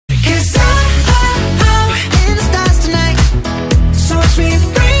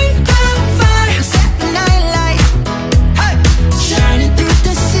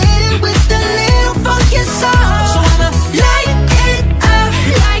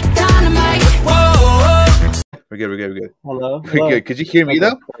good. We're good. We're good. Hello. We're good. Could you hear me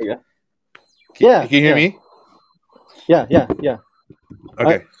though? There you go. Yeah. Can you hear me? Yeah.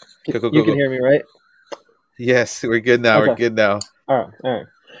 Okay. You Go. can hear me, right? Yes, we're good now. Okay. We're good now. All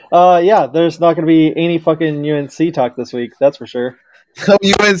right. Yeah, there's not going to be any fucking UNC talk this week. That's for sure. No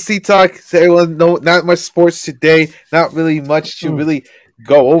UNC talk. Everyone, not much sports today. Not really much to really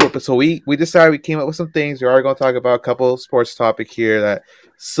go over. But so we decided we came up with some things. We are going to talk about a couple sports topic here that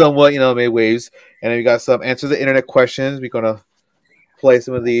somewhat made waves, and then we got some answer the internet questions. We're gonna play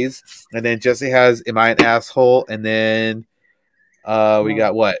some of these, and then Jesse has "Am I an asshole?" and then we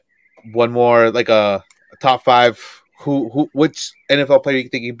got one more like a top 5. Which NFL player you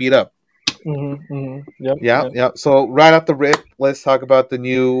think you beat up? Yep. So right off the rip, let's talk about the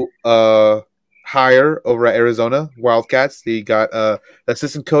new hire over at Arizona Wildcats. They got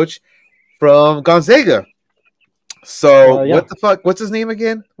assistant coach from Gonzaga. So what the fuck? What's his name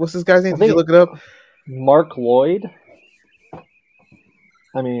again? What's this guy's name? Did you look it up? Mark Lloyd.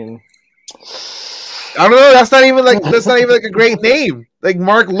 I mean, I don't know. That's not even like a great name. Like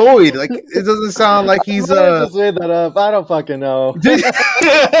Mark Lloyd. Like it doesn't sound like he's just made that up. I don't fucking know.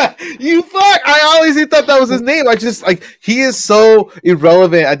 You fuck! I always thought that was his name. I just he is so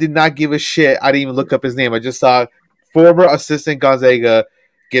irrelevant. I did not give a shit. I didn't even look up his name. I just saw former assistant Gonzaga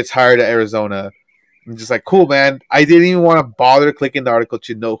gets hired at Arizona. I'm just like, cool, man. I didn't even want to bother clicking the article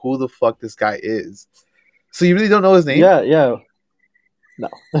to know who the fuck this guy is. So you really don't know his name? Yeah. No.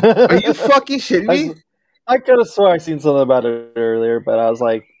 Are you fucking shitting me? I could have swore I seen something about it earlier, but I was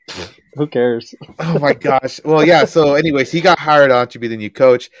like, who cares? Oh my gosh. Well, yeah. So, anyways, he got hired on to be the new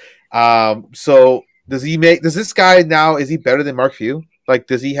coach. So does this guy now? Is he better than Mark Few? Like,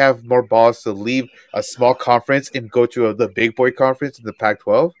 does he have more balls to leave a small conference and go to the big boy conference in the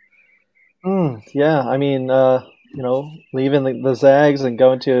Pac-12? Yeah. I mean, leaving the Zags and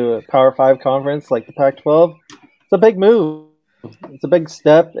going to a Power 5 conference like the Pac-12, it's a big move. It's a big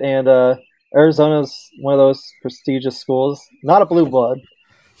step, and Arizona's one of those prestigious schools. Not a blue blood.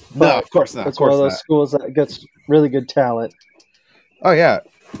 No, of course not. It's one of those schools that gets really good talent. Oh yeah,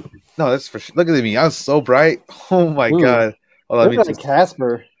 no, that's for sure. Look at me, I was so bright. Oh my god! Look at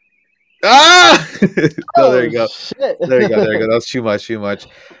Casper. Ah! No, there you go. Shit. There you go. That was too much.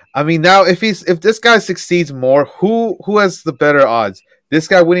 I mean, now if this guy succeeds more, who has the better odds? This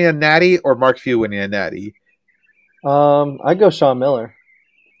guy winning a natty or Mark Few winning a natty? I'd go Sean Miller.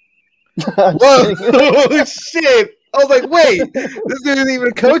 Whoa! Oh, shit! I was like, wait, this isn't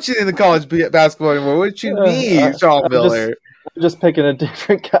even coaching in the college basketball anymore. What you mean, Sean Miller? I'm just picking a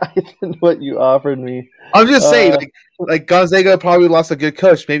different guy than what you offered me. I'm just saying, like Gonzaga probably lost a good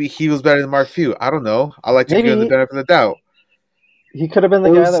coach. Maybe he was better than Mark Few. I don't know. I like to give him the benefit of the doubt. He could have been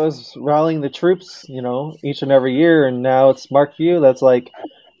the guy that was rallying the troops, each and every year, and now it's Mark Few that's like,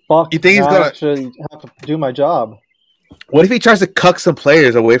 fuck, you think he's gonna actually have to do my job? What if he tries to cuck some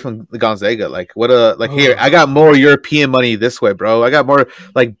players away from the Gonzaga? Here, I got more European money this way, bro. I got more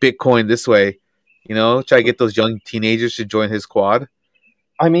Bitcoin this way. Try to get those young teenagers to join his squad.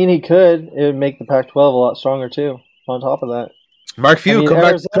 I mean, he could. It would make the Pac-12 a lot stronger too. On top of that, Mark Few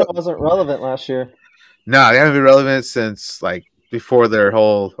Arizona wasn't relevant last year. Nah, they haven't been relevant since before their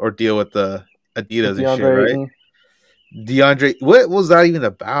whole ordeal with the Adidas and shit, right? Ayton. DeAndre, what was that even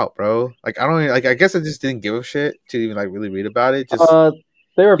about, bro? I don't even, I guess I just didn't give a shit to even really read about it. Just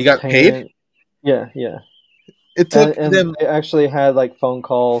he got paid. Yeah. It took them. They actually had phone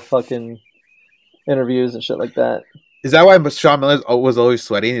call fucking interviews and shit like that. Is that why Sean Miller was always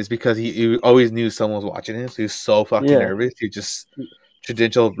sweating? Is because he always knew someone was watching him, so he was so fucking nervous. He just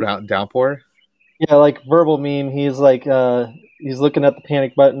traditional downpour. Yeah, verbal meme. He's he's looking at the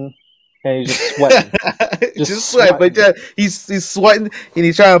panic button. And he's just sweating. just sweat, but he's sweating, and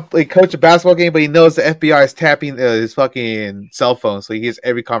he's trying to coach a basketball game, but he knows the FBI is tapping his fucking cell phone, so he hears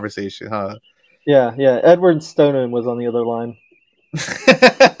every conversation, huh? Yeah. Edward Snowden was on the other line.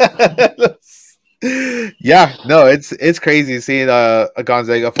 Yeah, no, it's crazy seeing a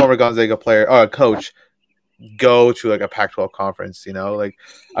former Gonzaga player or a coach go to a Pac-12 conference.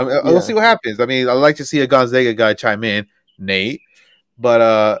 We'll see what happens. I mean, I'd like to see a Gonzaga guy chime in, Nate.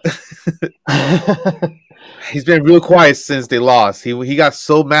 But he's been real quiet since they lost. He got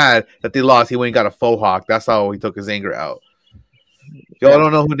so mad that they lost, he went and got a faux hawk. That's how he took his anger out. Y'all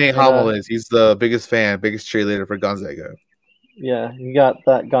don't know who Nate Hummel is. He's the biggest cheerleader for Gonzaga. Yeah, he got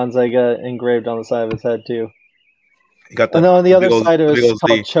that Gonzaga engraved on the side of his head too. He got and then on the other side, it was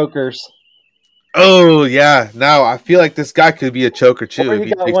called Chokers. Oh yeah, now I feel like this guy could be a choker too. Or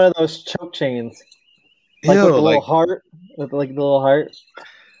he got one of those choke chains, with the little heart. With the little heart.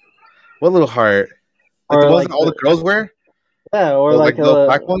 What little heart? The ones that all the girls wear? Yeah, or the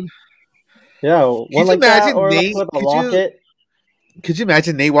black one? Yeah, one Could you like that, imagine or like Nate? with a locket. Could you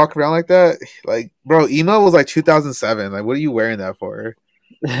imagine Nate walking around like that? Like, bro, emo was like 2007. Like, what are you wearing that for?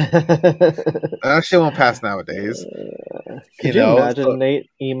 That shit won't pass nowadays. You Could you know? imagine So, Nate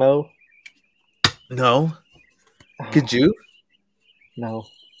emo? no. Could you? No,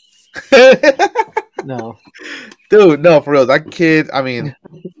 no. Dude, no, for real. That kid, I don't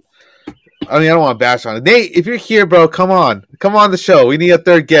want to bash on it. Nate, if you're here, bro, come on the show. We need a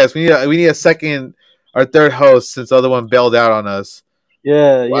third guest. We need a second or third host since the other one bailed out on us.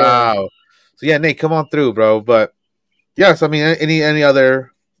 Yeah, yeah. Wow. So yeah, Nate, come on through, bro. But yes, I mean, any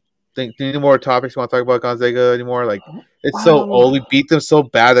other thing? Any more topics you want to talk about Gonzaga anymore? Like, it's so old. We beat them so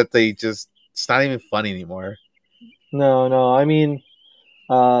bad that it's not even funny anymore. No, no. I mean,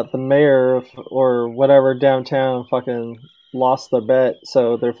 the mayor or whatever downtown fucking lost their bet,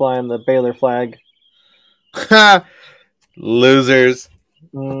 so they're flying the Baylor flag. Losers.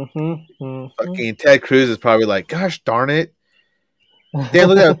 Mm-hmm. Fucking Ted Cruz is probably like, gosh darn it. Damn,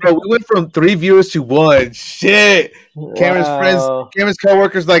 look at that, bro. We went from 3 viewers to 1. Shit. Cameron's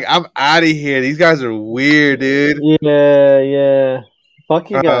coworkers like, I'm out of here. These guys are weird, dude. Yeah, yeah. Fuck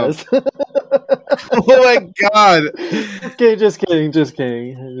you guys. Oh my god. Just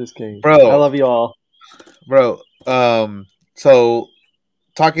kidding. Bro. I love you all. Bro. So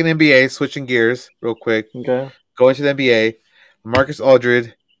talking NBA, switching gears real quick. Okay. Going to the NBA. Marcus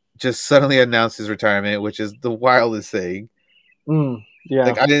Aldridge just suddenly announced his retirement, which is the wildest thing.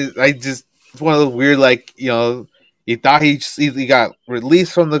 Yeah. Like it's one of those weird, like, you thought he got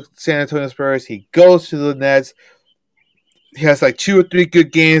released from the San Antonio Spurs. He goes to the Nets. He has like 2 or 3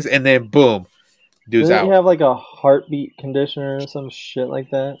 good games, and then boom, dude's Didn't out. he have like a heartbeat conditioner or some shit like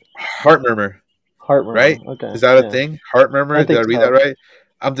that? Heart murmur. Heart murmur. Right? Okay. Is that a thing? Heart murmur? Did I read that right?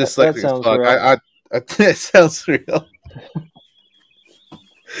 I'm dyslexic as fuck. Right. It sounds real.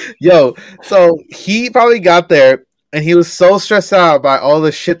 Yo, so he probably got there and he was so stressed out by all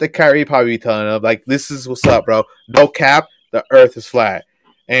the shit that Kyrie probably telling him. Like, this is what's up, bro. No cap, the earth is flat.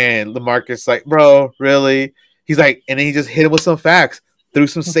 And LaMarcus like, bro, really? He's like, and then he just hit him with some facts, threw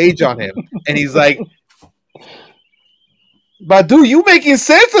some sage on him. And he's like, but dude, you making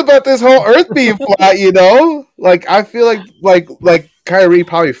sense about this whole earth being flat, you know? Like, I feel like Kyrie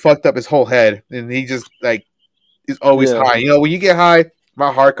probably fucked up his whole head. And he just, like, is always high. You know, when you get high,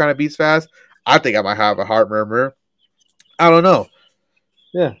 my heart kind of beats fast. I think I might have a heart murmur. I don't know.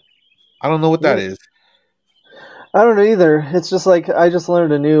 Yeah. I don't know what that is. I don't know either. It's just like I just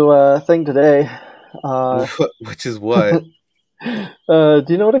learned a new thing today. Which is what? Do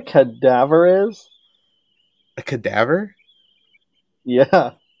you know what a cadaver is? A cadaver?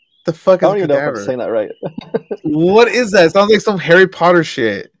 Yeah. The fuck is I don't a even cadaver? know if I'm saying that right. What is that? It sounds like some Harry Potter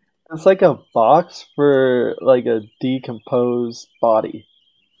shit. It's like a box for like a decomposed body.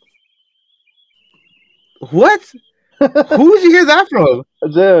 What? Who did you hear that from?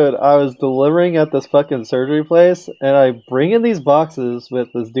 Dude, I was delivering at this fucking surgery place, and I bring in these boxes with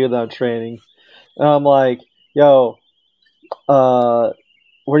this dude that I'm training. And I'm like, yo, where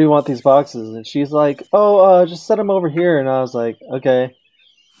do you want these boxes? And she's like, oh, just set them over here. And I was like, okay.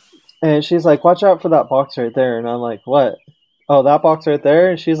 And she's like, watch out for that box right there. And I'm like, what? Oh, that box right there?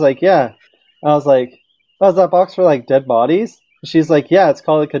 And she's like, yeah. And I was like, oh, is that box for like dead bodies? And she's like, yeah, it's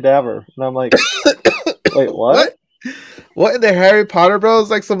called a cadaver. And I'm like, wait, what? What in the Harry Potter, bro?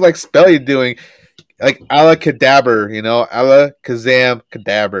 It's like some like spell you're doing. Like ala cadaver, you know? Ala Kazam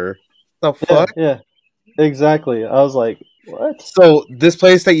cadaver. The fuck? Yeah, exactly. I was like, what? So this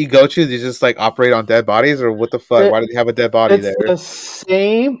place that you go to, they just like operate on dead bodies, or what the fuck? Why do they have a dead body there? It's the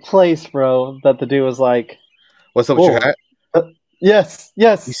same place, bro, that the dude was like, what's up with your hat? Yes.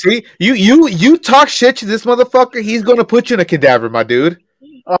 You see? You talk shit to this motherfucker, he's gonna put you in a cadaver, my dude.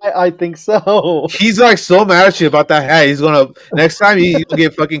 I think so. He's like so mad at you about that hat. He's gonna next time you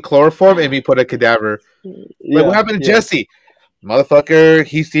get fucking chloroform and me put a cadaver. Like what happened to Jesse? Motherfucker,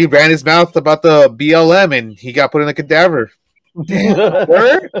 he ran his mouth about the BLM and he got put in a cadaver. Damn,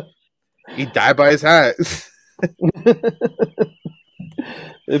 word? He died by his hat.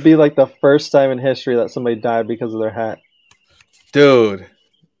 It'd be like the first time in history that somebody died because of their hat. Dude.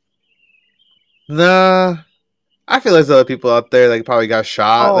 Nah. I feel like there's other people out there that probably got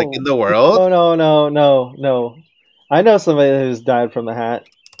shot, like in the world. No. I know somebody who's died from the hat.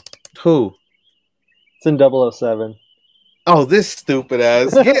 Who? It's in 007. Oh, this stupid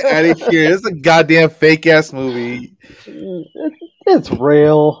ass. Get out of here. This is a goddamn fake ass movie. It's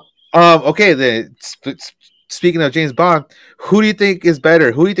real. Okay, then. Speaking of James Bond, who do you think is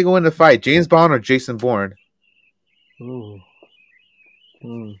better? Who do you think will win the fight? James Bond or Jason Bourne? Ooh.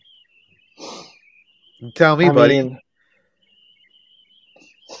 Tell me, buddy. Mean,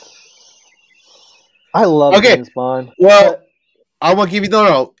 I love Okay, James Bond. well, I want to give you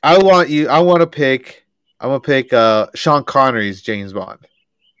no. I want you. I want to pick. I'm gonna pick Sean Connery's James Bond.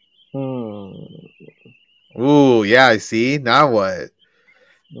 Ooh, yeah. I see. Now what?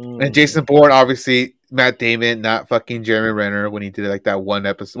 And Jason Bourne, obviously, Matt Damon, not fucking Jeremy Renner when he did like that one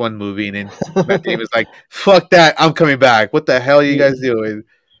episode, one movie, and then Matt Damon's like, "Fuck that, I'm coming back." What the hell are you guys doing?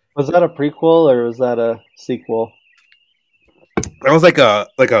 Was that a prequel or was that a sequel? That was like a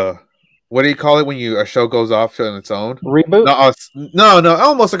what do you call it when a show goes off on its own? Reboot? No,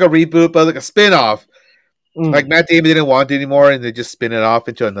 almost like a reboot, but like a spin-off. Like Matt Damon didn't want it anymore, and they just spin it off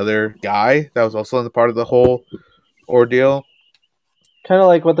into another guy that was also part of the whole ordeal. Kind of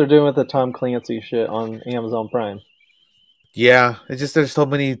like what they're doing with the Tom Clancy shit on Amazon Prime. Yeah, it's just there's so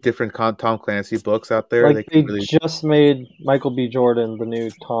many different Tom Clancy books out there. Like they just made Michael B. Jordan the new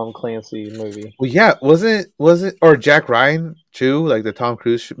Tom Clancy movie. Well, yeah, was it or Jack Ryan too, like the Tom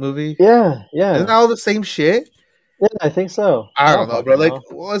Cruise movie? Yeah. Isn't that all the same shit? Yeah, I think so. I don't know, bro. Like,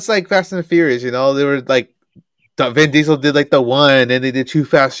 well, it's like Fast and the Furious. You know, they were like Vin Diesel did like the one, and they did 2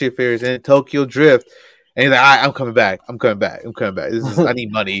 Fast and Furious, and Tokyo Drift. And he's like, I'm coming back. I'm coming back. I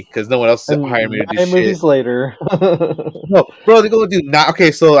need money because no one else is hiring me to do 9 movies shit. later. No, bro, they're going to do 9.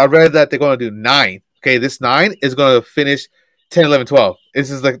 Okay, so I read that they're going to do 9. Okay, this 9 is going to finish 10, 11, 12.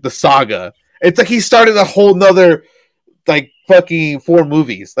 This is like the saga. It's like he started a whole nother, like, fucking 4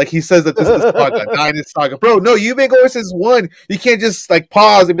 movies. Like, he says that this is saga. 9 is saga. Bro, no, you've been going since 1. You can't just, like,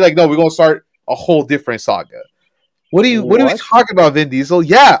 pause and be like, no, we're going to start a whole different saga. What are we talking about, Vin Diesel?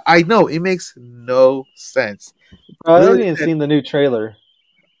 Yeah, I know. It makes no sense. I haven't even seen the new trailer.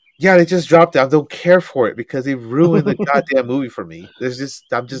 Yeah, they just dropped it. I don't care for it because they ruined the goddamn movie for me.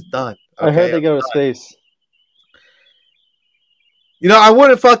 I'm just done. Okay, I heard they go to space. You know, I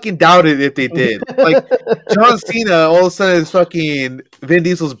wouldn't fucking doubt it if they did. Like, John Cena all of a sudden is fucking Vin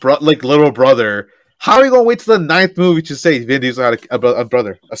Diesel's little brother. How are you going to wait till the 9th movie to say Vin Diesel had a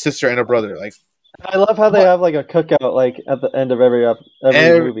brother, a sister, and a brother? Like, I love how they have like a cookout like at the end of every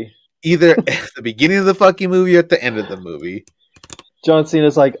movie. Either at the beginning of the fucking movie or at the end of the movie. John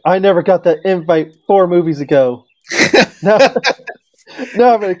Cena's like, I never got that invite 4 movies ago.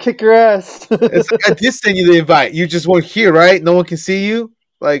 No, I'm gonna kick your ass. It's like, I did send you the invite. You just weren't here, right? No one can see you.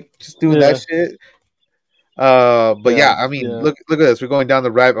 Like, just doing that shit. But yeah, I mean, look at this. We're going down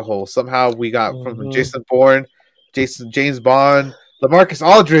the rabbit hole. Somehow we got from Jason Bourne, James Bond, LaMarcus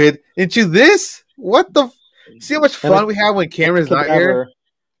Aldridge into this. What the? See how much fun we have when Cameron's not here.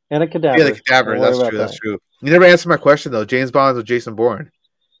 And a cadaver. Yeah, the cadaver. That's true. You never answered my question though. James Bond or Jason Bourne?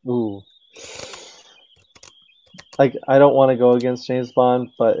 Ooh. Like, I don't want to go against James Bond,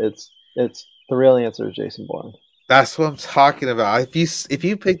 but it's the real answer is Jason Bourne. That's what I'm talking about. If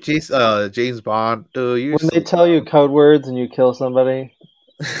you pick James Bond, dude, when they tell you code words and you kill somebody,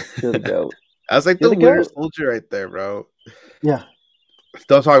 you're the goat. I was like the weird soldier right there, bro. Yeah.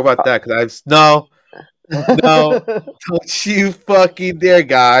 Don't talk about that because no, don't you fucking dare,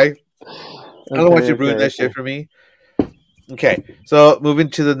 guy. I don't want you to ruin that shit for me. Okay, so moving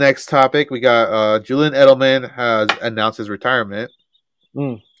to the next topic, we got Julian Edelman has announced his retirement.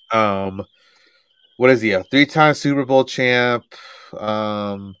 What is he? A 3-time Super Bowl champ.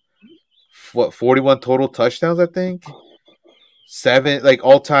 41 total touchdowns, I think. 7 like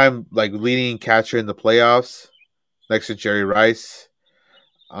all-time like leading catcher in the playoffs, next to Jerry Rice.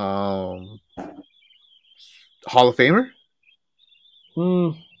 Hall of Famer?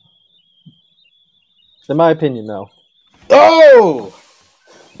 In my opinion, no. Oh!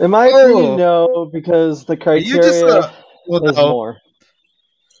 In my opinion, no, because the criteria is more.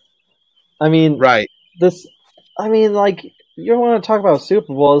 I mean, right. Like, you want to talk about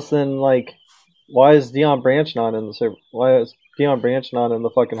Super Bowls, then, like, why is Deion Branch not in the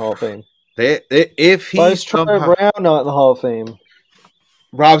fucking Hall of Fame? Why is Troy Brown not in the Hall of Fame?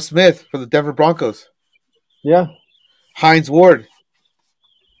 Rob Smith for the Denver Broncos. Yeah. Hines Ward.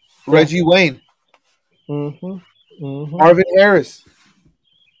 Yeah. Reggie Wayne. Marvin Harris.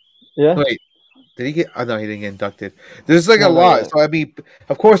 Yeah. Wait, did he get? Oh no, he didn't get inducted. There's like a lot. So I mean,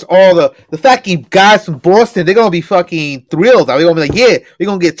 of course, all the fucking guys from Boston, they're gonna be fucking thrilled. They're gonna be like, yeah, we're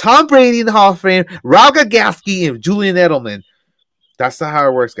gonna get Tom Brady in the Hall of Fame, Rob Gronkowski, and Julian Edelman. That's not how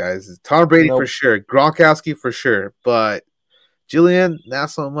it works, guys. It's Tom Brady for sure, Gronkowski for sure, but Julian,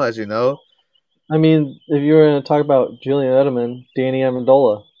 not so much, you know. I mean, if you were going to talk about Julian Edelman, Danny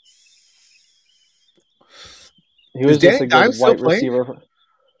Amendola. He was just a good wide receiver.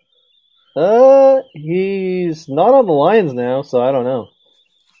 He's not on the Lions now, so I don't know.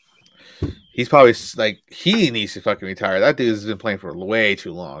 He's probably like he needs to fucking retire. That dude's been playing for way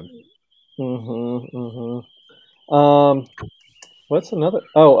too long. What's another?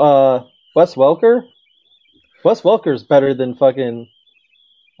 Oh, Wes Welker. Wes Welker's better than fucking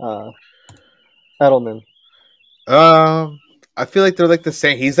Edelman. I feel like they're like the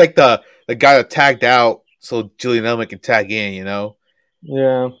same. He's like the guy that tagged out, so Julian Edelman can tag in. You know.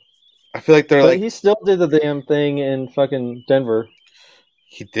 Yeah, I feel like they're but like he still did the damn thing in fucking Denver.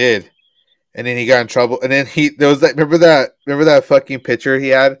 he did, and then he got in trouble. And then there was that. Remember that fucking picture he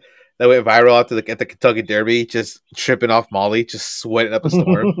had that went viral at the Kentucky Derby, just tripping off Molly, just sweating up a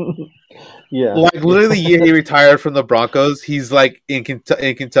storm. Yeah, Like literally the year he retired from the Broncos, he's like in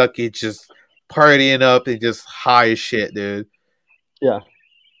Kentucky, just partying up and just high as shit, dude. yeah.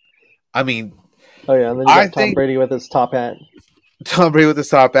 I mean, Oh yeah, and then you got Tom Brady with his top hat. Tom Brady with the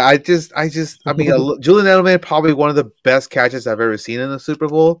top hat. I mean, Julian Edelman probably one of the best catches I've ever seen in the Super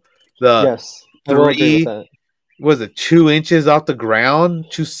Bowl. Yes, I will agree with that. Was it 2 inches off the ground,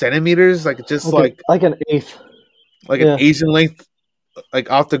 2 centimeters, like just like an eighth, like an Asian length,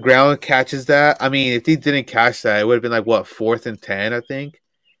 like off the ground catches that. I mean, if he didn't catch that, it would have been like what 4th and 10, I think.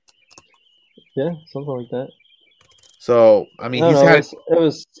 Yeah, something like that. So I mean, it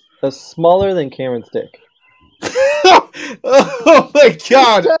was smaller than Cameron's dick. Oh my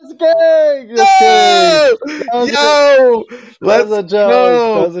god! Just kidding! Yo! That was a joke.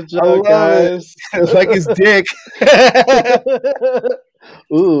 That was a joke, guys. It's like his dick.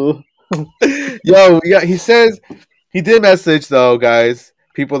 Ooh. Yo, yeah, he says he did message though, guys.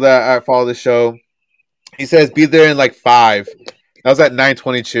 People that follow the show. He says be there in like 5. That was at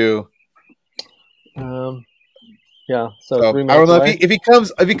 9:22. Yeah. So 3 minutes I don't know away. if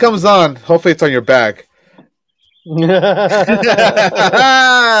he comes on. Hopefully, it's on your back. Yeah,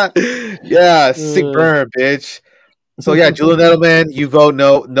 sick burn, bitch. So yeah, Julian Edelman, you vote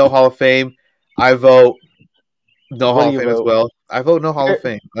no Hall of Fame. I vote no Hall of Fame as well. I vote no Hall of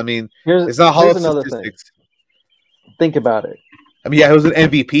Fame. I mean, it's not Hall of Statistics. Think about it. I mean, yeah, it was an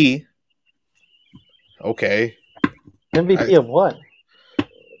MVP. Okay. MVP of what?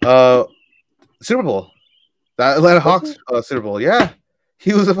 Super Bowl. The Atlanta Hawks Super Bowl. Yeah,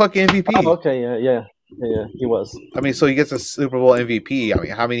 he was a fucking MVP. Oh, okay, yeah, he was. I mean, so he gets a Super Bowl MVP. I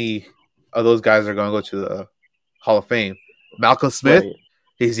mean, how many of those guys are going to go to the Hall of Fame? Malcolm Smith, right.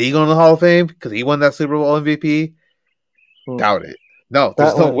 Is he going to the Hall of Fame because he won that Super Bowl MVP? Doubt it. No,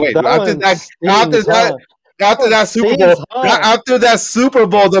 there's no way. After that Super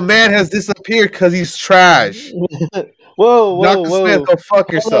Bowl, the man has disappeared because he's trash. Whoa, Malcolm Smith, go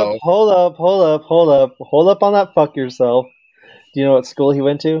fuck yourself. Hold up on that fuck yourself. Do you know what school he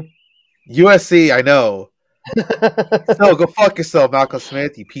went to? USC, I know. No, go fuck yourself, Malcolm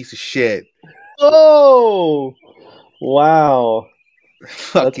Smith, you piece of shit. Oh, wow.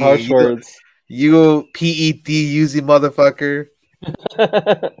 That's harsh words. You PED-using motherfucker.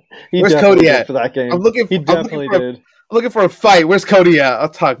 Where's Cody at? For that game. He definitely did. I'm looking for a fight. Where's Cody at? I'll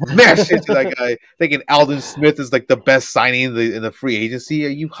talk mad shit to that guy. Thinking Aldon Smith is like the best signing in the free agency. Are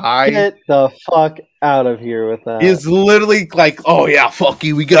you high? Get the fuck out of here with that. He's literally like, oh yeah, fuck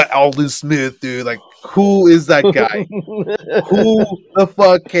you. We got Aldon Smith, dude. Like, who is that guy? Who the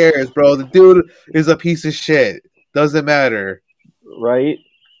fuck cares, bro? The dude is a piece of shit. Doesn't matter. Right?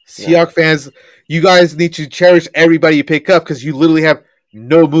 Seahawks fans, you guys need to cherish everybody you pick up because you literally have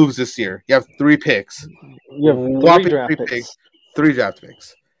no moves this year. You have 3 picks. You have 3 draft picks. 3 draft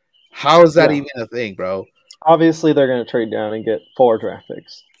picks. How is that even a thing, bro? Obviously, they're going to trade down and get 4 draft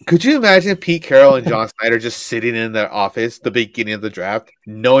picks. Could you imagine Pete Carroll and John Snyder just sitting in their office the beginning of the draft,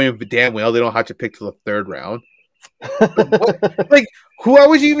 knowing damn well they don't have to pick till the 3rd round? Like, why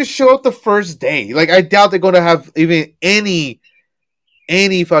would you even show up the first day? Like, I doubt they're going to have even any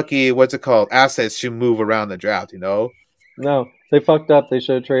fucking assets to move around the draft. You know? No. They fucked up. They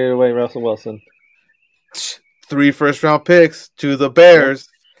should have traded away Russell Wilson. 3 first-round picks to the Bears.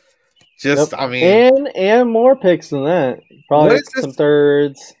 Just, I mean... And more picks than that. Probably some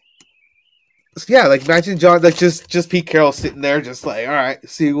thirds. Yeah, like, imagine John, like, just Pete Carroll sitting there just like, all right,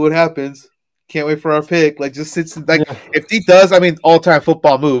 see what happens. Can't wait for our pick. Like, just sits, like, if he does, I mean, all-time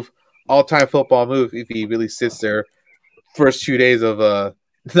football move if he really sits there first 2 days of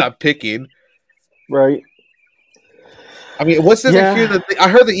not picking. Right. I mean, what's this? I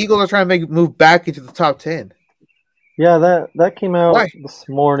heard the Eagles are trying to move back into the top 10. Yeah, that came out this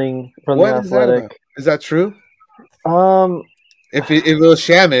morning from The Athletic. Is that true? If it was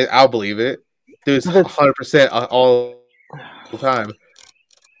Shamit, I'll believe it. Dude, it's 100% all the time.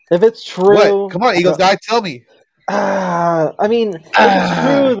 If it's true, come on, Eagles guy, tell me. I mean, if it's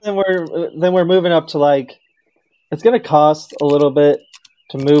true, then we're moving up to like. It's going to cost a little bit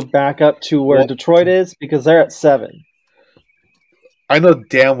to move back up to where Detroit is because they're at 7. I know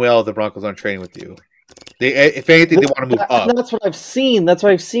damn well the Broncos aren't trading with you. If anything, they want to move up. That's what I've seen. That's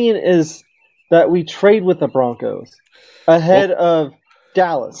what I've seen is that we trade with the Broncos ahead of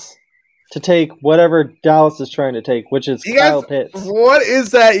Dallas to take whatever Dallas is trying to take, which is Kyle Pitts. What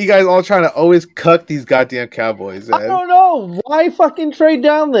is that? You guys all trying to always cuck these goddamn Cowboys, man. I don't know. Why fucking trade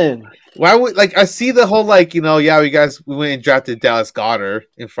down then? Why would I see the whole we went and drafted Dallas Goedert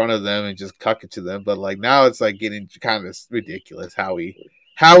in front of them and just cuck it to them, but now it's getting kind of ridiculous. Howie,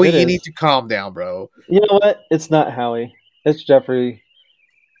 you need to calm down, bro. You know what? It's not Howie. It's Jeffrey.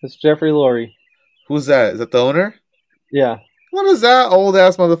 It's Jeffrey Lurie. Who's that? Is that the owner? Yeah. What does that old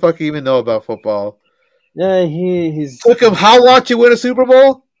ass motherfucker even know about football? Yeah, he's took him how long to win a Super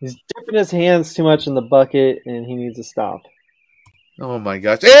Bowl? He's dipping his hands too much in the bucket, and he needs to stop. Oh my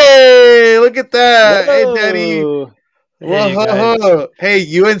gosh! Hey, look at that! Whoa. Hey, Denny. Whoa. Hey,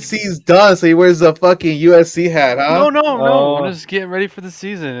 UNC's done, so he wears the fucking USC hat, huh? No. I'm just getting ready for the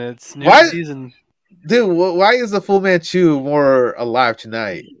season. It's new season. Dude, why is the Fu Manchu more alive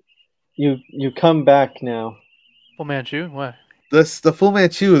tonight? You come back now. Fu Manchu? What? The Fu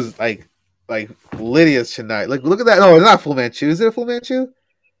Manchu is like Lydia's tonight. Look at that. No, it's not Fu Manchu. Is it a Fu Manchu?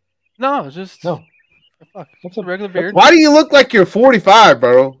 No, it's just no. Fuck. It's a regular beard. Why do you look like you're 45,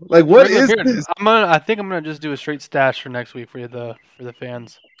 bro? What is this? I think I'm gonna just do a straight stash for next week for the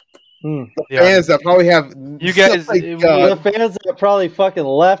fans. The fans that probably have you guys. The fans that probably fucking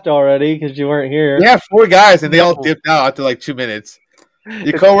left already because you weren't here. Yeah, 4 guys and they all dipped out after 2 minutes.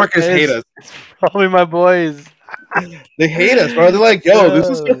 Your coworkers hate us. It's probably my boys. They hate us, bro. They're like, yo, this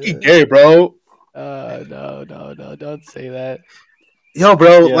is fucking gay, bro. No, don't say that. Yo,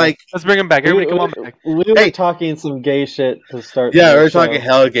 bro, let's bring him back. Everybody, come on back. We were talking some gay shit to start. Yeah, we were talking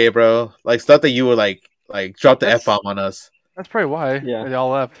hella gay, bro. Stuff that you would drop the F-bomb on us. That's probably why they all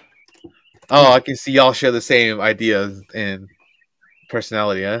left. Oh, I can see y'all share the same ideas and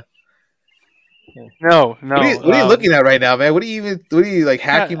personality, huh? No. What are you looking at right now, man? What are you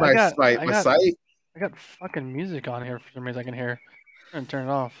hacking my site? I got fucking music on here for some reason I can hear. I'm gonna turn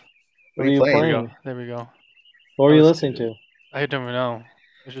it off. What are you playing? There we go. What were you listening to? I don't even know.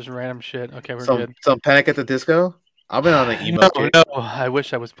 It's just random shit. Okay, we're good. Some Panic at the Disco? I've been on an emo kick. No, I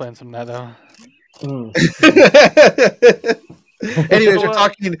wish I was playing some of that though. Anyways,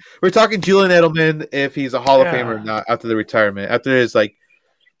 we're talking Julian Edelman if he's a Hall of Famer or not after the retirement. After his they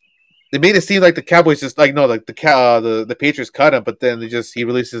made it seem like the Cowboys just the Patriots cut him, but then he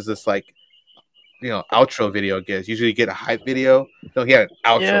releases this outro video. I guess usually you get a hype video. No, he had an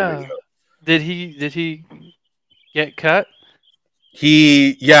outro video. Did he get cut?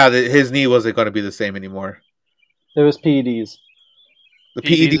 His knee wasn't going to be the same anymore. It was PEDs. The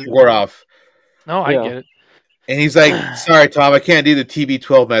PEDs wore off. No, I get it. And he's like, sorry, Tom, I can't do the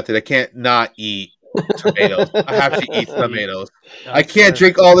TB12 method. I can't not eat tomatoes. I have to eat tomatoes. I can't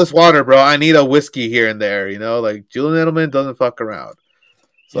drink all this water, bro. I need a whiskey here and there. Julian Edelman doesn't fuck around.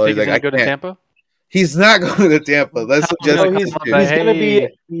 So he's like, go to Tampa? He's not going to Tampa. That's he's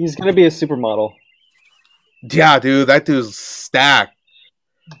gonna be a supermodel. Yeah, dude, that dude's stacked.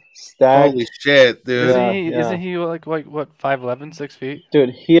 Holy shit, dude! Isn't he what 5'11", 6 feet?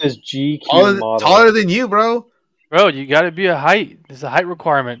 Dude, he is GQ model. Taller than you, bro. Bro, you got to be a height. There's a height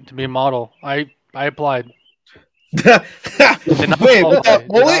requirement to be a model. I applied. Wait, with that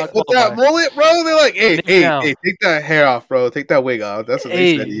mullet, bro. They're like, hey, take that hair off, bro. Take that wig off. That's what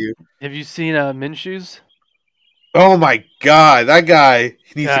they said to you. Have you seen Minshew's? Oh my god, that guy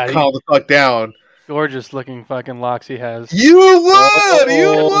needs to calm the fuck down. Gorgeous looking fucking locks he has. You would.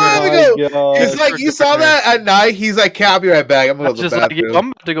 It's like you saw that at night. He's like, "Okay, I'll be right back. I'm gonna go to the bathroom." I'm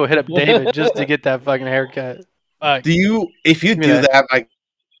about to go hit up David just to get that fucking haircut. If you do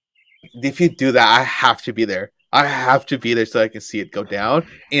that, I have to be there. I have to be there so I can see it go down,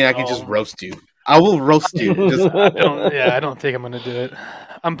 and I can just roast you. I will roast you. I don't think I'm gonna do it.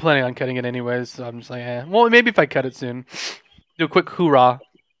 I'm planning on cutting it anyways, so I'm just like, well, maybe if I cut it soon, do a quick hoorah.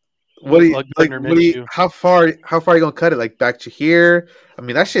 How far are you gonna cut it? Back to here? I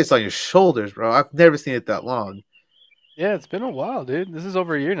mean, that shit's on your shoulders, bro. I've never seen it that long. Yeah, it's been a while, dude. This is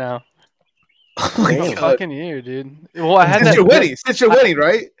over a year now. Oh my god, fucking year, dude. Well, I had since your wedding,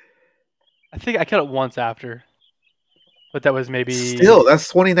 right? I think I cut it once after, but that was maybe that's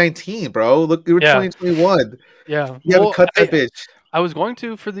 2019, bro. Look, we were 2021. Yeah, you haven't cut that bitch. I was going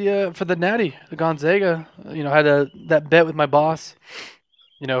to for the Natty, the Gonzaga. I had that bet with my boss.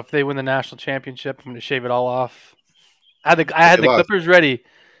 If they win the national championship, I'm going to shave it all off. I had the clippers ready,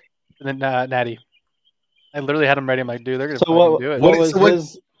 and then Natty. I literally had them ready. I'm like, dude, they're going to do it.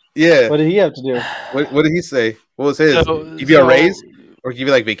 What did he have to do? What did he say? What was his? Give you a raise or give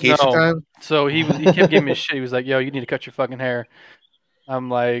you vacation time? So he kept giving me shit. He was like, yo, you need to cut your fucking hair. I'm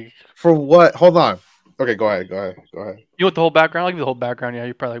like, for what? Hold on. Okay, go ahead. You want the whole background? I'll give you the whole background. Yeah,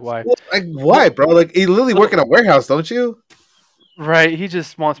 you're probably like, why? Well, like, why, bro? Like, you literally work in a warehouse, don't you? Right. He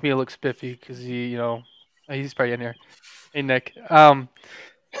just wants me to look spiffy because he's probably in here. Hey, Nick.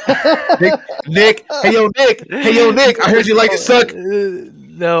 Nick. Hey, yo, Nick. I heard you like it suck.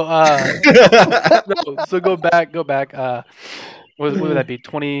 No. No. So go back. What would that be?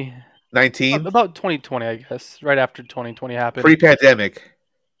 19? About 2020, I guess. Right after 2020 happened. Pre-pandemic.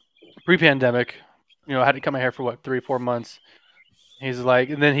 Pre-pandemic. I had to cut my hair for what, 3-4 months. He's like,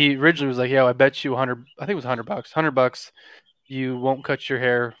 and then he originally was like, "Yeah, I bet you 100. I think it was $100. $100. You won't cut your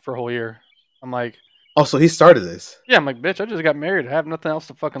hair for a whole year." I'm like, "Oh, so he started this?" Yeah, I'm like, "Bitch, I just got married. I have nothing else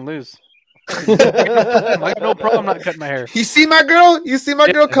to fucking lose. I got no problem not cutting my hair." You see my girl? Yeah.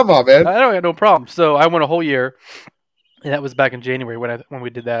 Come on, man. I don't have no problem. So I went a whole year, and that was back in January when we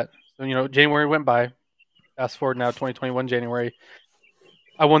did that. So January went by. Fast forward now, 2021 January.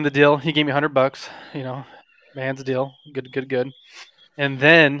 I won the deal. He gave me $100. Man's deal. Good. And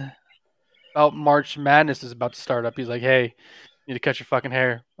then, about March Madness is about to start up. He's like, "Hey, you need to cut your fucking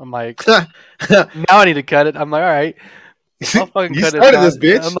hair." I'm like, "Now I need to cut it." I'm like, "All right, I'll fucking You cut started it." this,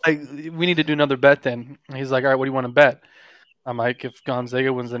 bitch. I'm like, "We need to do another bet then." And he's like, "All right, what do you want to bet?" I'm like, "If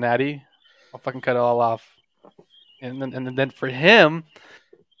Gonzaga wins the Natty, I'll fucking cut it all off." And then for him,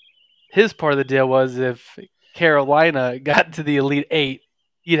 his part of the deal was if Carolina got to the Elite Eight,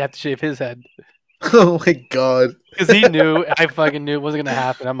 he'd have to shave his head. Oh my god. Because he knew, I fucking knew it wasn't going to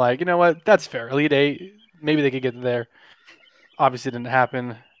happen. I'm like, you know what? That's fair. Elite Eight, maybe they could get there. Obviously, it didn't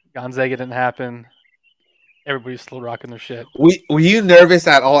happen. Gonzaga didn't happen. Everybody's still rocking their shit. Were you nervous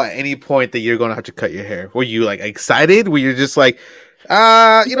at all at any point that you're going to have to cut your hair? Were you like excited? Were you just like,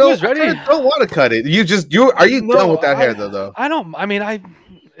 I don't want to cut it. Are you done with that hair though? I don't. I mean,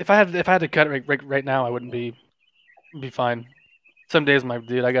 if I had to cut it right now, I wouldn't be fine. Some days, my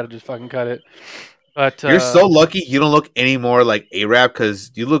dude, I got to just fucking cut it. But you're so lucky you don't look any more like A-Rap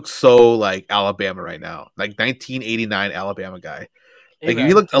because you look so like Alabama right now, like 1989 Alabama guy. Like if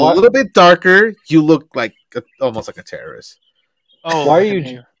you looked a little bit darker, you look like almost like a terrorist. Oh,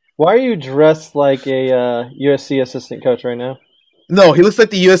 why are you dressed like a USC assistant coach right now? No, he looks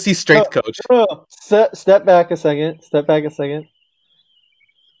like the USC strength coach. No. Step back a second.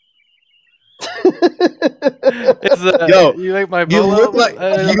 Yo, you like my you look like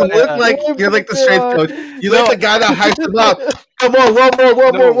you're like the strength coach. You like the guy that hypes him up. Come on,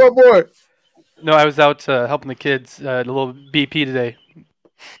 one more. No, I was out helping the kids, a little BP today,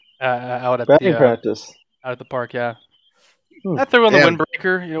 out at batting practice, out at the park. Yeah, I threw on the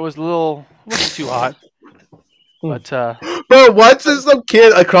windbreaker. It was wasn't too hot. But bro, once there's some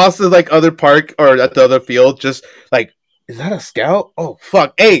kid across the other park or at the other field, just like, is that a scout? Oh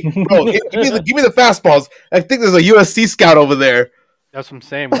fuck! Hey, bro, give me the fastballs. I think there's a USC scout over there. That's what I'm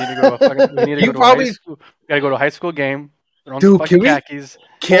saying. We need to go to high school. We gotta go to a high school game. Dude, khakis.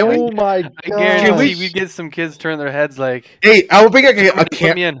 Oh my god! I guarantee we get some kids turn their heads like. Hey, I will bring a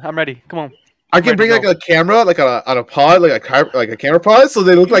Put me in. I'm ready. Come on. I can bring a camera, on a pod, like a camera pod, so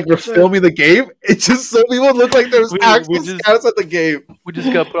they look like we're filming the game. It's just so people look like there's actual scouts at the game. We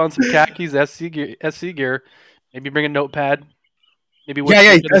just gotta put on some khakis, SC gear, maybe bring a notepad, maybe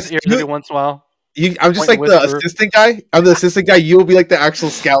ears every once in a while. I'm just like the assistant guy. I'm the assistant guy. You'll be like the actual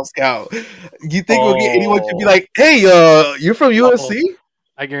scout. You think we'll get anyone to be like, "Hey, you're from USC?"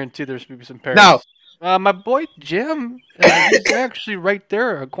 I guarantee there's maybe some parents. Now, my boy Jim, he's actually right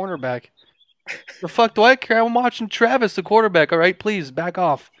there, a cornerback. The fuck do I care? I'm watching Travis, the quarterback. All right, please back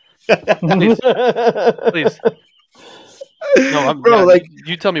off. Please. No, bro.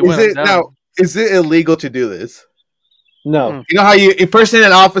 You tell me when. Is it illegal to do this? No. You know how you impersonate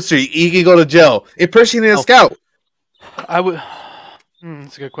an officer, you can go to jail. Impersonate a scout. I would.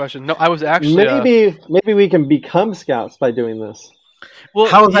 That's a good question. No, I was actually. Maybe we can become scouts by doing this. Well,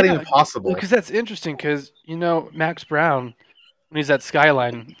 how is that even possible? Because that's interesting. Because Max Brown, when he's at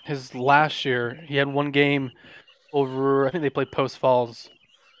Skyline, his last year, he had one game over. I think they played Post Falls.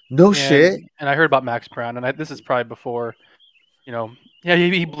 No shit. And I heard about Max Brown, and this is probably before. He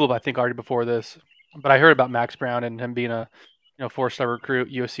blew up. I think already before this. But I heard about Max Brown and him being a 4-star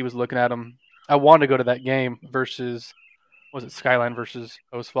recruit. USC was looking at him. I wanted to go to that game versus Skyline versus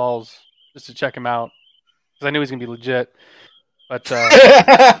Post Falls just to check him out because I knew he was gonna be legit. But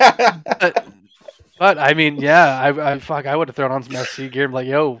but I mean, yeah, I would have thrown on some SC gear. I'm like,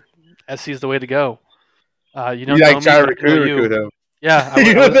 yo, SC is the way to go. You like try to recruit him. Yeah,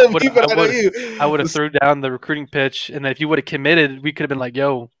 I would have threw down the recruiting pitch, and then if you would have committed, we could have been like,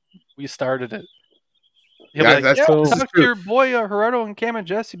 yo, we started it. He'll be like, talk to your boy Gerardo and Cam and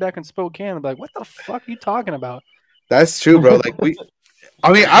Jesse back in Spokane. I'll be like, what the fuck are you talking about? That's true, bro.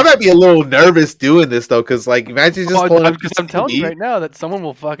 I mean, I might be a little nervous doing this though, because like, imagine just pulling up because I'm telling you right now that someone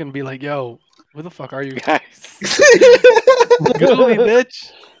will fucking be like, "Yo, who the fuck are you guys?" Google me,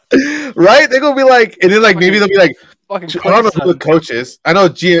 bitch. Right? They're gonna be like, and then like maybe they'll be like, fucking I don't know who the coach is. I know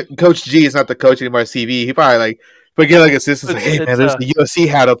Coach G is not the coach anymore. CV. He probably like, but get like assistants like, hey man, there's the USC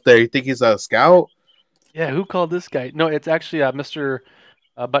hat up there. You think he's a scout? Yeah, who called this guy? No, it's actually Mr.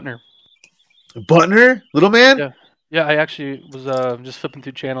 Butner. Butner, little man. Yeah. I actually was just flipping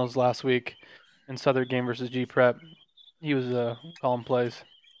through channels last week in Southern Game versus G Prep. He was calling plays.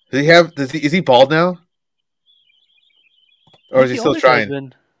 Does he have? Is he bald now? Or is he still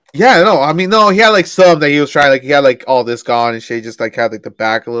trying? Yeah, no. I mean, no. He had like some that he was trying. Like he had like all this gone, and Shay just like had like the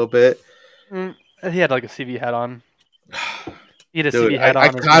back a little bit. He had like a CV hat on. He had a Dude, CV hat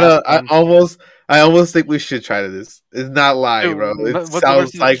on. I almost think we should try this. It's not lying, bro. It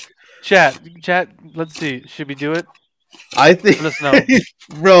sounds like chat. Let's see. Should we do it? I think, let us know.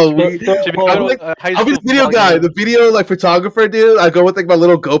 Bro. I'll be the video guy, the video like photographer, dude. I go with like my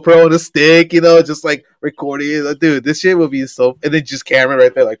little GoPro and a stick, you know, just like recording it. Dude, this shit will be so. And then just camera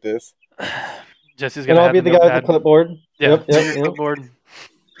right there like this. Jesse's gonna. I'll be the guy with the clipboard. Yeah, yep. Clipboard.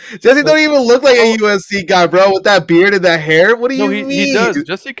 Jesse don't even look like a USC guy, bro, with that beard and that hair. What do you mean? He does.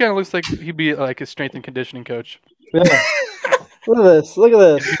 Jesse kind of looks like he'd be like a strength and conditioning coach. Yeah. Look at this.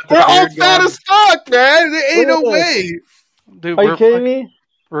 We're all fat as fuck, man. There ain't no way. Dude, are you kidding me?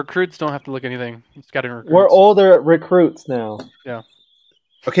 Recruits don't have to look anything. You just got to recruit. We're older recruits now. Yeah.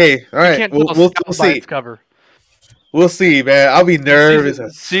 Okay. All right. We'll see. Cover. We'll see, man. I'll be nervous.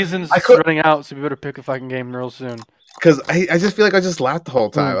 Season's running out, so we better pick a fucking game real soon. Because I just feel like I just laughed the whole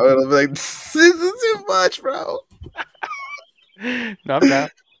time. I'm be like, this is too much, bro. No, I'm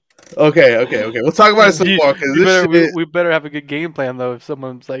not. Okay. We'll talk about it some more. We better have a good game plan, though. If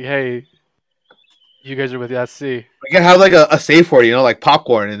someone's like, hey, you guys are with the SC. We can have like a safe word, you know, like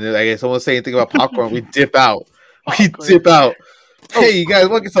popcorn. And then, like, if someone say anything about popcorn, we dip out. Hey, you guys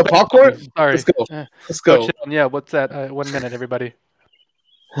want to get some popcorn? Sorry. Let's go. Yeah, what's that? 1 minute, everybody.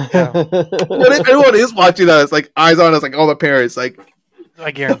 Yeah. What if everyone is watching that? It's like eyes on us, like all the parents. Like,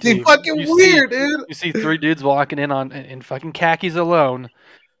 I guarantee you. Fucking weird, dude. You see 3 dudes walking in in fucking khakis alone,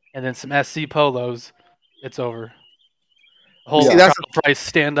 and then some SC polos. It's over. Whole price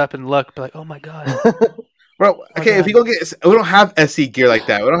stand up and look, be like, oh my god, bro. Okay, if we don't have SC gear like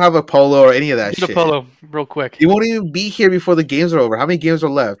that. We don't have a polo or any of that shit. A polo, real quick. You won't even be here before the games are over. How many games are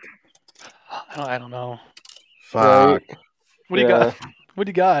left? I don't know. Fuck. What do you got? What do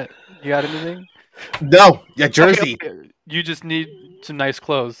you got? You got anything? No. Yeah, jersey. Okay. You just need some nice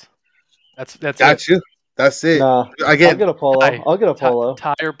clothes. That's got you. That's it. Nah, I'll get a polo. I'll get a polo.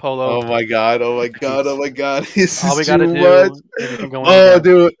 Tire polo. Oh my god. This all we is gotta too do. Much. Oh,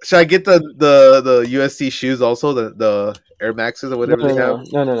 dude. Should I get the USC shoes also? The Air Maxes or whatever they have?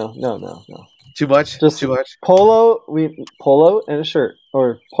 No. Too much? Just too much? Polo and a shirt.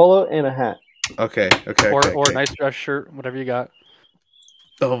 Or polo and a hat. Okay. Or a nice dress shirt, whatever you got.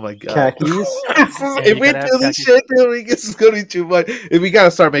 Oh my god. Khakis. If we do this shit, dude, it's gonna be too much. If we gotta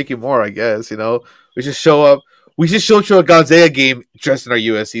start making more, I guess, you know. We should show up. We should show to a Gonzaga game dressed in our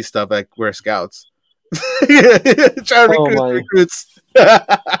USC stuff, like we're scouts. Try to recruits.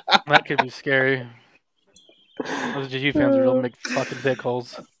 That could be scary. Those GU fans are real big fucking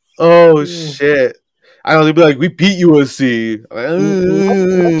dickholes. Oh shit! I know they'd be like, "We beat USC."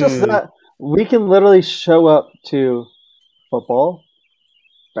 Not just that, we can literally show up to football,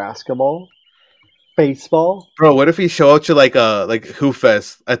 basketball, baseball. Bro, what if we show up to like Hoo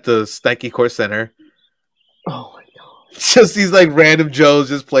Fest at the Stanky Court Center? Oh my god! Just these like random Joes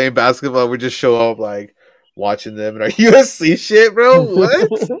just playing basketball. We just show up like watching them in our USC shit, bro.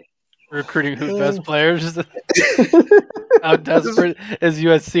 What? Recruiting Hoo Fest players. How desperate is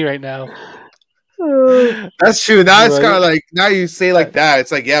USC right now? That's true. Now it's kind of like, now you say like that,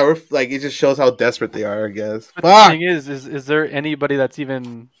 it's like, yeah, we're like, it just shows how desperate they are, I guess. But the thing is there anybody that's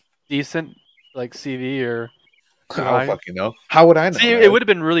even decent, like CV or? I don't fucking know. How would I know? See, it would have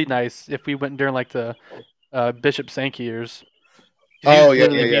been really nice if we went during like the Bishop Sankey years. Oh yeah.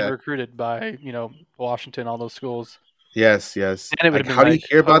 Being recruited by Washington, all those schools. Yes. And it how do you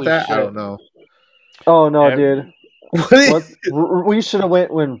hear about that? Shit. I don't know. Oh no, dude. We should have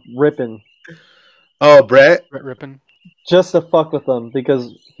went when Rippin. Oh, Brett Rippin. Just to fuck with them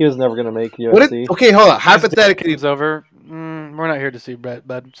because he was never gonna make USC. Okay, hold on. Hypothetically, it's over. We're not here to see Brett,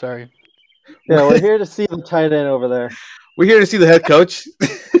 bud. Sorry. Yeah, we're here to see the tight end over there. We're here to see the head coach.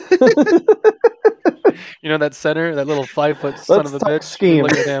 You know that center, that little 5-foot son of a bitch. Scheme.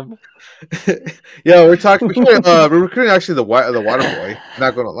 Look at him. Yeah, we're talking. We're recruiting actually the water boy.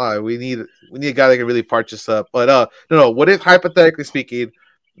 Not gonna lie, we need We need a guy that can really parch us up. But no. What if, hypothetically speaking,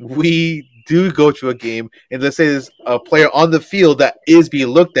 we do go to a game and let's say there's a player on the field that is being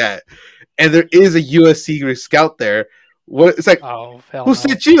looked at, and there is a USC scout there? What it's like? Who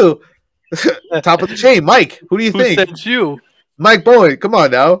sent you? Top of the chain, Mike. Who do you think? Who sent you? Mike Bowen. Come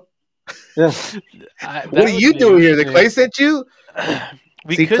on now. Yeah. What are you doing here? The Clay sent you?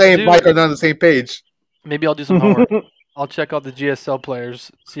 See, Clay and Mike are not on the same page. Maybe I'll do some homework. I'll check out the GSL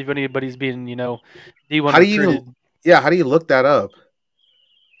players, see if anybody's being, D1 How do recruited. how do you look that up?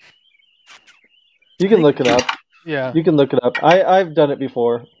 You can look it up. Yeah. You can look it up. I've done it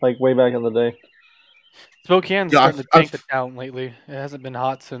before, like way back in the day. Spokane's starting to tank the talent lately. It hasn't been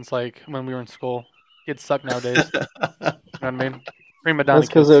hot since like when we were in school. Kids suck nowadays. You know what I mean? Prima donna. That's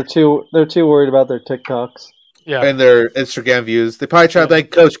because they're too worried about their TikToks. Yeah. And their Instagram views. They probably tried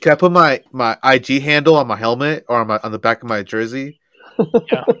like, Coach, can I put my IG handle on my helmet or on the back of my jersey?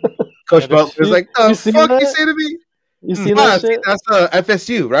 Yeah. Coach Butler's like, the fuck that? you say to me? You see that shit? That's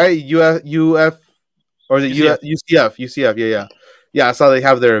FSU, right? UF or the UCF. UCF, yeah. I saw they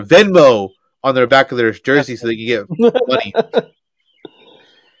have their Venmo on their back of their jersey so they can get money.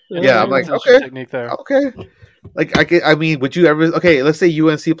 Yeah, I'm like, okay. Like I mean, would you ever? Okay, let's say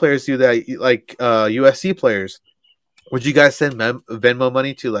UNC players do that. Like USC players, would you guys send Venmo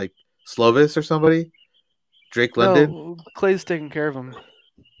money to like Slovis or somebody? Drake London. No, Clay's taking care of him.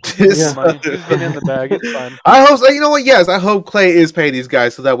 He's getting in the bag. It's fine. I hope. You know what? Yes, I hope Clay is paying these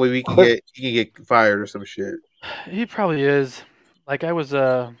guys so that way he can get fired or some shit. He probably is. Like I was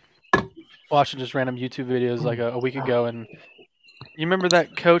watching just random YouTube videos like a week ago, and you remember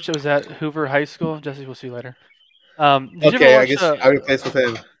that coach that was at Hoover High School? Jesse, we'll see you later. Okay, I guess I replaced with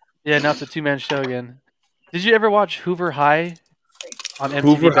him. Yeah, now it's a two-man show again. Did you ever watch Hoover High on MTV?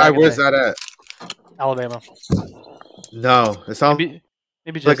 Hoover High, where's that at? Alabama. No, it sounds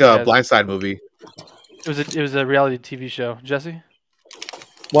maybe like a Blindside movie. It was a reality TV show. Jesse,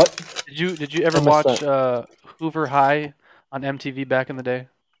 what? Did you ever watch Hoover High on MTV back in the day?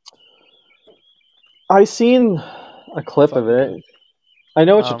 I seen a clip of it. I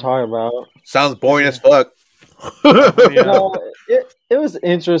know what you're talking about. Sounds boring as fuck. No, it was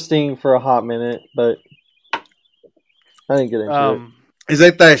interesting for a hot minute, but I didn't get into it. Is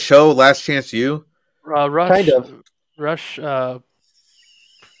it that show Last Chance U? Rush, kind of. Rush Probst,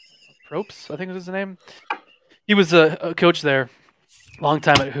 I think is his name. He was a coach there, long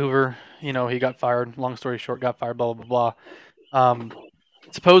time at Hoover. He got fired. Long story short, got fired. Blah blah blah.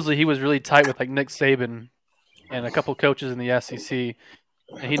 Supposedly he was really tight with like Nick Saban and a couple coaches in the SEC,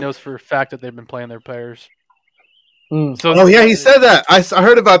 and he knows for a fact that they've been playing their players. So, he said that. I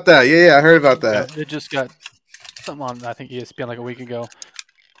heard about that. Yeah, I heard about that. It just got something on, I think, ESPN like a week ago.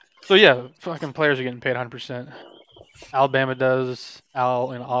 So, yeah, fucking players are getting paid 100%. Alabama does,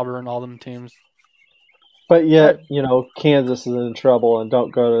 Al and Auburn, all them teams. But yet, Kansas is in trouble and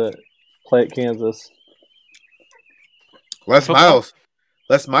don't go to play at Kansas. Les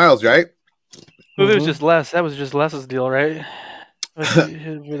Miles, right? Well, it was just Les. That was just Les's deal, right?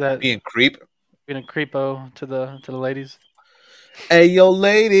 Being creep. Being a creepo to the ladies. Hey, yo,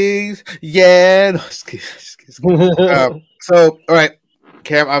 ladies. Yeah. No, just kidding. So, all right.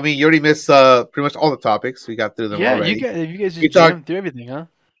 Cam, I mean, you already missed pretty much all the topics. We got through them already. You guys just jammed through everything, huh?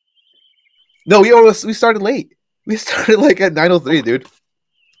 No, we started late. We started like at 9:03, dude.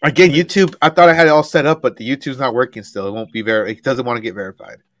 Again, YouTube, I thought I had it all set up, but the YouTube's not working still. It won't be it doesn't want to get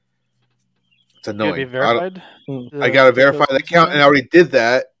verified. It's annoying. Be verified? I got to verify the account, and I already did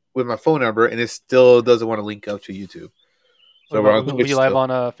that with my phone number, and it still doesn't want to link up to YouTube. So we're on Twitch. Are you live on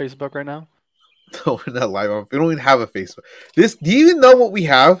Facebook right now? No, we're not live on. We don't even have a Facebook. Do you even know what we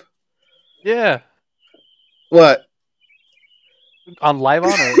have? Yeah. What? On live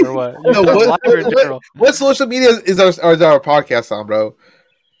on or what? No, what social media is our podcast on, bro?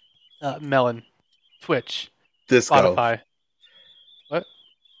 Melon, Twitch, Disco, Spotify. What?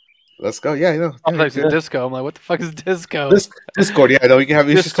 Let's go. Yeah, I know. I'm like Disco. I'm like, what the fuck is Disco? Discord. Yeah, I know.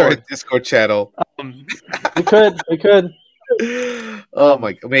 You should start a Discord channel. We could. Oh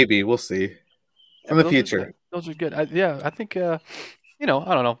my! Maybe we'll see in the future. Those are good. I think. I don't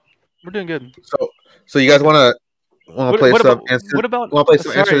know. We're doing good. So you guys want to play some? What about? Want to play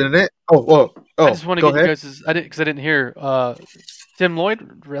some Answer the Internet? Oh! I just want to get you guys. I didn't hear. Tim Lloyd,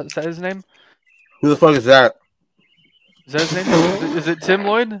 is that his name? Who the fuck is that? Is that his name? Is it Tim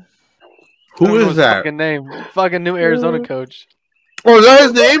Lloyd? Who is that? Fucking name. Fucking new Arizona coach. Oh, is that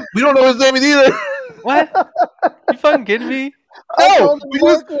his name? We don't know his name either. What? You fucking kidding me? No,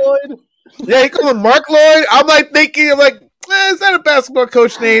 Mark Lloyd. Yeah, he called him Mark Lloyd. I'm like thinking, is that a basketball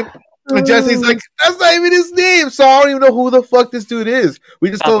coach name? And Jesse's like, that's not even his name, so I don't even know who the fuck this dude is.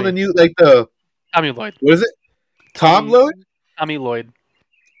 We just told him the new, like the Tommy Lloyd. What is it? Tom Lloyd? Tommy Lloyd.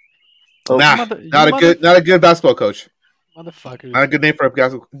 Oh, not a good basketball coach. Motherfucker. Not a good name for a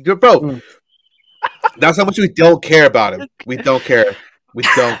basketball, bro. That's how much we don't care about him. We don't care. We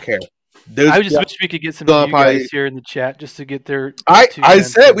don't care. I just wish we could get some of you guys here in the chat just to get their. I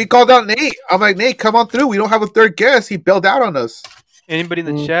said we called out Nate. I'm like, Nate, come on through. We don't have a third guest. He bailed out on us. Anybody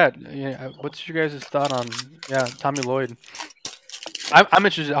in the chat? Yeah, what's your guys' thought on Tommy Lloyd? I'm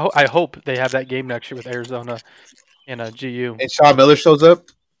interested. I hope they have that game next year with Arizona and GU. And Sean Miller shows up.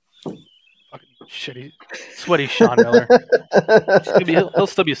 Fucking shitty, sweaty Sean Miller. He'll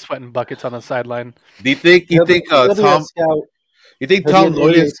still be sweating buckets on the sideline. Do you think Tom? You think Tom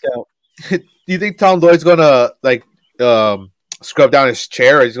Lloyd is? Do you think Tom Lloyd's gonna scrub down his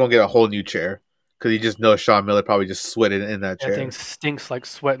chair, or he's gonna get a whole new chair? Because he just knows Sean Miller probably just sweated in that chair. That thing stinks like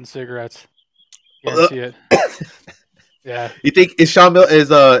sweat and cigarettes. Guarantee it. Yeah. You think is Tom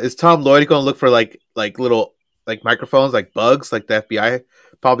Lloyd gonna look for like little microphones, like bugs, like the FBI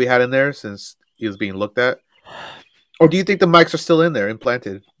probably had in there since he was being looked at? Or do you think the mics are still in there,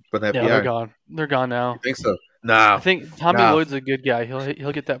 implanted from the FBI? Yeah, they're gone. They're gone now. You think so? Nah. I think Tommy Lloyd's a good guy.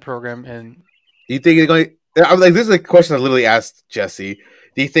 He'll get that program. And you think he's going? I'm like, this is a question I literally asked Jesse.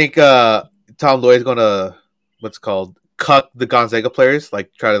 Do you think Tom Lloyd's gonna cut the Gonzaga players,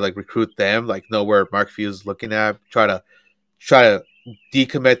 like try to recruit them, know where Mark Few is looking at, try to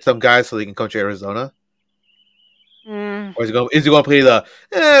decommit some guys so they can come to Arizona? Or is he going to play the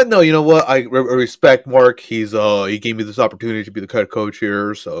no? You know what? I respect Mark. He gave me this opportunity to be the head coach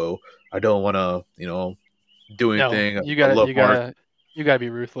here, so I don't want to do anything. No, you gotta be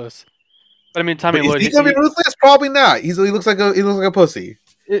ruthless. But I mean, Tommy Lloyd. Is he gonna be ruthless? Probably not. He looks like a pussy.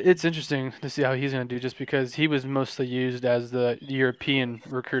 It's interesting to see how he's gonna do, just because he was mostly used as the European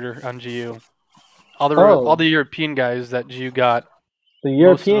recruiter on GU. All the European guys that GU got, the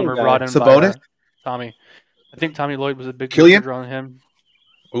European were brought in Sabonis? by Tommy. I think Tommy Lloyd was a big recruiter on him.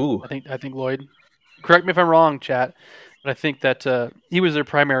 Ooh, I think Lloyd. Correct me if I'm wrong, chat, but I think that he was their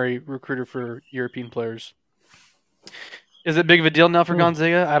primary recruiter for European players. Is it big of a deal now for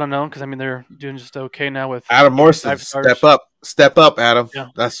Gonzaga? I don't know, because I mean they're doing just okay now with Adam Morrison. Step up, Adam. Yeah.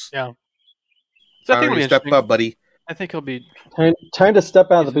 So I think it'll step up, buddy. I think he'll be time to step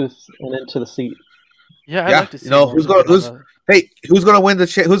out of the booth and into the seat. Yeah, I'd like to see. Who's going to win who's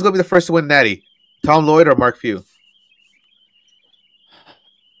going to be the first to win Natty? Tom Lloyd or Mark Few?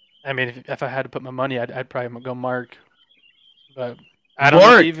 I mean, if I had to put my money, I'd probably go Mark. But I don't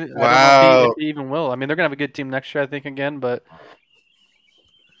know if he even will. I mean, they're gonna have a good team next year, I think, again. But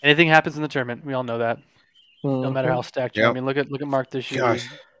anything happens in the tournament. We all know that. No matter how stacked you are. I mean, look at Mark this year.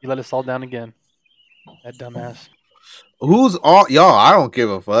 He let us all down again. That dumbass. Who's all y'all? I don't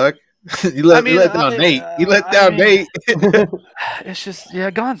give a fuck. You let down Nate. You let down Nate. It's just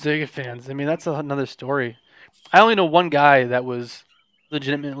Gonzaga fans. I mean, that's another story. I only know one guy that was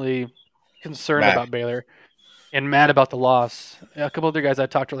legitimately concerned about Baylor and mad about the loss. A couple other guys I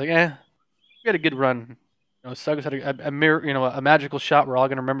talked to were like, we had a good run. Suggs had a magical shot we're all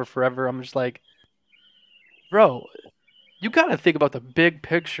gonna remember forever. I'm just like, bro, you gotta think about the big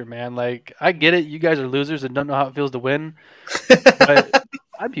picture, man. Like, I get it, you guys are losers and don't know how it feels to win, but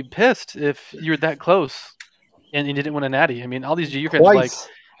I'd be pissed if you were that close and you didn't win a natty. I mean, all these GU fans are like,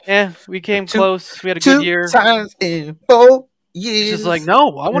 we came close, we had a good year. 2 times in 4 years. It's just like,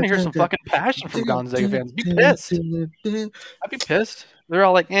 no, I want to hear some fucking passion from Gonzaga fans. Be pissed. I'd be pissed. They're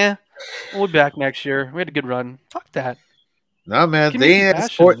all like, we'll be back next year. We had a good run. Fuck that. Nah, man, they ain't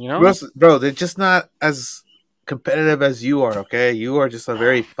at sport, bro. They're just not as competitive as you are. Okay, you are just a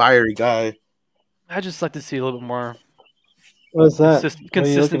very fiery guy. I just like to see a little bit more. What's that?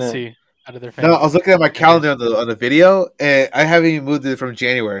 Consistency out of their fans. No, I was looking at my calendar on the video, and I haven't even moved it from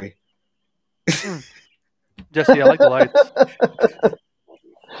January. Jesse, I like the lights.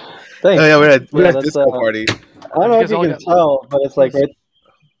 Thanks. Oh, yeah, we're at disco party. I don't know if you can tell, but it's like right.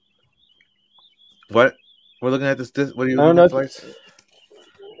 What? We're looking at this. What are you? I don't know.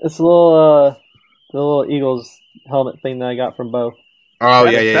 It's a little Eagles helmet thing that I got from Bo. Oh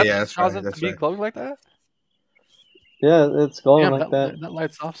yeah. That's right. That's right. Glowing like that. Yeah, it's glowing like that. That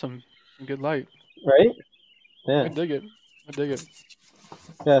light's awesome. Good light. Right? Yeah. I dig it.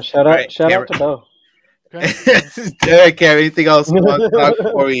 Yeah. Shout out to Bo. Okay. All right, Cam. Anything else you want to talk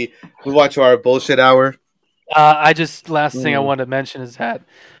before we watch our bullshit hour? Last thing I wanted to mention is that.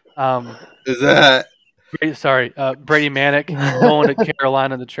 Brady Manick going to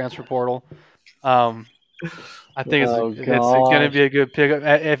Carolina in the transfer portal. I think it's going to be a good pickup.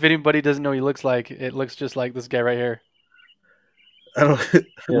 If anybody doesn't know what he looks like, it looks just like this guy right here. I don't.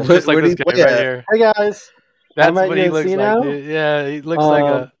 Yeah. Just like this guy right here. Hey guys, That's at what he looks UNC like, now. dude. Yeah, he looks like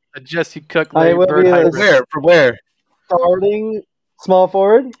a Jesse Cook I Larry will Bird be hybrid. Where? From where? starting small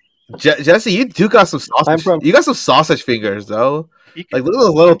forward. Jesse, you do got some sausage. I'm from- You got some sausage fingers, though. He Like could- look at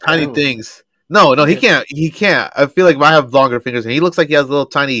those little he tiny could- things. No, he Yeah. can't. He can't. I feel like I have longer fingers, and he looks like he has little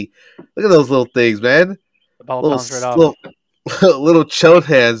tiny. Look at those little things, man. The ball Little bounced right off. little chode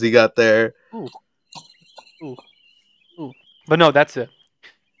hands he got there. But no, that's it.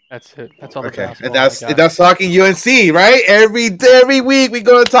 That's it. That's all the Okay, basketball and that's talking UNC, right? Every week we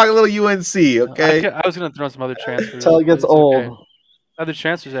go to talk a little UNC. Okay. I was gonna throw some other transfers. Until it gets It's okay. old. Other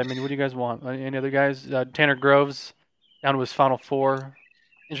transfers. I mean, what do you guys want? Any other guys? Tanner Groves down to his Final Four.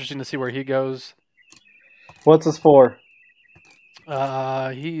 Interesting to see where he goes. What's this for?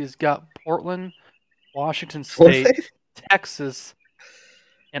 He's got Portland, Washington What's State, that? Texas,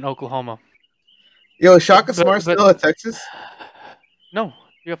 and Oklahoma. Yo, is Shaka But- Smart but- still at Texas? No,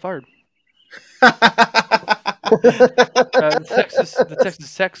 he got fired. Oh, The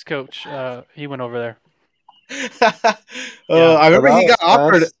Texas Tech's coach, he went over there. I remember he got Wow,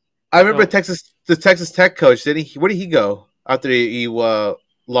 offered. that's- I remember So- the Texas Tech coach. Did he? Where did he go after he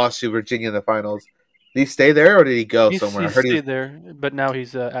lost to Virginia in the finals? Did he stay there or did he go somewhere? I He heard he stayed was there, but now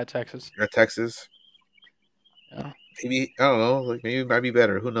he's at Texas. at Texas. Yeah. Maybe I don't know. Like maybe it might be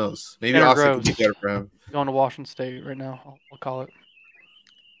better. Who knows? Maybe Tanner Austin could Groves. be better for him. Going to Washington State right now. I'll call it.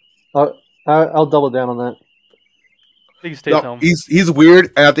 I'll double down on that. I think he stays No, home. he's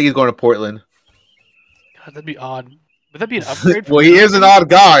weird, and I think he's going to Portland. God, that'd be odd. Would that be an upgrade? Well, he is an odd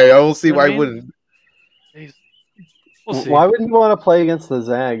guy. I don't see You know what why I he mean? wouldn't. We'll see. Why wouldn't you want to play against the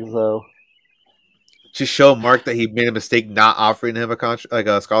Zags though? To show Mark that he made a mistake not offering him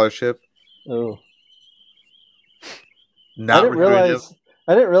a scholarship. Oh, Not recruiting him.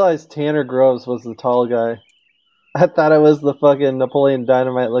 I didn't realize Tanner Groves was the tall guy. I thought it was the fucking Napoleon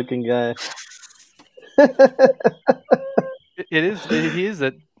Dynamite looking guy. It is. He is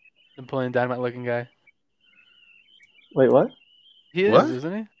that Napoleon Dynamite looking guy. Wait, what? He is, What?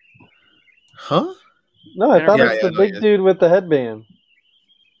 isn't he? Huh? No, I Tanner thought Groves? it was Yeah, the no, big yeah. dude with the headband.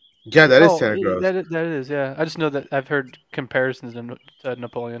 Yeah, that is Oh, Tanner Groves. That is, yeah. I just know that I've heard comparisons to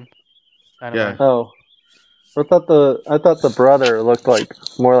Napoleon. Dynamite. Oh, I thought the brother looked like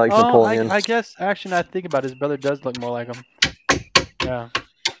more like Oh, Napoleon. I guess actually, now I think about it, his brother does look more like him. Yeah.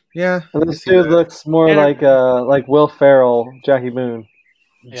 Yeah. And I this see dude that. looks more Tanner- like Will Ferrell, Jackie Moon.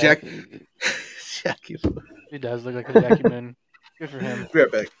 Yeah, Jack. Jackie. He does look like a Jackie Moon. Good for him. Be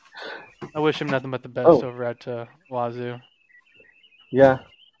right back. I wish him nothing but the best Oh. over at Wazoo. Yeah,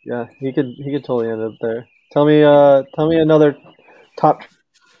 he could totally end up there. Tell me another top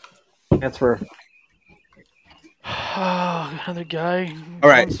transfer. Another guy. All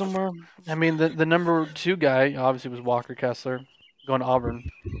right. going somewhere. I mean, the number 2 guy obviously was Walker Kessler going to Auburn.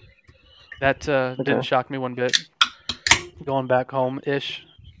 That didn't shock me one bit. Going back home ish.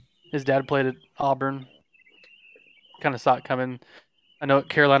 His dad played at Auburn. Kind of saw it coming. I know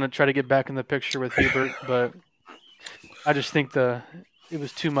Carolina tried to get back in the picture with Hubert, but I just think it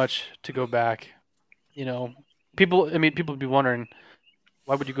was too much to go back. You know, people would be wondering,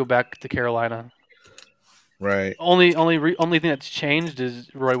 why would you go back to Carolina? Right. Only thing that's changed is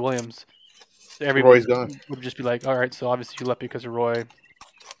Roy Williams. So Roy's gone. Would just be like, all right, so obviously you left because of Roy.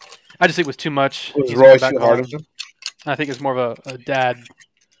 I just think it was too much. Was He's Roy going back too hard home. on him? I think it's more of a dad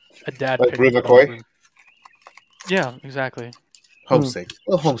Like pick Brew for McCoy? Auburn. Yeah, exactly. Homesick.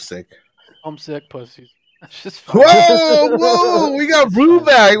 A little homesick. Homesick pussies. That's just fine. Whoa! We got Brew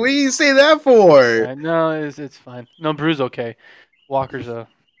back. What do you say that for? I know it's fine. No, Brew's okay. Walker's a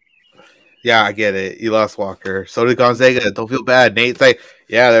Yeah, I get it. You lost Walker. So did Gonzaga. Don't feel bad. Nate's like,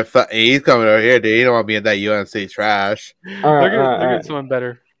 yeah, he's coming over here, dude. You don't want to be in that UNC trash. All right, they're all getting right. someone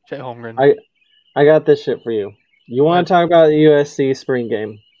better. Chet Holmgren. I got this shit for you. You want to talk about the USC spring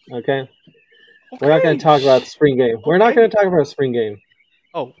game, okay? We're not going to talk about the spring game. We're not going to talk about the spring game.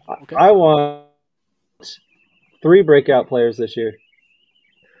 Oh, okay. I want 3 breakout players this year.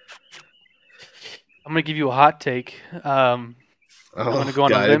 I'm gonna give you a hot take. Oh, gonna go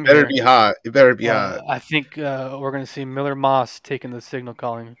on a God, limb it better here. be hot. It better be hot. I think we're gonna see Miller Moss taking the signal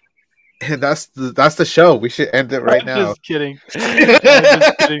calling. And that's the show. We should end it right I'm now. Just kidding. I'm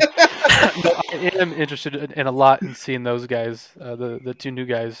just kidding. No, I am interested in a lot in seeing those guys, the 2 new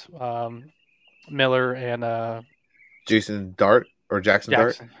guys, Miller and Jason Dart or Jackson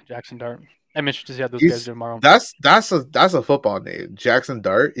Dart. Jackson Dart. I'm interested to see how those He's- guys do tomorrow. That's a football name. Jackson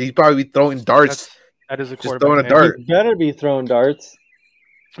Dart. He'd probably be throwing darts. That is a Just quarterback. throwing a name. dart. You better be throwing darts.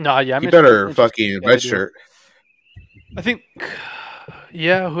 No, yeah, I'm He interested- better interested to fucking see how they do. redshirt. I think,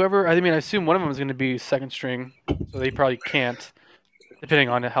 yeah, whoever. I mean, I assume one of them is going to be second string, so they probably can't. depending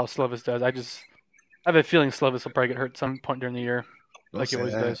on how Slovis does. I have a feeling Slovis will probably get hurt some point during the year, like he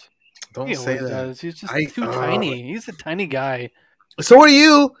always does. Don't say that. He's just too tiny. He's a tiny guy. So are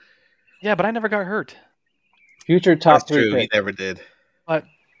you. Yeah, but I never got hurt. Future top 3 true. pick. He never did. But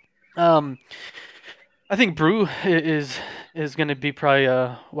I think Brew is going to be probably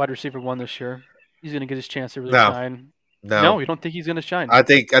a wide receiver 1 this year. He's going to get his chance to really shine. No, you don't think he's going to shine? I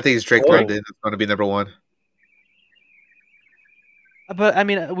think it's Drake London is going to be number 1. But I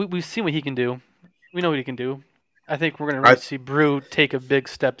mean, we've seen what he can do. We know what he can do. I think we're going to really see Brew take a big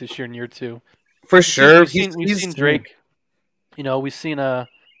step this year in year 2. For sure. We've seen Drake. You know, we've seen I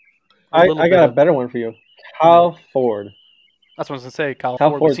got a better one for you. Kyle Ford. That's what I was going to say. Kyle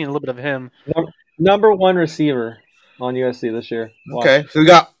Ford. We've seen a little bit of him. Number 1 receiver on USC this year. Watch. Okay, so we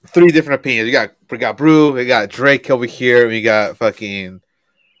got 3 different opinions. We got Brew, we got Drake over here, and we got fucking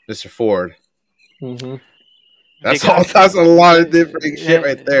Mr. Ford. Mm-hmm. That's a lot of different shit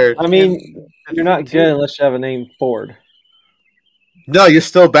right there. I mean, you're not good unless you have a name Ford. No, you're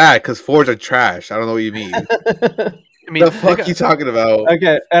still bad because Fords are trash. I don't know what you mean. I mean, the fuck you talking about?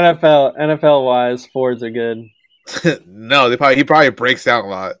 Okay, NFL wise, Fords are good. No, he probably breaks out a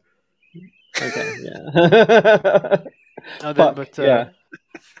lot. Okay, yeah. Yeah.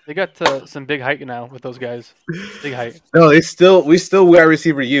 They got some big height now with those guys. Big height. No, we still wide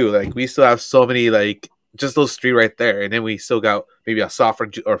receiver you. Like we still have so many like just those 3 right there, and then we still got maybe a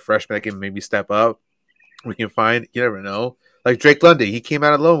sophomore or freshman that can maybe step up. We can find. You never know. Like Drake London, he came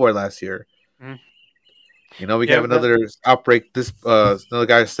out of Lone War last year. Mm-hmm. You know, we can have another outbreak. This another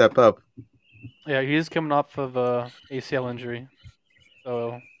guy to step up. Yeah, he's coming off of ACL injury.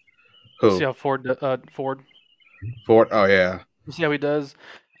 So who? We'll see how Ford. Ford. Oh yeah. We'll see how he does.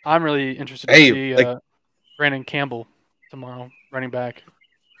 I'm really interested to see Brandon Campbell tomorrow, running back.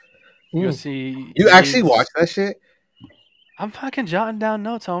 USC. You actually watch that shit? I'm fucking jotting down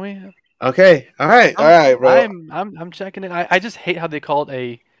notes, homie. Okay. All right, bro. I'm checking it. I just hate how they call it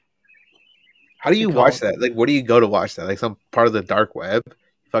a. How do you watch that? Like, where do you go to watch that? Like some part of the dark web?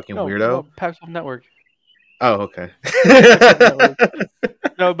 Fucking weirdo. No, Pac-12 Network. Oh, okay.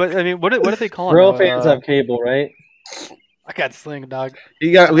 No, but I mean, what do they call it? Real fans have cable, right? I got Sling, dog.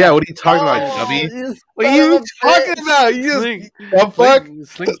 You got What are you talking about, dummy? What are you talking about?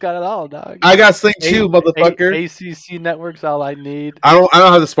 Sling's got it all, dog. I got Sling too, motherfucker. ACC Network's all I need. I don't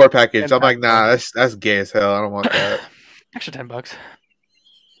have the sport package. I'm like, nah, that's gay as hell. I don't want that. Extra $10.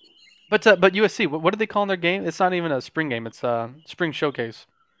 But USC, what do they call in their game? It's not even a spring game. It's a spring showcase.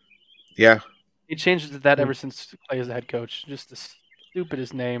 Yeah. He changed that ever since Clay is the head coach. Just the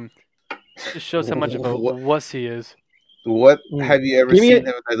stupidest name. Just shows how much of a wuss he is. What have you ever seen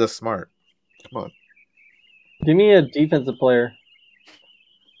him as a smart? Come on. Give me a defensive player.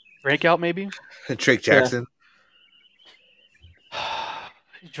 Breakout, maybe? Drake Jackson. Yeah.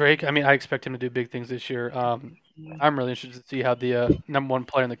 Drake, I mean, I expect him to do big things this year. I'm really interested to see how the number 1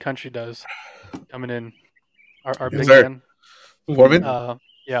 player in the country does coming in. Our big man. Foreman?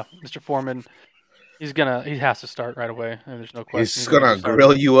 Yeah, Mr. Foreman. He has to start right away. There's no question. He's gonna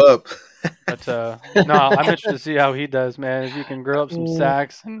grill you up. But no, I'm interested to see how he does, man. If you can grill up some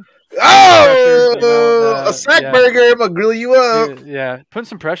sacks. And a sack burger, I'm gonna grill you up. Yeah, putting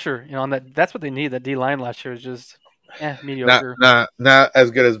some pressure, on that. That's what they need. That D line last year was just mediocre. Not as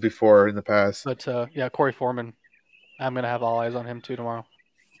good as before in the past. But Corey Foreman, I'm gonna have all eyes on him too tomorrow,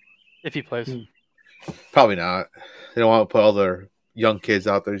 if he plays. Probably not. They don't want to put all their young kids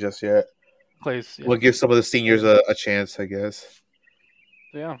out there just yet. Plays. Yeah. We'll give some of the seniors a chance, I guess.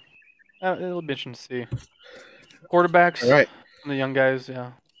 Yeah, it'll be interesting to see. Quarterbacks, all right. The young guys,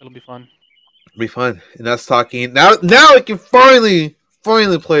 yeah, it'll be fun. It'll be fun, and that's talking. Now we can finally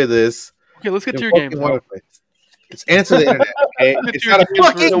play this. Okay, let's get to your game. It's Answer the Internet. Okay, it's not a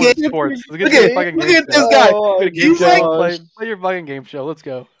fucking game. Sports. Look at this guy. Play your fucking game show. Let's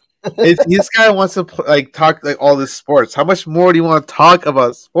go. This guy wants to talk all this sports. How much more do you want to talk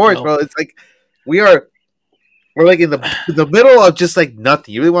about sports, bro? It's like we're in the middle of just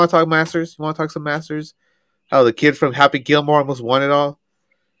nothing. You really want to talk Masters? You want to talk some Masters? How the kid from Happy Gilmore almost won it all?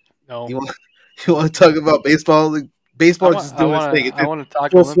 No. You want to talk about baseball? Baseball is just doing its thing. I want to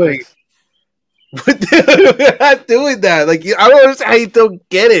talk Olympics. We're not doing that. I don't understand how you don't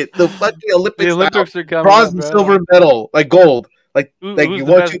get it. The fucking Olympics. The Olympics are coming. Bronze and silver medal, gold. Who's you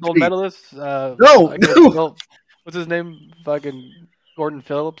the best gold medalist? No. What's his name? Fucking Gordon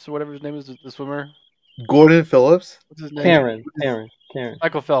Phillips or whatever his name is, the swimmer. Gordon Phillips? What's his name? Cameron.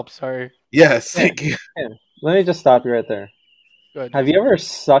 Michael Phelps, sorry. Yes, thank you. Let me just stop you right there. Good. Have you ever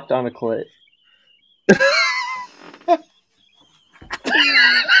sucked on a clit?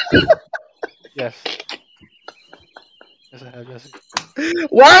 Yes. Yes, I have, Jesse.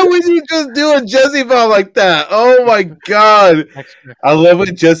 Why would you just do a Jesse bomb like that? Oh my god! I love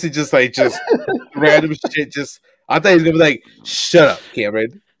when Jesse just random shit. I thought he was gonna be like, "Shut up,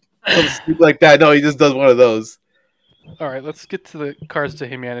 Cameron." Something stupid like that. No, he just does one of those. All right, let's get to the Cards to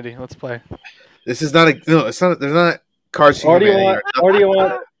Humanity. Let's play. This is not a no. It's not. There's not Cards to Or do Humanity. you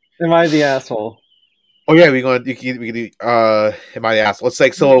want? Am I the asshole? Oh yeah, we can do. Am I the asshole? It's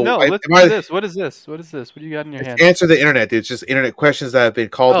like so. No, let's do this. What is this? What is this? What do you got in your hand? Answer the internet, dude. It's just internet questions that have been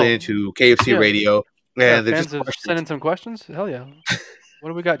called into KFC radio, and they're just sending some questions. Hell yeah! What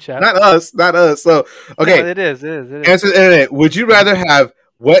do we got, chat? Not us. So okay, no, it is. Answer the internet. Would you rather have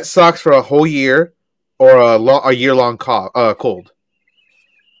wet socks for a whole year or a year-long cold?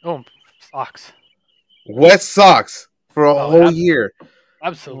 Oh, socks. Wet socks for a whole year.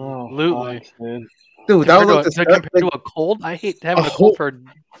 Absolutely. Oh, dude, that was compared to a cold. I hate having a cold for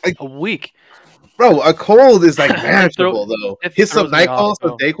a week. Bro, a cold is like manageable though. Hit some NyQuil,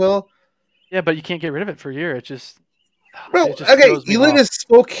 some Dayquil. Yeah, but you can't get rid of it for a year. It just. Bro, okay, you live in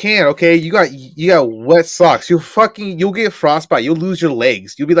Spokane, okay? You got wet socks. You'll get frostbite. You'll lose your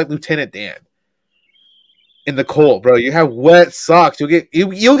legs. You'll be like Lieutenant Dan. In the cold, bro. You have wet socks. You'll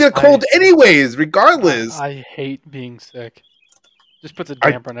get cold anyways, regardless. I hate being sick. Just puts a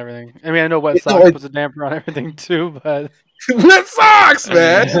damper on everything. I mean, I know wet socks puts a damper on everything too, but wet socks,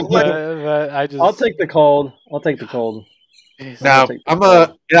 man. but I'll take the cold. I'll take the cold. Now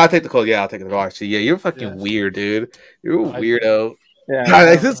I'll take the cold. Yeah, I'll take the cold. Actually, yeah, you're fucking weird, dude. You're a weirdo.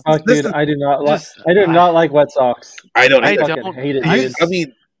 Yeah, dude, I do not like wet socks. I don't hate it. I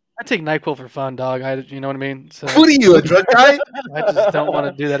mean, I take NyQuil for fun, dog. You know what I mean? So, what are you, a drug guy? I just don't want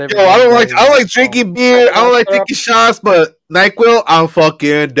to do that every day. I don't like drinking beer. I don't like taking shots, but NyQuil, I'm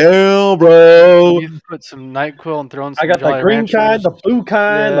fucking down, bro. You put some NyQuil and throw in some I got the green kind, the blue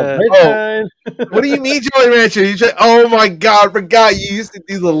kind, the red kind. What do you mean, Jolly Rancher? Oh my god, I forgot you used to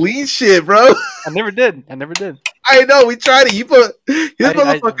do the lean shit, bro. I never did. I know, we tried it. You put this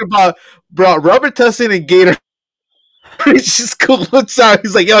motherfucker brought rubber tussin and Gator. It's just cool. Looks out.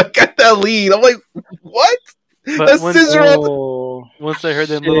 He's like, "Yo, I got that lead." I'm like, "What?" That's scissor up. Once I heard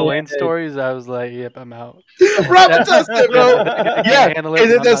them Lil Wayne stories, I was like, "Yep, I'm out." Rubber tussin, bro. Yeah, and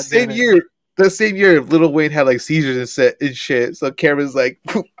then that same year, Lil Wayne had like seizures and shit. So Cameron's like,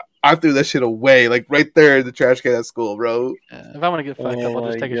 I threw that shit away, like right there in the trash can at school, bro. If I want to get fucked up, I'll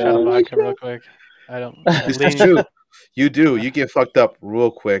just take a shot of vodka real quick. I don't. This is true. You do. You get fucked up real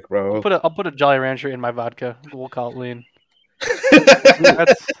quick, bro. I'll put a Jolly Rancher in my vodka. We'll call it lean.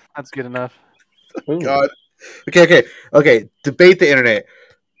 That's good enough. God. Okay. Debate the internet.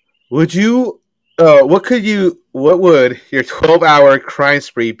 Would you? What would your 12-hour crime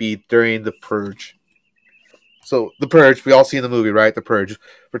spree be during the Purge? So the Purge, we all see in the movie, right? The Purge.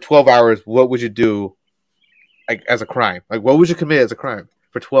 For 12 hours, what would you do? Like as a crime, like what would you commit as a crime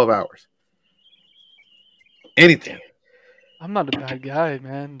for 12 hours? Anything. I'm not a bad guy,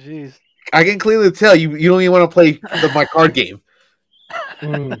 man. Jeez. I can clearly tell you don't even want to play my card game.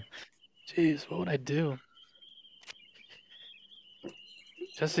 Jeez, what would I do?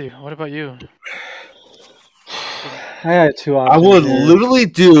 Jesse, what about you? I had two options. I would literally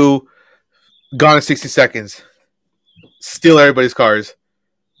do Gone in 60 Seconds. Steal everybody's cars.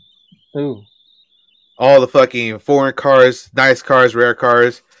 Ooh. All the fucking foreign cars, nice cars, rare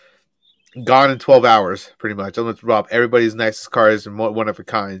cars. Gone in 12 hours, pretty much. I'm going to rob everybody's nicest cars and one of a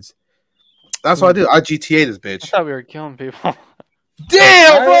kinds. That's what I do. I GTA this bitch. I thought we were killing people.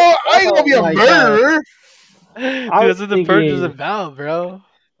 Damn, bro! I ain't gonna be a murderer. Dude, that's what the Purge is about, bro.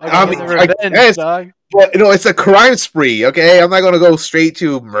 I mean, revenge, dog. But it's a crime spree. Okay, I'm not gonna go straight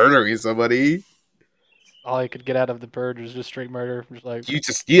to murdering somebody. All I could get out of the Purge was just straight murder. Just like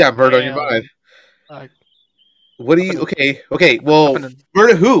you have murder on your mind. What do you? Okay. Well,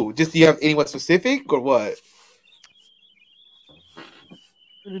 murder who? Just do you have anyone specific or what?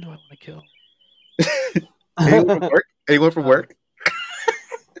 Who do I want to kill? Anyone from work? Anyone from work?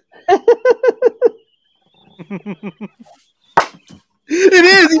 It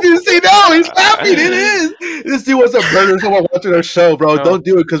is. He didn't say no. He's laughing. It is. This dude wants to murder someone watching our show, bro. No. Don't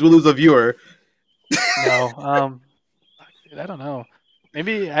do it because we'll lose a viewer. No. Dude, I don't know.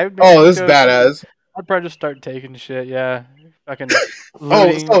 Maybe I would. Oh, this is badass. I'd probably just start taking shit. Yeah. Fucking.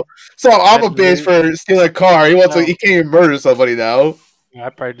 So I'm a bitch for stealing a car. He wants. He can't even murder somebody now. Yeah,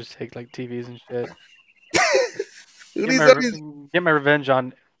 I'd probably just take like TVs and shit. Get my revenge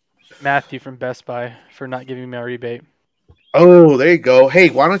on Matthew from Best Buy for not giving me a rebate. Oh, there you go. Hey,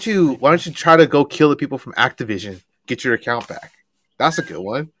 why don't you try to go kill the people from Activision? Get your account back. That's a good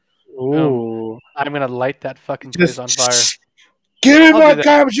one. Ooh. I'm gonna light that fucking place on fire. Give me my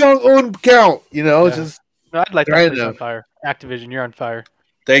Kim Jong-un account. You know, just No, I'd light that Right place now. on fire. Activision, you're on fire.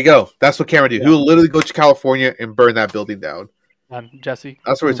 There you go. That's what Cameron do. He will literally go to California and burn that building down. Jesse.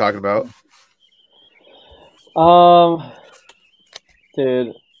 That's what we're talking about.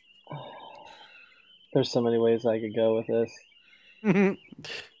 Dude, there's so many ways I could go with this.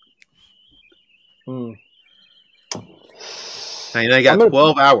 Now you got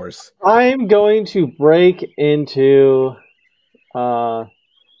 12 hours. I'm going to break into what's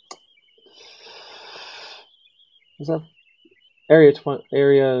that? Area 21?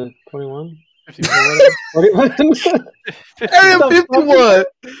 Area 51. 51.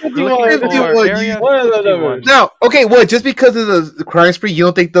 Now, okay, what? Just because of the crime spree, you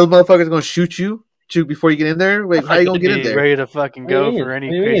don't think those motherfuckers are gonna shoot you before you get in there? Wait, how are you gonna get in there? Ready to fucking go for any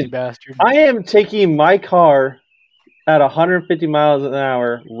crazy bastard. I am taking my car at 150 miles an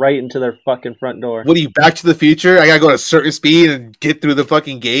hour right into their fucking front door. What are you, Back to the Future? I gotta go at a certain speed and get through the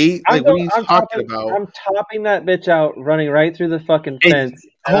fucking gate? Like, what are you talking about? I'm topping that bitch out, running right through the fucking fence.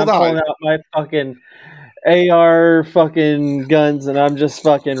 Hold I'm on. pulling out my fucking AR fucking guns, and I'm just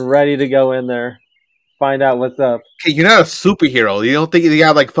fucking ready to go in there. Find out what's up. Okay, you're not a superhero. You don't think you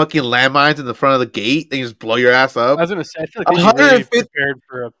got like fucking landmines in the front of the gate and you just blow your ass up? I was gonna say, I feel like they're really prepared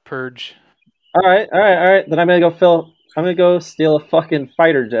for a purge. All right. Then I'm gonna go steal a fucking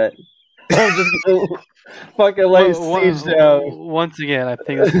fighter jet. I'm just gonna fucking lay siege down. Once again, I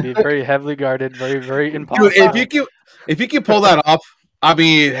think that's gonna be very heavily guarded, very, very impossible. Dude, if you can pull that off, I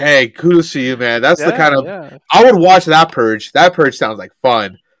mean, hey, kudos to you, man. That's the kind of I would watch that purge. That purge sounds like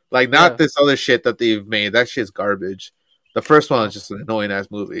fun. Like not this other shit that they've made. That shit's garbage. The first one is just an annoying ass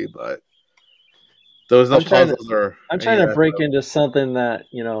movie, but there was no puzzles or. I'm trying to break into something that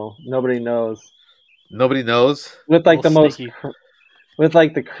nobody knows. Nobody knows. With like with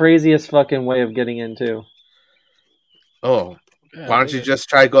like the craziest fucking way of getting into. Oh, why don't you just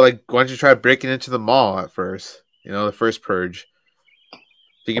try why don't you try breaking into the mall at first? The first purge.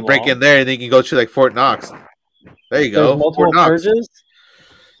 If you can break in there, and then you can go to like Fort Knox. There you go. There's multiple purges.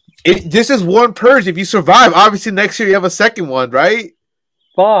 This is one purge. If you survive, obviously next year you have a second one, right?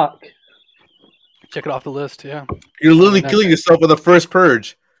 Fuck. Check it off the list. Yeah. You're literally killing yourself with the first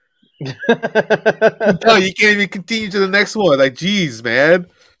purge. No, you can't even continue to the next one. Like, geez, man.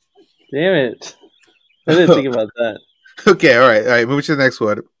 Damn it. I didn't think about that. Okay, all right. Moving to the next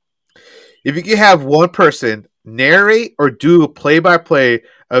one. If you could have one person narrate or do a play-by-play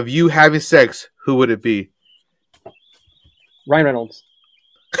of you having sex, who would it be? Ryan Reynolds.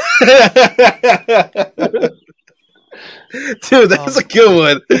 Dude, that's a good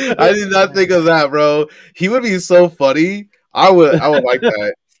one. I did not think of that, bro. He would be so funny. I would like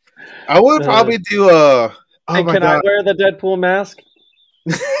that. I would probably do a. I wear the Deadpool mask?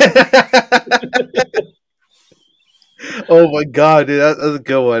 Oh my god, dude, that's a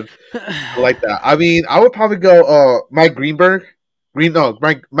good one. I like that. I mean, I would probably go Mike Greenberg.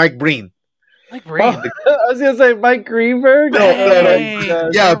 Mike Breen. Mike Breen. I was gonna say Mike Greenberg.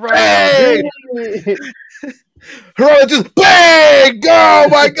 Yeah, bang! Hero just bang! Oh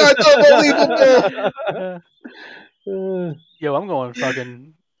my god, unbelievable! Yo, I'm going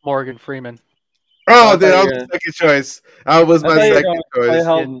fucking Morgan Freeman. Oh, dude, that was my second choice. That was my second choice.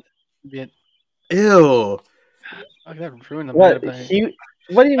 Ew. That ruined the what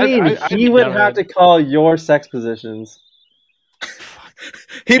do you mean? He would have to call your sex positions.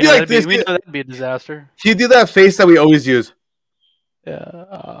 He'd be like this. We know that'd be a disaster. He'd do that face that we always use.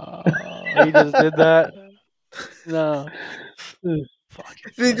 Yeah. He just did that. No. Fuck.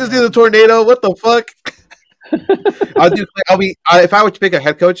 Did he just do the tornado? What the fuck? If I were to pick a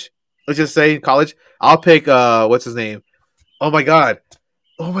head coach, let's just say in college, I'll pick what's his name? Oh my god,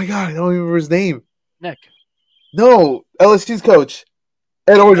 I don't remember his name. Nick. No, LSU's coach,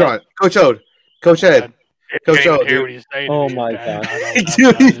 Ed Orgeron, Coach Ed. Coach Ed. Oh my god,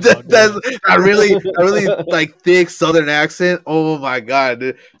 dude, that's a really like thick Southern accent. Oh my god,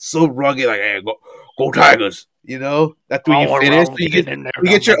 dude. So rugged, like, hey, go Tigers. That's when you finish. You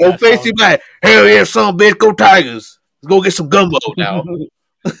get your own face. You be like, hell yeah, son, bitch, go Tigers. Let's go get some gumbo now.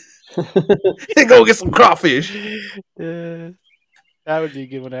 Go get some crawfish. That would be a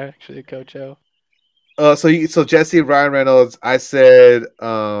good one, actually, Coach O. So Jesse, Ryan Reynolds. I said,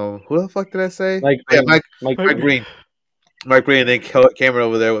 who the fuck did I say? Mike Green. Mike Green, and then Cameron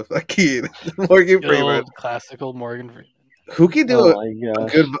over there with fucking Morgan Freeman. Classical Morgan Freeman. Who can do a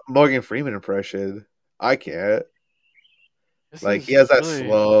good Morgan Freeman impression? I can't. He has that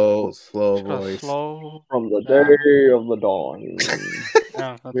slow voice. From the day of the dawn,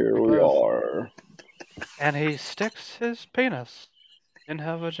 here we are. And he sticks his penis in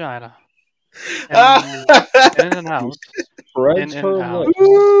her vagina. And in and out. Spreads In her and out. lips.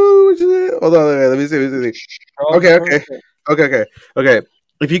 Ooh, hold on, let me see. Okay.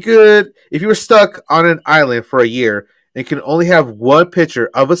 If you were stuck on an island for a year and can only have one picture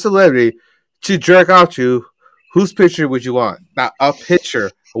of a celebrity to jerk off to, whose picture would you want? Not a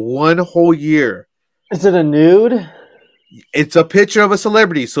picture, one whole year. Is it a nude? It's a picture of a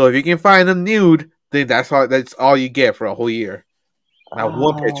celebrity, so if you can find them nude, then that's all you get for a whole year. Not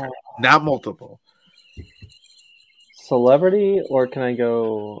one picture, not multiple. Celebrity, or can I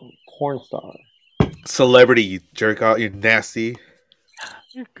go porn star? Celebrity, you jerk off, you're nasty.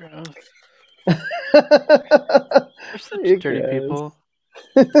 You're gross. You're such dirty people.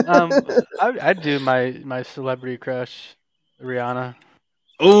 I'd do my celebrity crush, Rihanna.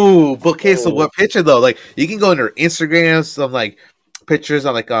 Ooh, but okay, so what picture though? Like you can go into her Instagram, some like pictures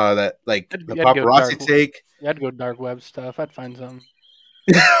on like that like the paparazzi take. Yeah, I'd go dark web stuff. I'd find some.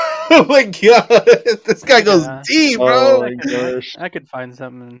 Oh my god, this guy goes deep, bro. I could find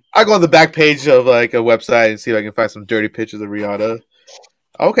something. I go on the back page of like a website and see if I can find some dirty pictures of Rihanna.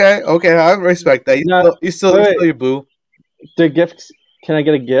 Okay, I respect that. You still your boo. The gifts? Can I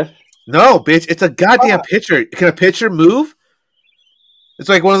get a gift? No, bitch, it's a goddamn picture. Can a picture move? It's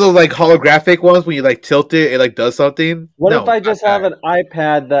like one of those like holographic ones when you like tilt it, it like does something. What if I just have an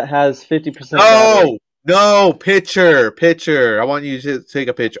iPad that has 50%? No, picture. I want you to take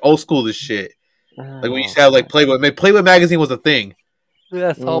a picture. Old school this shit. Like when you used to have like Playboy. Playboy magazine was a thing.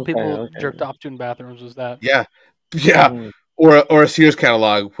 That's all people jerked off to in bathrooms was that. Yeah. Or a Sears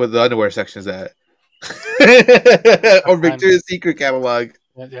catalog where the underwear section is at. Or Victoria's Secret catalog.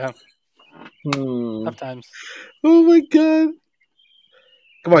 Yeah. Sometimes. Oh my god.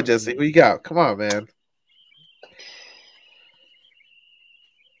 Come on, Jesse. What you got? Come on, man.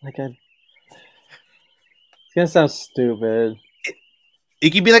 It's gonna sound stupid.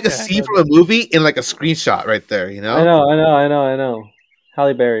 It could be like a scene from a movie in like a screenshot right there, you know? I know.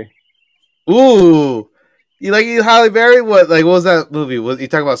 Halle Berry. Ooh. You like Halle Berry? What was that movie? Was you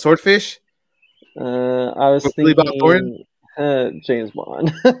talking about Swordfish? I was thinking James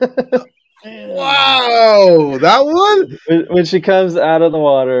Bond. Wow, that one? When she comes out of the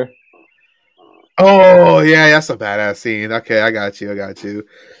water. Oh yeah, that's a badass scene. Okay, I got you.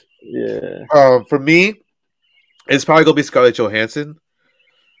 Yeah. For me, it's probably gonna be Scarlett Johansson.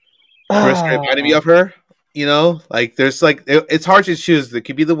 First reminded me of her. You know, like there's like it's hard to choose. It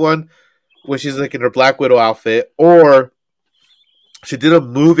could be the one when she's like in her Black Widow outfit, or she did a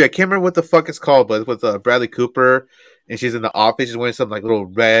movie. I can't remember what the fuck it's called, but with Bradley Cooper, and she's in the office. She's wearing some like little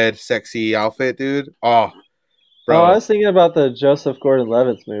red, sexy outfit, dude. Oh, bro. I was thinking about the Joseph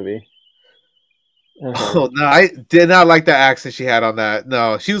Gordon-Levitt movie. Oh no, I did not like the accent she had on that.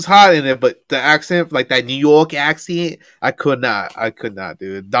 No, she was hot in it, but the accent, like that New York accent, I could not,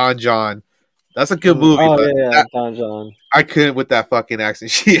 dude. Don John, that's a good movie. Oh yeah, Don John. I couldn't with that fucking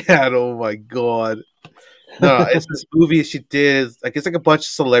accent she had. Oh my god. No, it's this movie she did. Like it's like a bunch of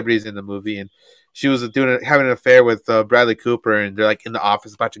celebrities in the movie, and she was having an affair with Bradley Cooper, and they're like in the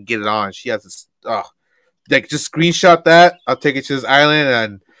office about to get it on. She has this. Like just screenshot that. I'll take it to this island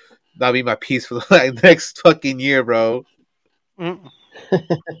and. That'll be my piece for the next fucking year, bro. Okay,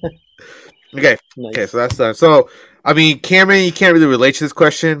 so that's done. So, I mean, Cameron, you can't really relate to this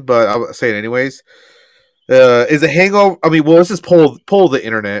question, but I'll say it anyways. Is a hangover? I mean, well, let's just poll the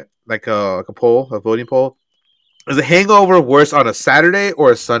internet, like a voting poll. Is a hangover worse on a Saturday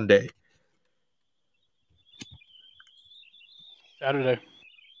or a Sunday? Saturday.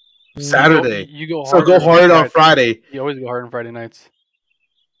 You go hard. So go hard on Friday. You always go hard on Friday nights.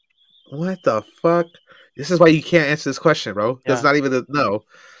 What the fuck? This is why you can't answer this question, bro. Yeah. That's not even no.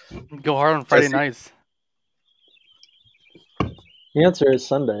 Go hard on Friday nights. The answer is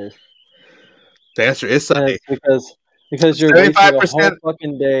Sundays. The answer is Sunday. Because you're wasting a whole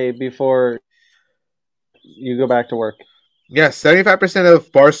fucking day before you go back to work. Yes, 75%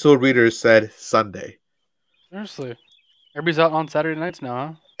 of Barstool readers said Sunday. Seriously. Everybody's out on Saturday nights now,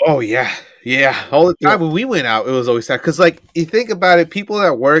 huh? Oh, yeah. Yeah. All the time when we went out, it was always Saturday. Because, like, you think about it, people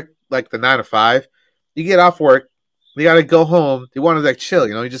that work, like, the 9 to 5, you get off work, you got to go home. You want to, like, chill,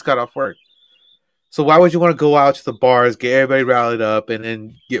 you know? You just got off work. So why would you want to go out to the bars, get everybody rallied up, and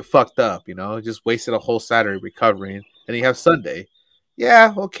then get fucked up, you know? Just wasted a whole Saturday recovering, and you have Sunday.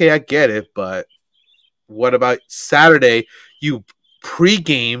 Yeah, okay, I get it, but what about Saturday? You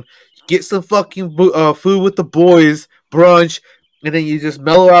pregame, get some fucking food with the boys, brunch, and then you just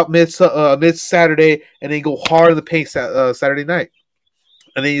mellow out mid Saturday, and then go hard in the paint Saturday night.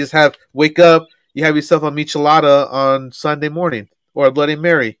 And then you just wake up, you have yourself a michelada on Sunday morning, or a Bloody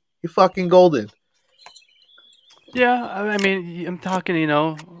Mary. You're fucking golden. Yeah, I mean, I'm talking, you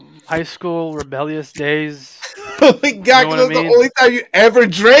know, high school rebellious days. Oh my god, You know that's the only time you ever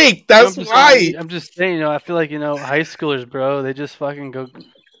drank. That's why. I'm just saying, I feel like high schoolers, bro. They just fucking go.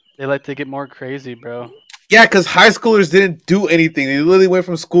 They like to get more crazy, bro. Yeah, because high schoolers didn't do anything. They literally went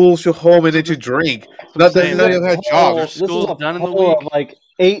from school to home and then to drink. None of them had jobs. This is a poll of like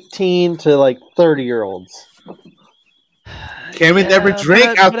 18 to like 30-year-olds. Cameron never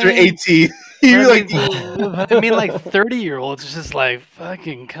drank after 18. I mean, like 30-year-olds. It's just like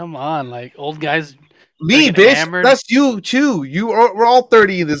fucking come on, like old guys. Me, bitch. Hammered. That's you too. We're all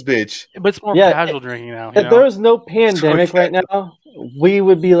 30 in this bitch. But it's more casual drinking now. If there was no pandemic right now, we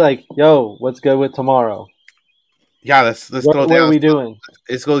would be like, "Yo, let's go with tomorrow." Yeah, let's go down. What are we doing?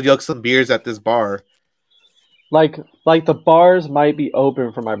 Let's go yug some beers at this bar. Like the bars might be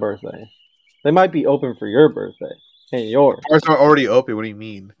open for my birthday. They might be open for your birthday and yours. Bars are already open. What do you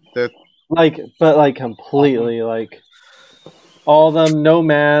mean? But completely, like all of them, no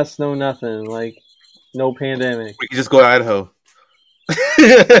masks, no nothing, like no pandemic. We can just go to Idaho.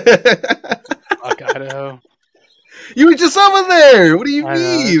 Fuck Idaho. You were just over there. What do you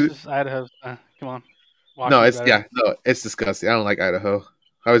mean? Idaho. Come on. It's disgusting. I don't like Idaho.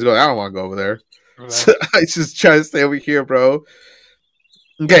 I don't want to go over there. So I just try to stay over here, bro.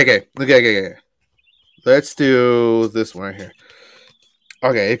 Okay. Let's do this one right here.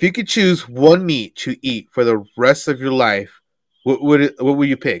 Okay, if you could choose one meat to eat for the rest of your life, what would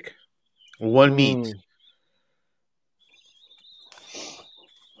you pick? One meat.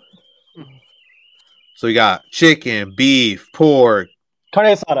 So you got chicken, beef, pork,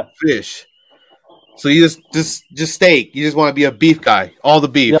 carne asada, fish. So you just steak. You just want to be a beef guy. All the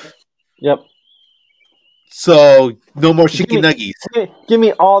beef. Yep. So no more chicken nuggets. Give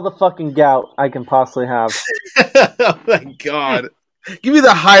me all the fucking gout I can possibly have. Oh my god. Give me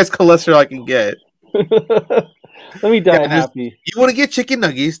the highest cholesterol I can get. Let me die happy. You want to get chicken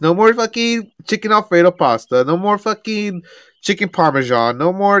nuggets. No more fucking chicken Alfredo pasta. No more fucking chicken parmesan.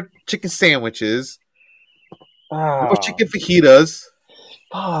 No more chicken sandwiches. No more chicken fajitas.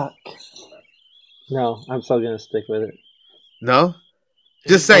 Fuck. No, I'm still gonna stick with it. No?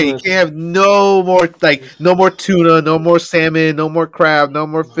 Just say you can't have no more tuna, no more salmon, no more crab, no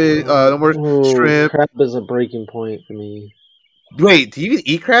more fish, no more shrimp. Crab is a breaking point for me. Wait, do you even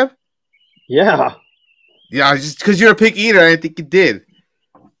eat crab? Yeah. Yeah, just because you're a pig eater, I didn't think you did.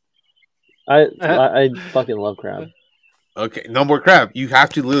 I fucking love crab. Okay, no more crab. You have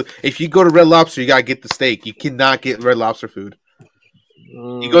to lose. If you go to Red Lobster, you gotta get the steak. You cannot get Red Lobster food.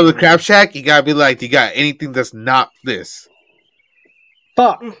 You go to the Crab Shack, you gotta be like, you got anything that's not this.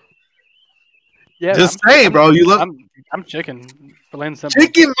 Fuck. Yeah, just saying, bro. I'm chicken.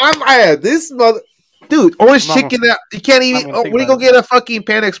 Chicken, this mother, dude. Orange chicken. You can't even. What are you gonna get a fucking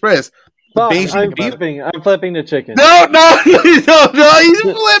Panda Express? I'm flipping the chicken. No. You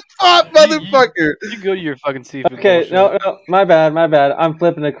flip flop, motherfucker. You go to your fucking seafood. Okay, no. My bad. I'm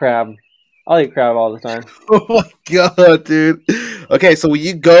flipping the crab. I'll eat crab all the time. Oh my god, dude. Okay, so when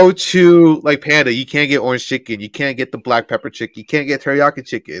you go to like Panda, you can't get orange chicken. You can't get the black pepper chicken. You can't get teriyaki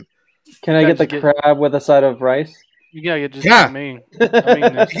chicken. Can I get the crab with a side of rice? You gotta get chow mein. You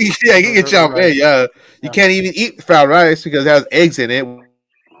can get chow mein. Yeah, you can't even eat fried rice because it has eggs in it,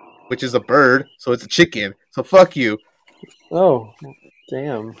 which is a bird, so it's a chicken. So fuck you. Oh,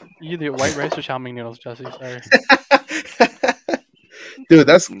 damn. You either white rice or chow mein noodles, Jesse. Sorry. Dude,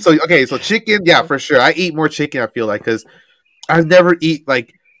 so chicken, yeah, for sure. I eat more chicken, I feel like, because I never eat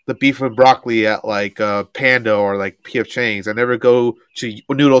like the beef and broccoli at like Panda or like P.F. Chang's. I never go to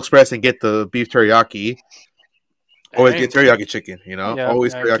Noodle Express and get the beef teriyaki. Always get teriyaki chicken,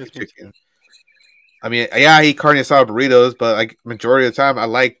 always teriyaki chicken. I mean, yeah, I eat carne asada burritos, but like majority of the time I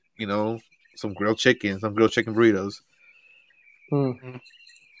like, some grilled chicken burritos. Mm-hmm.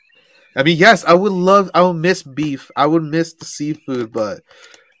 I mean, yes, I would miss beef. I would miss the seafood, but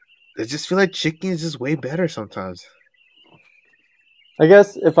I just feel like chicken is just way better sometimes. I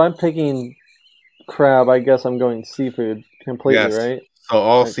guess if I'm picking crab, I guess I'm going seafood completely, right? So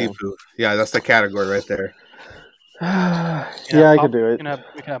all seafood. Yeah, that's the category right there. I could do it.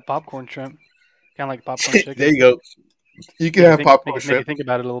 We can have popcorn shrimp. Kind of like popcorn chicken. There you go. You can have popcorn shrimp. Make you think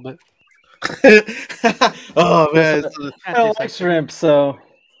about it a little bit. Oh, man. I don't like shrimp, so...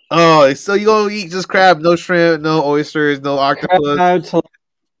 Oh, so you gonna eat just crab, no shrimp, no oysters, no octopus, crab,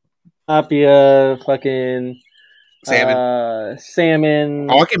 tilapia, fucking salmon.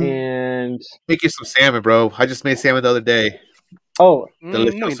 Oh, I can and make you some salmon, bro. I just made salmon the other day. Oh,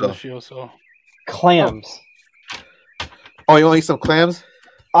 delicioso. Clams. Oh, you want to eat some clams?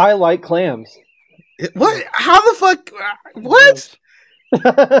 I like clams. What? How the fuck? What? Dude,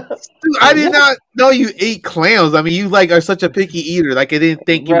 I did not know you ate clams. I mean, you like are such a picky eater. Like I didn't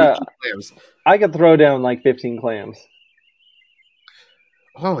think you would eat clams. I could throw down like 15 clams.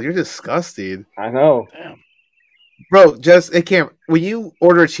 Oh, you're disgusting. I know. Damn. Bro, it can't. When you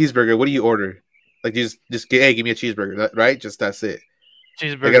order a cheeseburger, what do you order? Like, you just get, hey, give me a cheeseburger, right? Just that's it.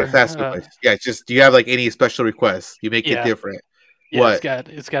 Cheeseburger. I got a fast food place. Yeah, it's just. Do you have like any special requests? You make it different. Yeah, what?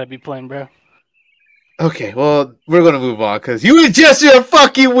 It's got to be plain, bro. Okay, well, we're gonna move on because you and Jesse are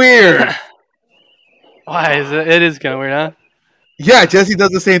fucking weird. Why is it? It is kind of weird, huh? Yeah, Jesse does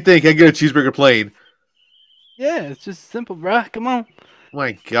the same thing. Can I get a cheeseburger plain? Yeah, it's just simple, bro. Come on. Oh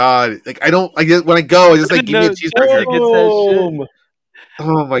my God, like I don't. I guess when I go, I just like give me a cheeseburger.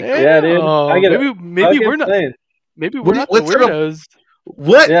 Oh my God. Yeah, dude. I get maybe we're not. Maybe we're not the weirdos.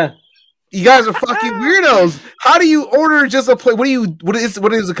 What? Yeah. You guys are fucking weirdos. How do you order just a plate? What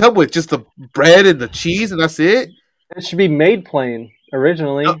does it come with? Just the bread and the cheese, and that's it? It should be made plain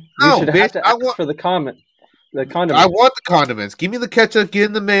originally. No, you should have to ask for the condiments. I want the condiments. Give me the ketchup.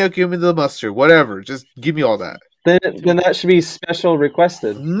 Give me the mayo. Give me the mustard. Whatever. Just give me all that. Then that should be special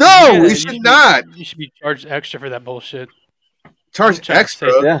requested. No, you should not. You should be charged extra for that bullshit. Charge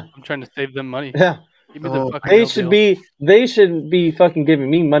extra? Yeah. I'm trying to save them money. Yeah. Give me the fucking they should be fucking giving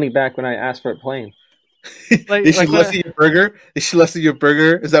me money back when I ask for it plain. They should lessen your burger. They should lessen your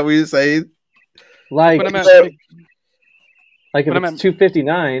burger. Is that what you're saying? Like if it's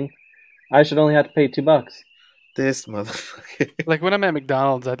 $2.59, I should only have to pay $2. This motherfucker. Like when I'm at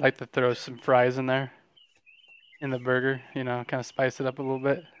McDonald's, I'd like to throw some fries in there, in the burger. You know, kind of spice it up a little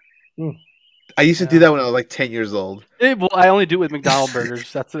bit. I used to do that when I was like 10 years old. Well, I only do it with McDonald's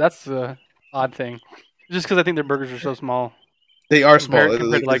burgers. That's the odd thing. Just because I think their burgers are so small. They are small. Compared to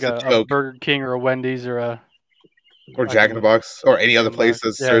like a Burger King or a Wendy's or Jack in the Box or any other place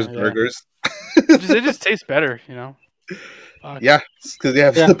that serves burgers. They just taste better, you know. Fuck. Yeah, because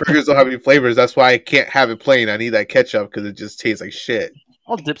the burgers don't have any flavors. That's why I can't have it plain. I need that ketchup because it just tastes like shit.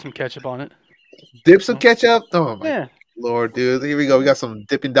 I'll dip some ketchup on it. Dip some ketchup? Oh my Lord, dude! Here we go. We got some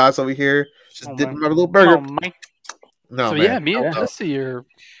Dippin' Dots over here. Just dipping my little burger. No, so man. Me and Jesse are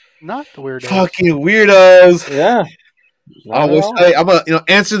not the weirdos. Fucking weirdos. Yeah. I will say, I'm gonna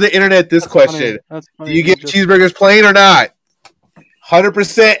answer the internet this question. Funny. Do you get cheeseburgers plain or not?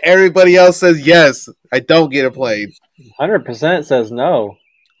 100%. Everybody else says yes. I don't get it plain. 100% says no.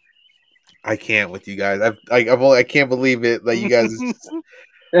 I can't with you guys. I can't believe it that you guys.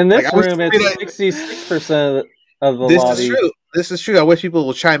 In this room, it's 66% of the lobby. This is true. This is true. I wish people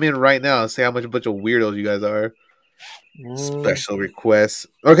will chime in right now and say how much a bunch of weirdos you guys are. Special requests.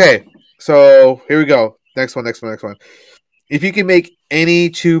 Okay, so here we go. Next one. If you can make any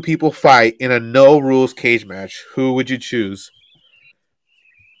two people fight in a no rules cage match, who would you choose?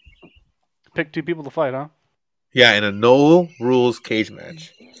 Pick two people to fight, huh? Yeah, in a no rules cage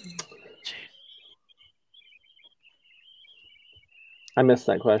match. I missed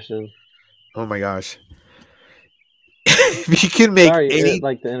that question. Oh my gosh. If you can make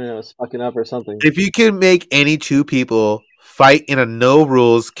like the internet was fucking up or something. If you can make any two people fight in a no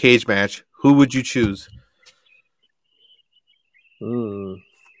rules cage match, who would you choose?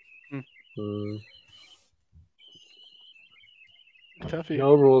 Toughy.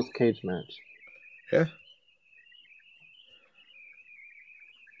 No rules cage match. Yeah.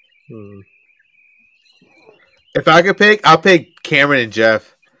 If I could pick, I'll pick Cameron and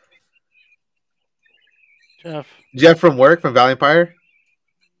Jeff. Jeff from Valiant Empire.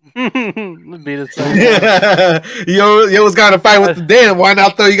 Beat us. Yo was got to fight with the Dan. Why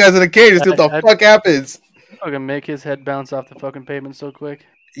not throw you guys in a cage and see what the fuck happens? Fucking make his head bounce off the fucking pavement so quick.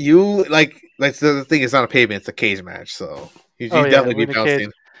 You like the thing. It's not a pavement. It's a cage match. So you definitely be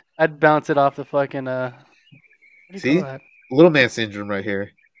bouncing. I'd bounce it off the fucking. See, little man syndrome right here.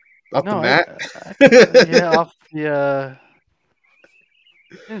 Off the mat. Off the.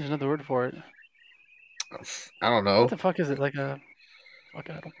 There's another word for it. I don't know. What the fuck is it? Like a. Fuck,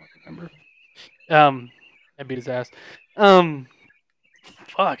 I don't remember. I beat his ass. Fuck,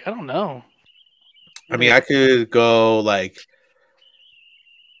 I don't know. I mean, I could go like.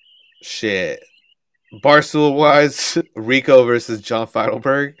 Shit. Barstool wise, Rico versus John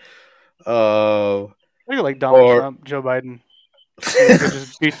Feidelberg. I go like Donald Trump, Joe Biden.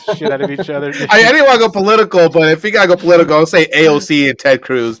 Just beat the shit out of each other. I didn't want to go political, but if you gotta go political, I'll say AOC and Ted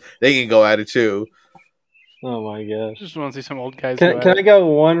Cruz. They can go at it too. Oh my gosh! Just want to see some old guys. Can I go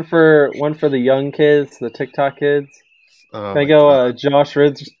one for the young kids, the TikTok kids? Can I go Josh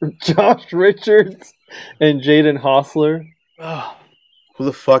Richards and Jaden Hossler? Oh. Who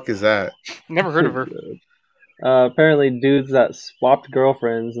the fuck is that? Never heard of her. Apparently, dudes that swapped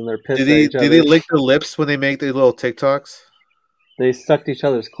girlfriends and they're pissed at each other. Do they lick their lips when they make their little TikToks? They sucked each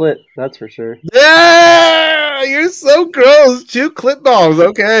other's clit. That's for sure. Yeah, you're so gross. Chew clip bombs.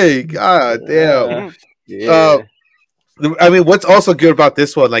 Okay, god damn. Yeah. I mean, what's also good about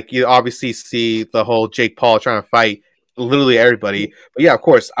this one, like you obviously see the whole Jake Paul trying to fight literally everybody. But yeah, of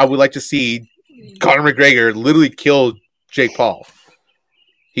course, I would like to see Conor McGregor literally kill Jake Paul.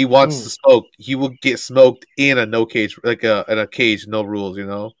 He wants to smoke. He will get smoked in a no cage, like in a cage, no rules,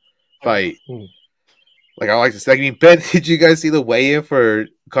 fight. Like I like to say. I mean, Ben, did you guys see the weigh-in for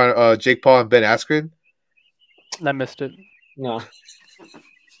Jake Paul and Ben Askren? I missed it. No,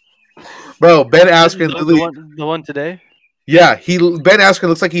 bro. Ben Askren, the one today. Yeah, Ben Askren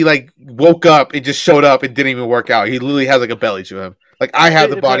looks like he like woke up and just showed up and didn't even work out. He literally has like a belly to him. Like I have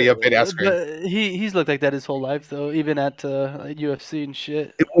the body of Ben Askren. But he's looked like that his whole life though, even at UFC and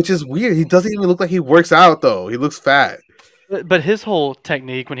shit. Which is weird. He doesn't even look like he works out though. He looks fat. But his whole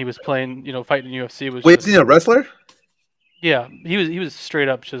technique when he was playing, fighting in UFC was. Wait, is he a wrestler? Yeah, he was straight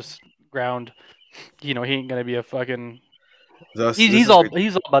up just ground. He ain't gonna be a fucking. He's all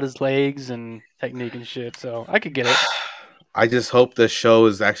about his legs and technique and shit. So I could get it. I just hope the show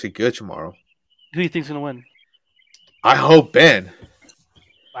is actually good tomorrow. Who do you think's gonna win? I hope Ben.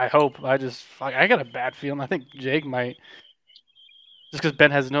 I hope. I got a bad feeling. I think Jake might. Just because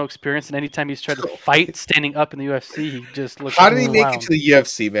Ben has no experience, and anytime he's tried to fight standing up in the UFC, he just looks. How did he make it to the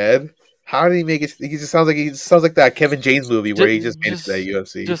UFC, man? How did he make it? He just sounds like that Kevin James movie where he just made it to that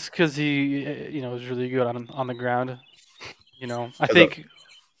UFC. Just because he, is really good on the ground. I think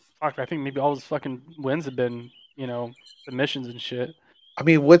maybe all his fucking wins have been, submissions and shit. I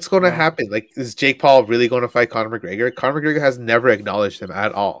mean, what's going to happen? Like, is Jake Paul really going to fight Conor McGregor? Conor McGregor has never acknowledged him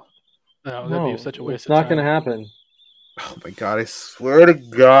at all. No, that'd be such a waste. It's not going to happen. Oh my god! I swear to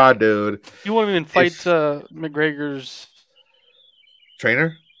God, dude. You won't even fight McGregor's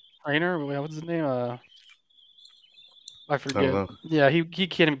trainer. What's his name? I forget. Yeah, he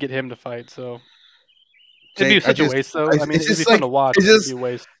can't even get him to fight. So it'd be such a waste, though. I mean, it'd be fun to watch. It'd be a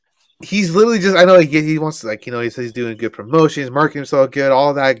waste. He's literally just. I know he wants to he says he's doing good promotions, marketing himself good,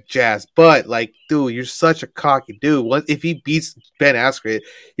 all that jazz. But dude, you're such a cocky dude. If he beats Ben Askren,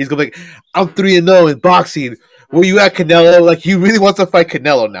 he's gonna be like, I'm 3-0 in boxing. Were you at Canelo? Like, he really wants to fight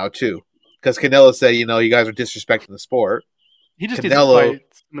Canelo now, too. Because Canelo said, you guys are disrespecting the sport. He just needs to fight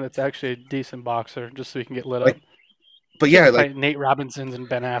someone that's actually a decent boxer, just so he can get lit up. But yeah, fight Nate Robinson's and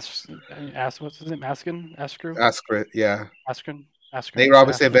Ben what's his name? Askren, yeah. Askren. Nate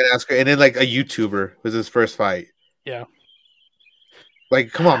Robinson, Ben Askren, and then, a YouTuber was his first fight. Yeah.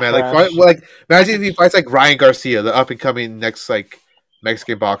 Come on, man. Imagine if he fights, Ryan Garcia, the up-and-coming next,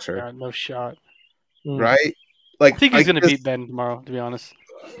 Mexican boxer. Yeah, no shot. Right? I think he's gonna beat Ben tomorrow. To be honest,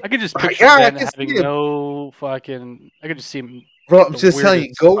 I could just picture Ben having no fucking. I could just see him. Bro, I'm just telling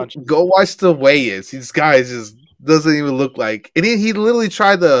you, go watch the weigh-ins. These guys just doesn't even look like. And he literally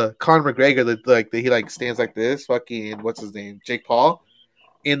tried the Conor McGregor that he stands like this. Fucking what's his name, Jake Paul,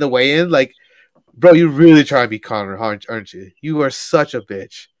 in the weigh-in. Bro, you really trying to beat Conor, aren't you? You are such a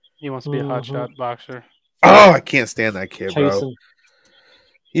bitch. He wants to be a hotshot boxer. Oh, I can't stand that kid, bro.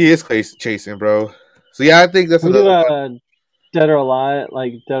 He is chasing, bro. So yeah, I think that's another Dead or Alive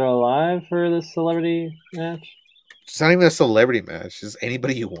for the celebrity match. It's not even a celebrity match. It's just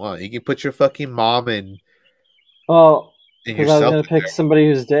anybody you want. You can put your fucking mom and because I was gonna pick somebody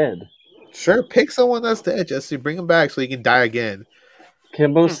who's dead. Sure, pick someone that's dead, Jesse. Bring him back so he can die again.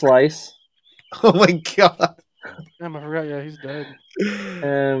 Kimbo Slice. Oh my god. Damn, I forgot. Yeah, he's dead.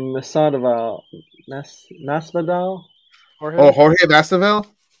 Masvidal. Masvidal. Jorge Masvidal.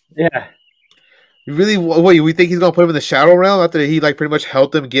 Yeah. You really? Wait, we think he's gonna put him in the shadow realm after he pretty much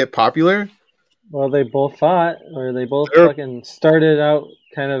helped them get popular? Well, they both fought, or they both fucking started out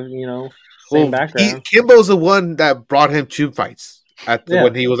kind of, same background. Kimbo's the one that brought him tube fights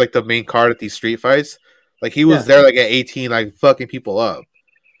when he was the main card at these street fights. He was there at 18, fucking people up.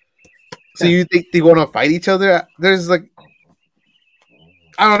 So you think they want to fight each other? There's I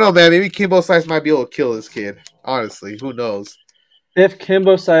don't know, man. Maybe Kimbo Slice might be able to kill this kid. Honestly, who knows? If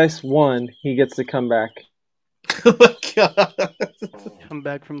Kimbo Slice won, he gets to come back. Oh my god! Come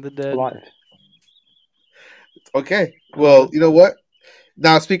back from the dead. Alive. Okay. Well, you know what?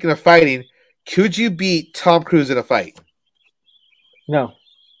 Now, speaking of fighting, could you beat Tom Cruise in a fight? No.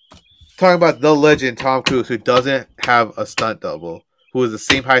 Talking about the legend Tom Cruise, who doesn't have a stunt double, who is the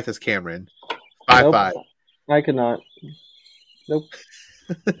same height as Cameron, 5'5". Nope. I could not. Nope.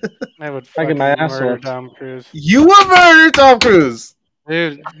 I would fucking my ass murder Tom Cruise. You would murder Tom Cruise,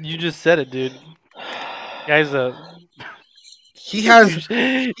 dude. You just said it, dude. Guy's He has.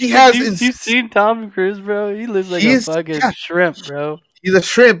 You've seen Tom Cruise, bro? He lives like a fucking shrimp, bro. He's a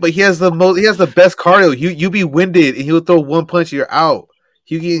shrimp, but he has the most. He has the best cardio. You be winded, and he'll throw one punch, you're out.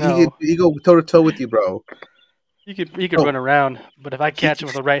 He go toe to toe with you, bro. He could run around, but if I catch him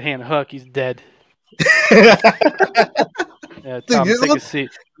with a right hand hook, he's dead. Yeah, Tom, Dude, take a seat.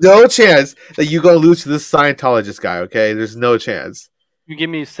 No chance that you're gonna lose to this Scientologist guy. Okay, there's no chance. You give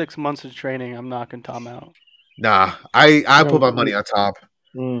me 6 months of training, I'm knocking Tom out. Nah, I put my money on Tom.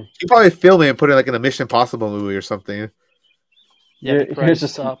 He probably film it and put it like in a Mission Impossible movie or something. Yeah, here's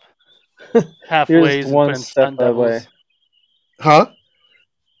just up halfway one step that way. Huh?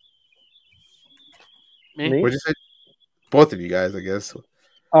 Me? What'd you say? Both of you guys, I guess.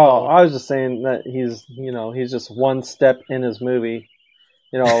 Oh, I was just saying that he's just one step in his movie.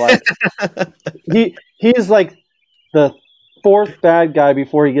 Like he's like the fourth bad guy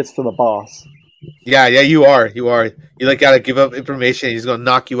before he gets to the boss. Yeah, you are. You like gotta give up information. He's gonna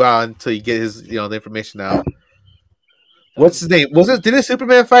knock you out until you get his, the information out. What's his name? Didn't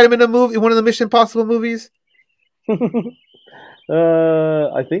Superman fight him in a movie, one of the Mission Impossible movies? I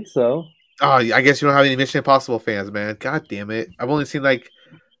think so. Oh, I guess you don't have any Mission Impossible fans, man. God damn it! I've only seen like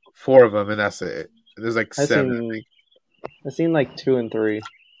 4 of them, and that's it. There's like 7. I've seen like 2 and 3.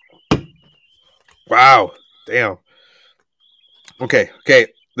 Wow, damn. Okay.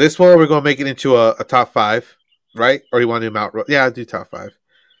 This one we're gonna make it into a top 5, right? Or you want to do Mount? Yeah, I'll do top 5.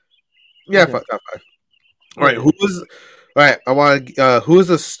 Yeah, okay. Top 5. All right, who's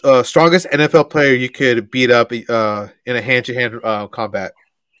the strongest NFL player you could beat up in a hand-to-hand combat?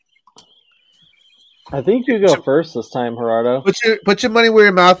 I think you go first this time, Gerardo. Put your money where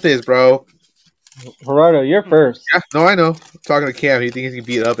your mouth is, bro. Gerardo, you're first. Yeah, no, I know. I'm talking to Cam. You think he can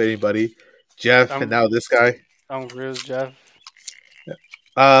beat up anybody? Jeff, and now this guy. I'm Grizz, Jeff.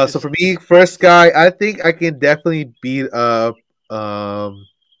 So for me, first guy, I think I can definitely beat up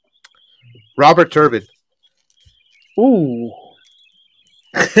Robert Turbin. Ooh.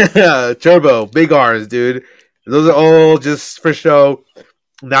 Turbo, big arms, dude. Those are all just for show,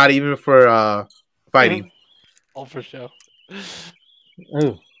 not even for fighting. All for show.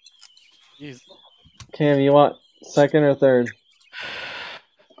 Ooh. Jeez. Cam, you want second or third?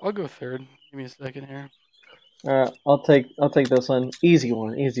 I'll go third. Give me a second here. I'll take this one. Easy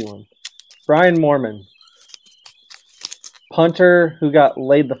one. Brian Moorman, punter who got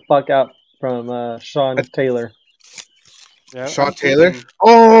laid the fuck out from Sean Taylor. Yeah, Sean Taylor?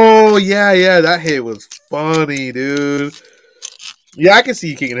 Oh, yeah, that hit was funny, dude. Yeah, I can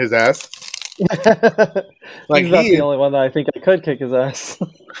see you kicking his ass. Like he's not the only one that I think I could kick his ass.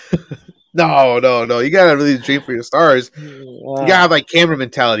 No. You gotta really dream for your stars. Wow. You gotta have like camera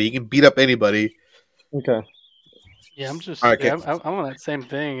mentality. You can beat up anybody. Okay. Yeah, I'm just. Right, I'm on that same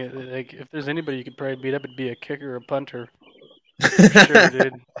thing. Like, if there's anybody you could probably beat up, it'd be a kicker or a punter. For sure,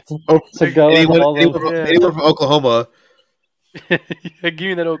 dude. Anyone from Oklahoma. Give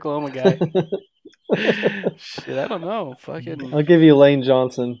me that Oklahoma guy. Shit, I don't know. Fucking. I'll give you Lane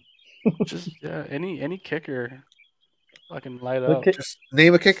Johnson. Just any kicker. Fucking light up. Just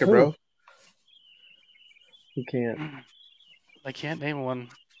name a kicker, bro. You can't. I can't name one.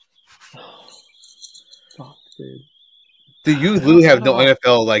 Fuck, dude. Do you literally have no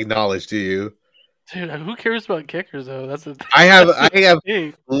NFL like knowledge? Do you? Dude, who cares about kickers though? That's the thing. I have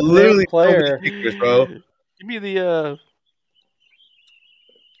literally player kickers, bro. Give me the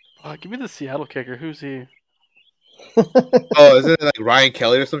Seattle kicker. Who's he? Oh, is it like Ryan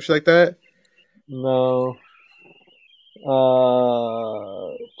Kelly or some shit like that? No.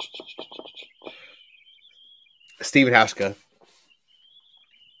 Steven Hauschka.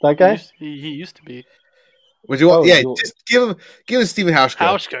 That guy? He used to be. Would you want? Just give him Steven Hauschka.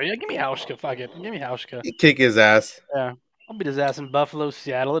 Hauschka, give me Hauschka. Fuck it, give me Hauschka. You kick his ass. Yeah, I'll beat his ass in Buffalo,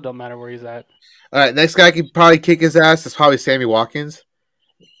 Seattle. It don't matter where he's at. All right, next guy can probably kick his ass is probably Sammy Watkins.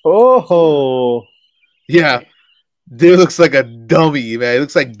 Oh, yeah, dude looks like a dummy, man. He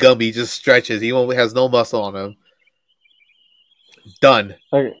looks like Gumby, just stretches. He has no muscle on him. Done.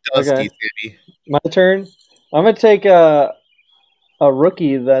 Okay. Sammy. My turn. I'm gonna take a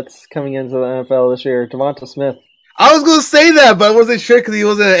rookie that's coming into the NFL this year, Devonta Smith. I was gonna say that, but I wasn't sure because he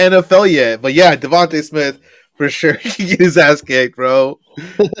wasn't in the NFL yet. But yeah, Devonta Smith for sure. He get his ass kicked, bro.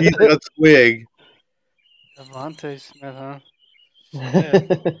 He's a twig. Devonta Smith, huh?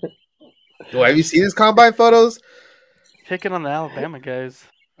 Well, have you seen his combine photos? Picking on the Alabama guys.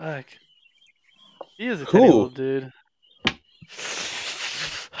 Fuck. He is a cool dude.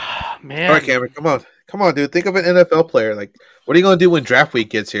 Man. All right, Cameron, come on, dude. Think of an NFL player. Like, what are you gonna do when draft week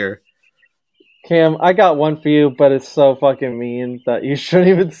gets here? Cam, I got one for you, but it's so fucking mean that you shouldn't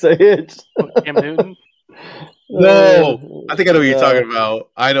even say it. Cam Newton? No, I think I know what you're talking about.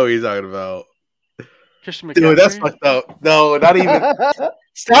 I know what you're talking about. Christian McCaffrey. Dude, that's fucked up. No, not even.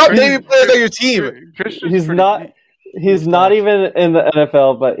 Stop naming players on your team. He's not. He's not even in the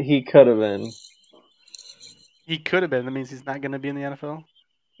NFL, but he could have been. He could have been. That means he's not going to be in the NFL.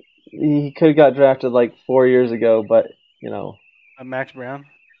 He could have got drafted like 4 years ago, but Max Brown.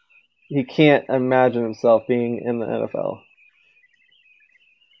 He can't imagine himself being in the NFL.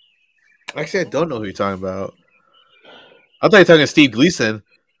 Actually, I don't know who you're talking about. I thought you were talking to Steve Gleason.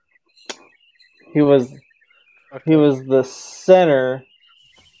 He was the center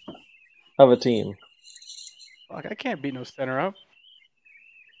of a team. Fuck, I can't beat no center up.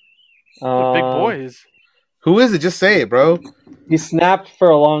 The big boys. Who is it? Just say it, bro. He snapped for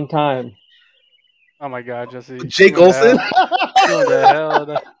a long time. Oh my God, Jesse. Jake Olsen? What the hell?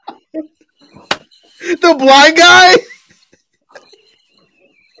 The blind guy?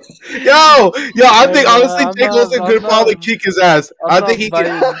 Yo, I think honestly Jake Olsen could probably kick his ass. I think he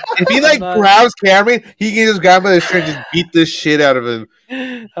can. If he grabs Cameron, he can just grab him by the string and just beat the shit out of him.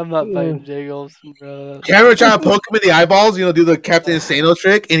 I'm not fighting Jake Olsen, bro. Cameron trying to poke him in the eyeballs, do the Captain Insano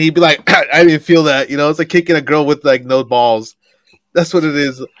trick, and he'd be like, I didn't feel that. It's like kicking a girl with like no balls. That's what it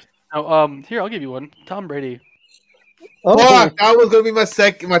is. Oh, here, I'll give you one. Tom Brady. Oh, fuck, that was gonna be my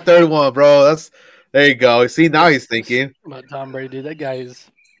third one, bro. There you go. See, now he's thinking about Tom Brady, dude. That guy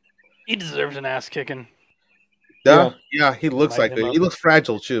he deserves an ass kicking. Yeah, he looks like it. He looks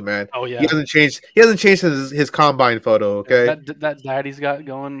fragile too, man. Oh yeah, he hasn't changed. He hasn't changed his combine photo. Okay, that diet he's got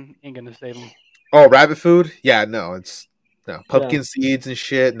going ain't gonna save him. Oh, rabbit food? Yeah, no, it's pumpkin seeds and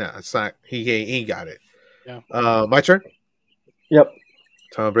shit. No, it's not. He ain't got it. Yeah. My turn. Yep.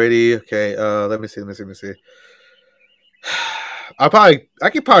 Tom Brady. Okay. Let me see. I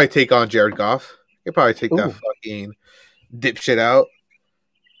could probably take on Jared Goff. I could probably take that fucking dipshit out.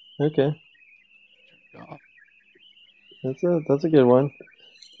 Okay. That's a good one.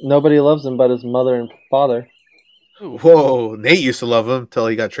 Nobody loves him but his mother and father. Ooh. Whoa, Nate used to love him until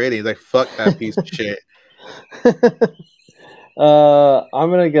he got traded. He's like, fuck that piece of shit. I'm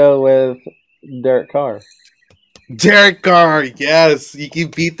gonna go with Derek Carr. Derek Carr, yes. You can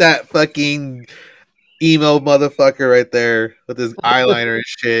beat that fucking emo motherfucker right there with his eyeliner and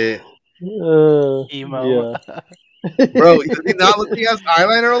shit. Emo. Yeah. Bro, does he not look like he has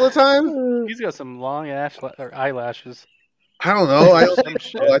eyeliner all the time? He's got some long eyelashes. I don't know. I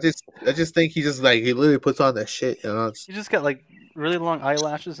just think he just he literally puts on that shit. He just got like really long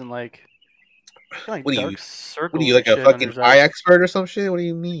eyelashes and like what are you like a fucking eye expert or some shit? What do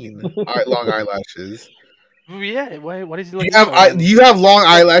you mean? Long eyelashes. Yeah. Why does he look? You have long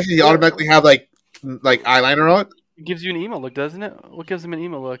eyelashes. You automatically have like eyeliner on. It gives you an emo look, doesn't it? What gives him an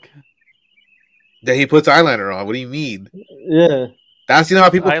emo look? That he puts eyeliner on. What do you mean? Yeah. That's how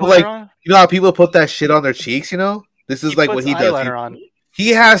people put how people put that shit on their cheeks. This is what he does. He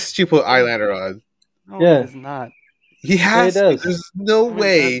has to put eyeliner on. No, he does not. He has. Yeah, he does. There's no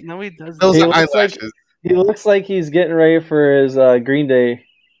way. No, he doesn't. Those are eyelashes. He looks like he's getting ready for his Green Day.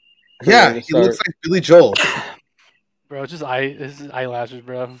 Yeah, he looks like Billy Joel. Bro, it's just his eyelashes,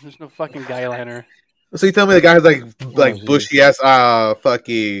 bro. There's no fucking guy eyeliner. So you tell me the guy has bushy ass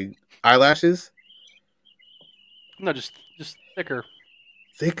fucking eyelashes? No, just thicker.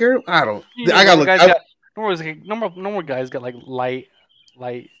 Thicker? I don't. I gotta look. Normal guys got like light.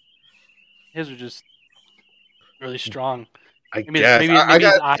 His are just really strong. I guess. Maybe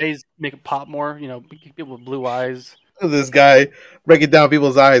his eyes make it pop more. People with blue eyes. This guy breaking down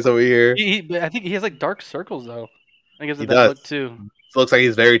people's eyes over here. I think he has like dark circles though. I guess that look too. It looks like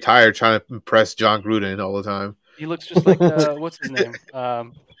he's very tired trying to impress John Gruden all the time. He looks just like what's his name?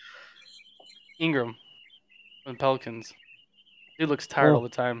 Ingram from Pelicans. He looks tired all the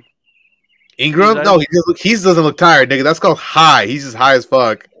time. Ingram? No, he doesn't look tired, nigga. That's called high. He's just high as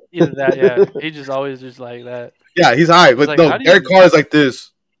fuck. Either that, yeah. He just always just like that. Yeah, he's high, but no, Derek Carr is like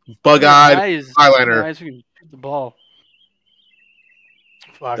this, bug-eyed, eyeliner. Guys who can shoot the ball.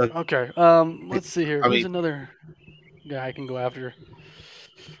 Fuck. Okay. Let's see here. Who's another guy I can go after?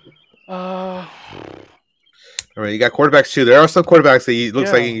 All right, you got quarterbacks too. There are some quarterbacks that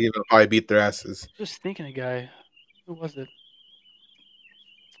looks like you can probably beat their asses. Just thinking a guy. Who was it?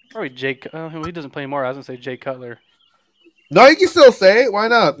 Probably Jake. He doesn't play anymore. I was gonna say Jay Cutler. No, you can still say it. Why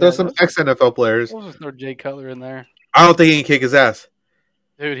not? There's some ex-NFL players. We'll just throw Jay Cutler in there. I don't think he can kick his ass.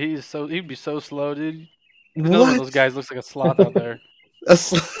 Dude, he'd be so slow, dude. Another one of those guys looks like a sloth out there. He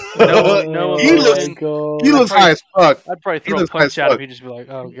looks high as fuck. I'd probably throw a punch at him. He'd just be like,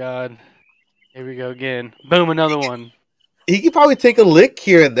 "Oh God, here we go again." Boom, another one. He could probably take a lick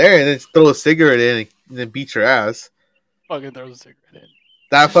here and there, and then throw a cigarette in, and then beat your ass. Fucking throws a cigarette in.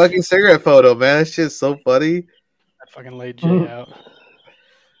 That fucking cigarette photo, man. That shit's so funny. I fucking laid Jay out.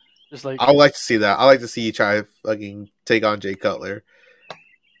 Just like I would like to see that. I like to see you try to fucking take on Jay Cutler.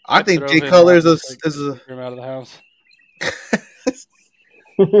 I think throw Jay him Cutler out, is just, a get him out of the house.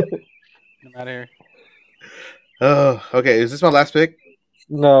 Get him out of here. Oh, okay. Is this my last pick?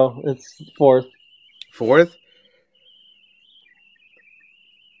 No, it's fourth. Fourth?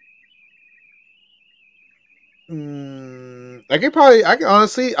 I could probably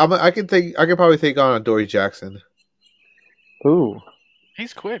take on Dory Jackson. Ooh.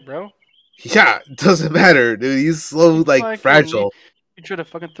 He's quick, bro. Yeah, it doesn't matter, dude. He's slow, like fragile. You try to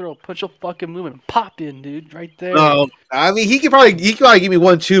fucking throw a punch, fucking move and pop in, dude, right there. No, I mean he could probably give me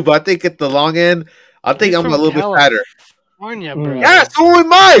 1-2, but I think at the long end, I think I'm a little bit fatter. California, bro. Yeah, so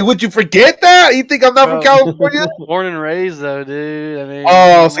am I. Would you forget that? You think I'm not from California? Born and raised, though, dude. I mean,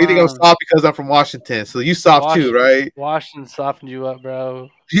 so you think I'm soft because I'm from Washington? So you soft too, right? Washington softened you up, bro.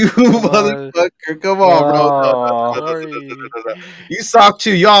 You motherfucker! Come on, bro. You soft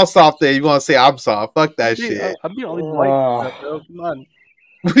too. Y'all soft there. You want to say I'm soft? Fuck that shit. I'm the only white, bro. Come on.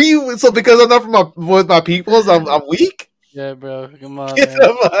 So because I'm not from my peoples, I'm weak. Yeah, bro. Come on. Get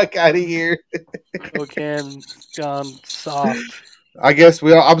the fuck out of here. Cocaine gone soft. I guess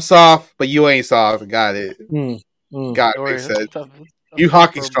I'm soft, but you ain't soft. Got it. Got it. Makes sense. Tough you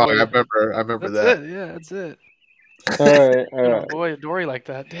hockey strong. I remember that. It. Yeah, that's it. All right. Boy, Dory like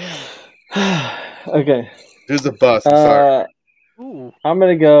that. Damn. Okay. There's a bust. I'm sorry. I'm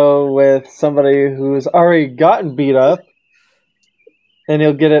gonna go with somebody who's already gotten beat up, and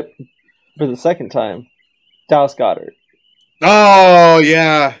he'll get it for the second time. Dallas Goedert. Oh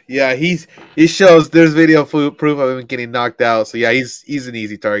yeah. He shows there's video proof of him getting knocked out. So yeah, he's an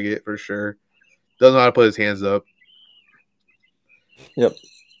easy target for sure. Doesn't know how to put his hands up. Yep.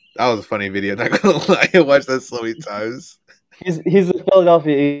 That was a funny video. Not gonna lie, I watched that so many times. He's the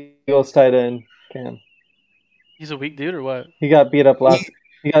Philadelphia Eagles tight end. Cam. He's a weak dude or what? He got beat up last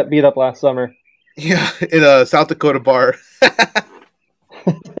summer. Yeah, in a South Dakota bar. He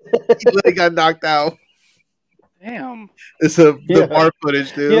literally got knocked out. Damn. It's the bar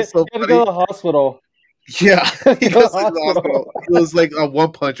footage, dude. He had to go to the hospital. Yeah, he goes to the hospital. He was like a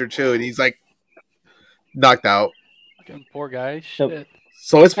one punch or two, and he's like knocked out. Fucking poor guy. Shit.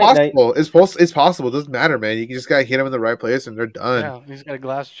 So it's possible. It's possible. It doesn't matter, man. You just gotta hit him in the right place, and they're done. Yeah, he's got a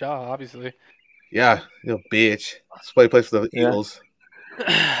glass jaw, obviously. Yeah, bitch. That's why he plays for the Eagles. All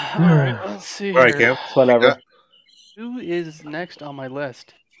right, let's see. All right, Cam. Whatever. Who is next on my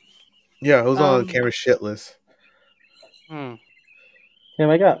list? Yeah, who's on Cameron's shit list? Cam,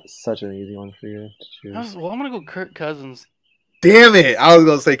 I got such an easy one for you to choose. I'm gonna go Kirk Cousins. Damn it! I was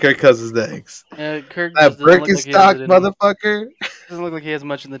gonna say Kirk Cousins next. Yeah, Kirk. That Birkenstock motherfucker. Doesn't look like he has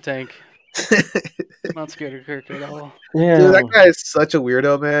much in the tank. I'm not scared of Kirk at all. Yeah, dude, that guy is such a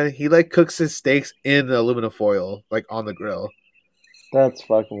weirdo, man. He like cooks his steaks in the aluminum foil, like on the grill. That's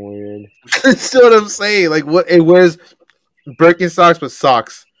fucking weird. That's what I'm saying. Like, what? It wears Birkenstocks with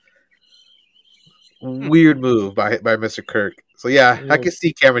socks. Weird move by Mr. Kirk. So yeah, I can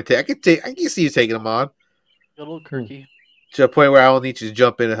see Cameron. I can see you taking him on. A little Kirky. To a point where I will need you to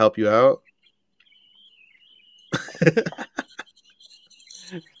jump in and help you out.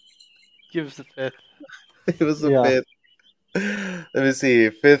 Give us the fifth. It was the fifth. Let me see.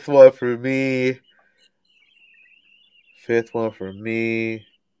 Fifth one for me.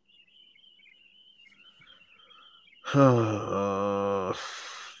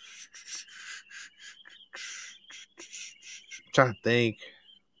 Trying to think.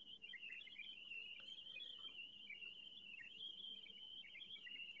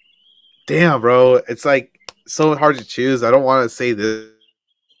 Damn, bro. It's like so hard to choose. I don't want to say this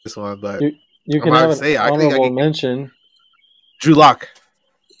one, but you can have an honorable mention. Drew Lock.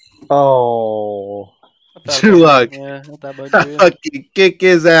 Oh. Drew Lock. Yeah, not that much. Fucking kick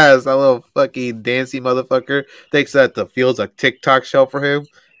his ass. That little fucking dancey motherfucker thinks that the field's a TikTok show for him.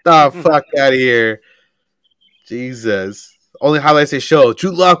 Fuck out of here. Jesus. Only highlights they show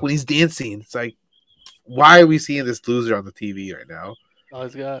Drew Lock when he's dancing. It's like, why are we seeing this loser on the TV right now? Oh,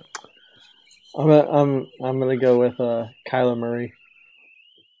 he's got. I'm gonna go with Kyler Murray.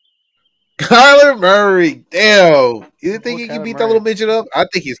 Kyler Murray, damn! You think he can beat that little midget up? I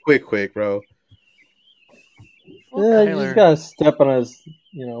think he's quick, bro. Yeah, you just gotta step on his,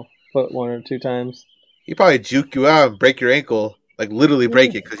 foot one or two times. He probably juke you out and break your ankle, like literally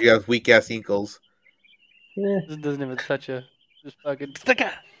break it because you have weak ass ankles. Yeah, this doesn't even touch you. Just fucking stick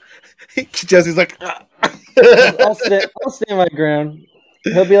it. Jesse's like, I'll stand my ground.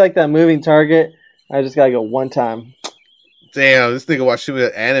 He'll be like that moving target. I just gotta go one time. Damn, this nigga watching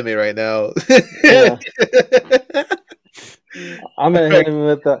an anime right now. Yeah. I'm gonna hit him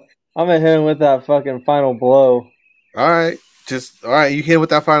with that fucking final blow. All right, just all right. You hit with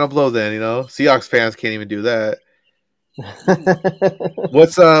that final blow, then Seahawks fans can't even do that.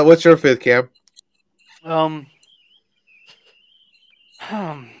 What's your fifth, Cam? I'm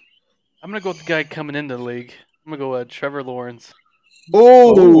gonna go with the guy coming into the league. I'm gonna go Trevor Lawrence.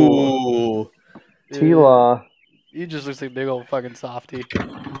 Oh, T-Law. He just looks like a big old fucking softy.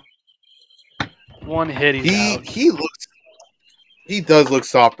 One hit, he's out. He does look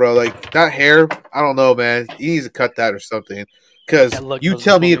soft, bro. Like that hair, I don't know, man. He needs to cut that or something. Because you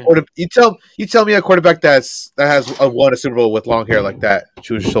tell me a quarterback that has won a Super Bowl with long hair like that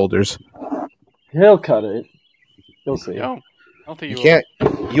to his shoulders. He'll cut it. You'll see. No, I don't think you can't.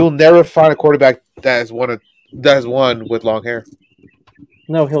 You'll never find a quarterback that has won with long hair.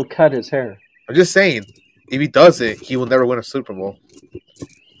 No, he'll cut his hair. I'm just saying, if he doesn't, he will never win a Super Bowl.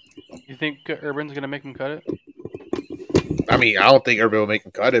 You think Urban's gonna make him cut it? I mean, I don't think Urban will make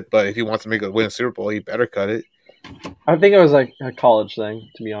him cut it, but if he wants to win a Super Bowl, he better cut it. I think it was like a college thing,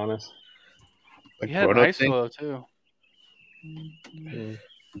 to be honest. Like he had a high school too.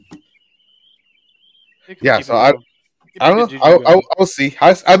 Yeah, so I don't know. I'll see.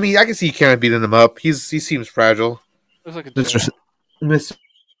 I mean, I can see Cam beating him up. He seems fragile. Looks like Mr.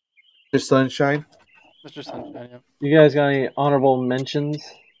 Sunshine. Mr. Sunshine. Yeah. You guys got any honorable mentions?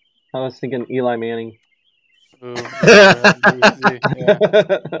 I was thinking Eli Manning. Ooh, yeah.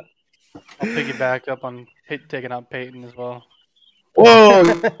 I'll piggyback up on taking out Peyton as well. Whoa,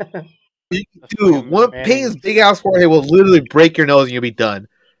 dude! Peyton's big ass forehead will literally break your nose and you'll be done.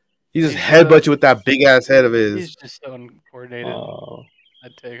 He just headbutt you with that big ass head of his. He's just so uncoordinated. Oh.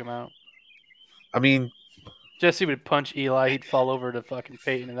 I'd take him out. I mean, Jesse would punch Eli. He'd fall over to fucking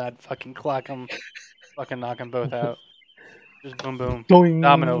Peyton, and I'd fucking clock him, fucking knock them both out. Just boom, boom, Doing.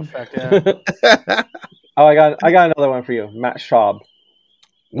 domino effect. Yeah. Oh, I got another one for you, Matt Schaub.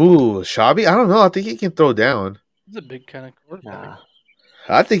 Ooh, Schaub? I don't know. I think he can throw down. He's a big kind of quarterback. Nah.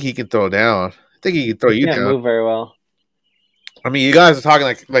 I think he can throw down. I think he can throw you Can't down. move very well. I mean, you guys are talking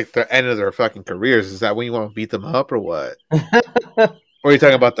like the end of their fucking careers. Is that when you want to beat them up or what? Or are you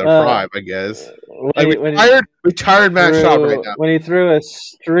talking about their prime? I guess. Retired Matt Schaub right now. When he threw a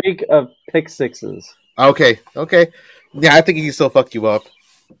streak of pick sixes. Okay. Yeah, I think he can still fuck you up.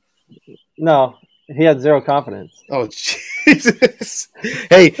 No, he had zero confidence. Oh Jesus!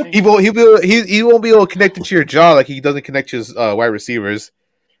 Hey, he won't be able to connect it to your jaw like he doesn't connect to his wide receivers.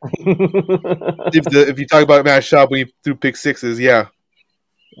 if you talk about Matt Schaub when he threw pick sixes, yeah.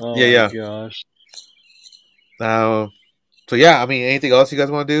 Oh yeah. Gosh. So yeah, I mean, anything else you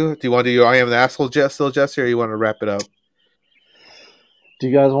guys want to do? Do you want to do your I am the asshole Jesse, or you want to wrap it up? Do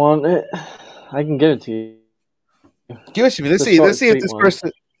you guys want it? I can give it to you. Give it to me. Let's see if this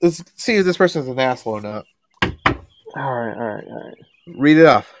person is an asshole or not. All right. Read it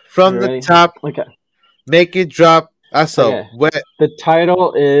off from the top. Okay. Make it drop. Okay. The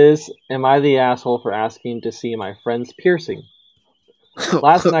title is "Am I the asshole for asking to see my friend's piercing?"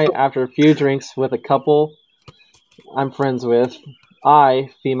 Last night, after a few drinks with a couple I'm friends with, I,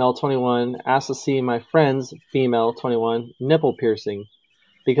 female 21, asked to see my friend's female 21 nipple piercing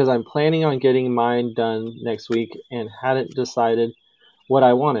because I'm planning on getting mine done next week and hadn't decided what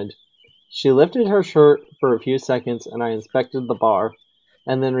I wanted. She lifted her shirt for a few seconds and I inspected the bar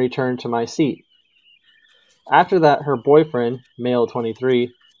and then returned to my seat. After that, her boyfriend, male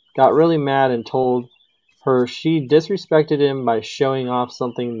 23, got really mad and told her she disrespected him by showing off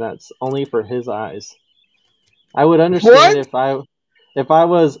something that's only for his eyes. I would understand if I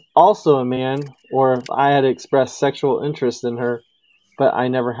was also a man or if I had expressed sexual interest in her, but I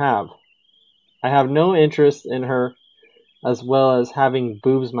never have. I have no interest in her as well as having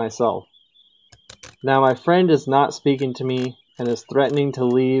boobs myself. Now my friend is not speaking to me and is threatening to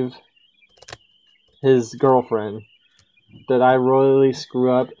leave his girlfriend. Did I royally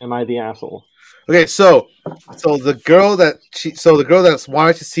screw up? Am I the asshole? Okay, so the girl that's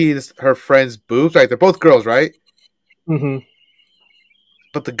wanted to see her friend's boobs, right? They're both girls, right? Mm-hmm.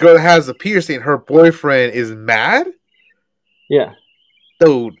 But the girl that has the piercing, her boyfriend is mad? Yeah.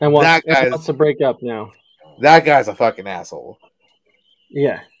 Dude, and wants to break up now. That guy's a fucking asshole.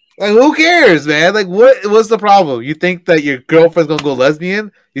 Yeah. Like, who cares, man? Like, what's the problem? You think that your girlfriend's gonna go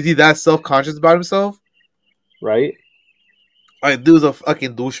lesbian? Is he that self-conscious about himself? Right. Like, dude's a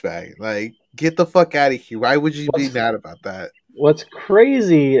fucking douchebag. Like, get the fuck out of here. Why would you be mad about that? What's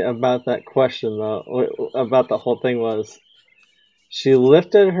crazy about that question, though, about the whole thing was she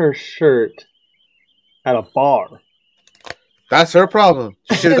lifted her shirt at a bar. That's her problem.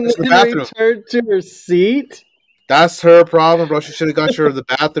 She should have gone to the bathroom. Returned to her seat? That's her problem, bro. She should have gone to the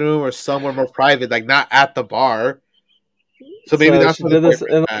bathroom or somewhere more private, like not at the bar. So maybe that's she did this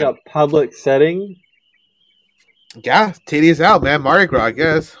in like a public setting. Yeah, titties out, man. Mardi Gras, I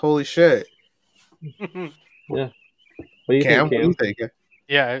guess. Holy shit. Yeah. What do you Cam, think, what do you Cam? think?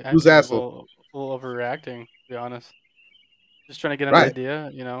 Yeah, I Who's think asshole? a little overreacting, to be honest. Just trying to get an Right.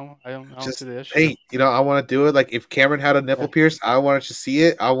 idea, I don't see Just the issue. hey, I want to do it. Like if Cameron had a nipple pierce, I wanted to see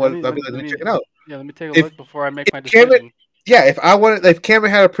it. I'll be like, let me check it out. Yeah, let me take a If look before I make my Cameron, decision. yeah, if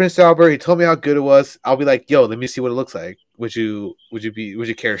Cameron had a Prince Albert, he told me how good it was. I'll be like, yo, let me see what it looks like. Would you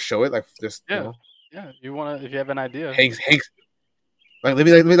care to show it? Like just Yeah, yeah. If you have an idea, Hanks. Like let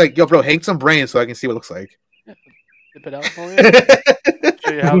me yo, bro, hang some brains so I can see what it looks like. yeah, tip it out for you.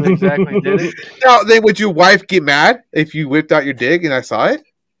 Show you how they exactly did it. Now, then, would your wife get mad if you whipped out your dick and I saw it?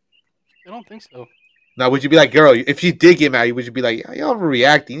 I don't think so. Now, would you be like, girl, if she did get mad, would you be like, y'all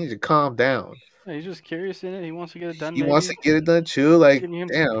overreacting? You need to calm down. Yeah, he's just curious in it. He wants to get it done. He wants to get it done too. Like, Giving him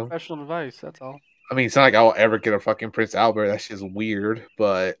some damn. professional advice. That's all. I mean, it's not like I'll ever get a fucking Prince Albert. That shit's weird.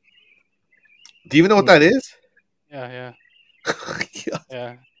 But do you even know what that is? Yeah.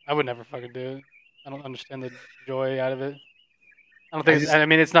 Yeah, I would never fucking do it. I don't understand the joy out of it. I don't think. I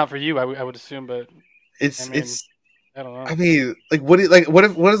mean, it's not for you. I would assume, but it's I don't know. I mean, like, what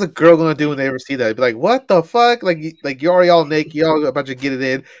is a girl gonna do when they ever see that? Be like, what the fuck? Like you're already all naked, you're all about to get it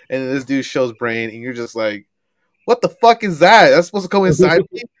in, and then this dude shows brain, and you're just like, what the fuck is that? That's supposed to come inside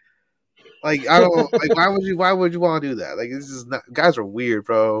me? Like, I don't like. Why would you want to do that? Like, this is not. Guys are weird,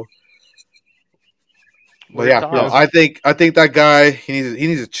 bro. But yeah, no, I think that guy he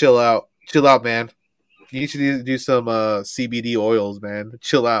needs to chill out, man. You need to do some CBD oils, man.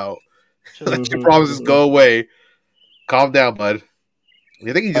 Chill out. Let your problems just go away. Calm down, bud.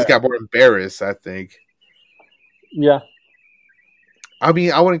 I think he just got more embarrassed, I think. Yeah. I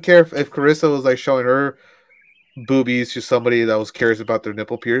mean, I wouldn't care if Carissa was like showing her boobies to somebody that was curious about their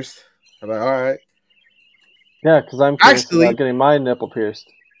nipple pierced. I'm like, all right. Yeah, because I'm curious about getting my nipple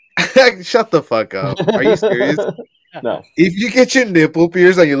pierced. Shut the fuck up. Are you serious? No. If you get your nipple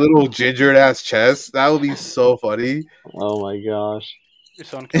pierced on your little ginger ass chest, that would be so funny. Oh my gosh. You're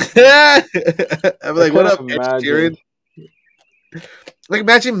so I'm like, what up, Ed Sheeran? Like,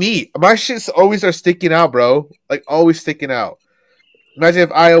 imagine me. My shits always are sticking out, bro. Like, always sticking out. Imagine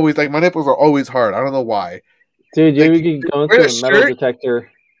if I always, like, my nipples are always hard. I don't know why. Dude, you could go into a metal detector.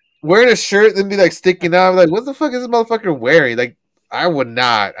 Wearing a shirt and be, like, sticking out. I'm like, what the fuck is this motherfucker wearing? Like, I would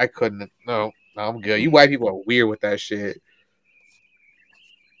not. I couldn't. No, I'm good. You white people are weird with that shit.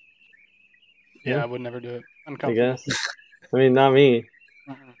 Yeah, I would never do it. I guess. I mean, not me.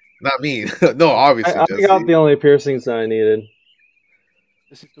 Not me. No, obviously. I got the only piercings that I needed.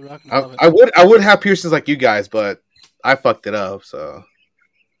 This is the rock and I would have piercings like you guys, but I fucked it up. So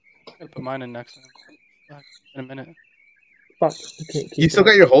I gotta put mine in next time. In a minute. Fuck. You still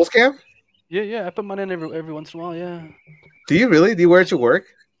got your holes, Cam? Yeah. I put mine in every once in a while. Yeah. Do you really? Do you wear it to work?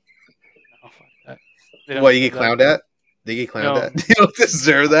 No, fuck that. What, you get clowned at? They get clowned at? You don't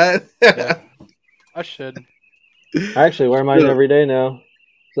deserve that. Yeah. I should. I actually wear mine every day now.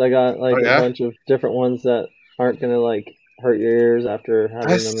 So I got like a bunch of different ones that aren't gonna like hurt your ears after having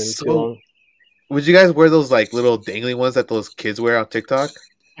them in too long. Would you guys wear those like little dangly ones that those kids wear on TikTok?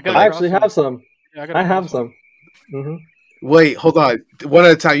 I actually have some. Yeah, I have some. Mm-hmm. Wait, hold on. One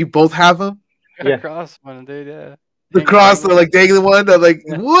at a time. You both have them? I got a cross one, dude. Yeah. The cross, the like dangly one. I'm like,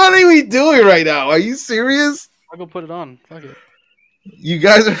 what are we doing right now? Are you serious? I'll go put it on. Fuck it. You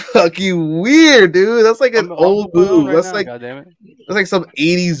guys are fucking weird, dude. That's like an old move. Right that's now, like that's like some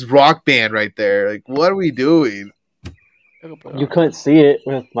 80s rock band right there. Like, what are we doing? You couldn't see it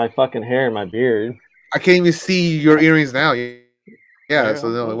with my fucking hair and my beard. I can't even see your earrings now. Yeah, so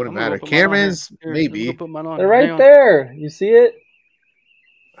no, it wouldn't matter. Cameron's maybe. They're right there. You see it?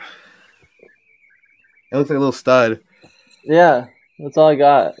 It looks like a little stud. Yeah, that's all I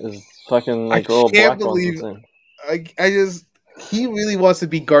got is fucking like little black ones. He really wants to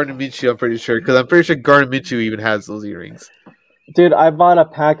be Gardner Minshew, I'm pretty sure, because I'm pretty sure Gardner Minshew even has those earrings. Dude, I bought a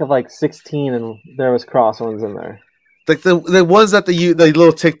pack of like 16 and there was cross ones in there. Like the ones that the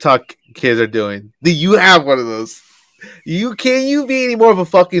little TikTok kids are doing. Do you have one of those? Can you be any more of a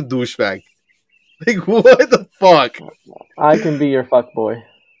fucking douchebag? Like, what the fuck? I can be your fuck boy.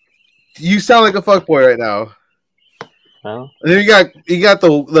 You sound like a fuck boy right now. Well, and then you got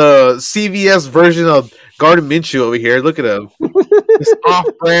the CVS version of Gardner Minshew over here. Look at him. This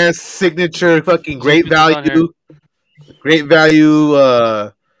off-brand signature fucking great value. Great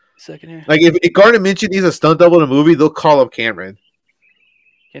value. Second here. Like if Gardner Minshew needs a stunt double in a movie, they'll call up Cameron.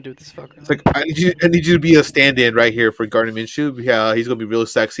 Can't do it this fucker. It's like I need you to be a stand-in right here for Gardner Minshew. Yeah, he's gonna be real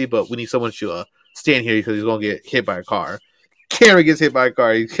sexy, but we need someone to stand here because he's gonna get hit by a car. Cameron gets hit by a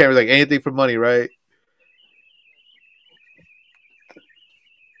car. Cameron's like anything for money, right?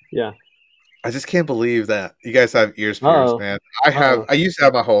 Yeah. I just can't believe that you guys have ears pierced, man. I used to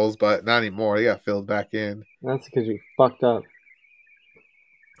have my holes, but not anymore. They got filled back in. That's because you fucked up.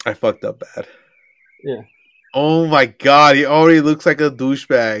 I fucked up bad. Yeah. Oh my god, he already looks like a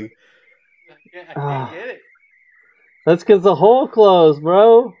douchebag. I can't get it. That's because the hole closed,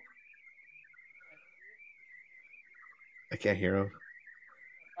 bro. I can't hear him.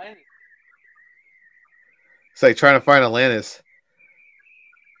 It's like trying to find Atlantis.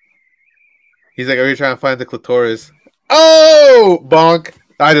 He's like, are you trying to find the clitoris? Oh! Bonk.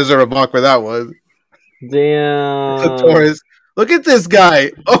 I deserve a bonk for that one. Damn. Clitoris. Look at this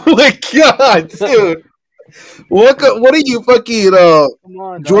guy. Oh my god, dude. What are you fucking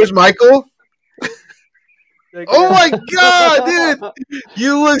George Michael? Oh my god, dude!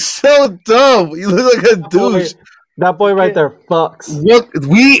 You look so dumb. You look like a douche. That boy right there fucks. Look,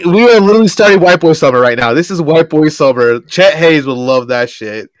 we are literally starting White Boy Summer right now. This is White Boy Summer. Chet Hayes would love that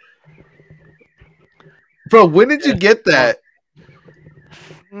shit. Bro, when did you get that?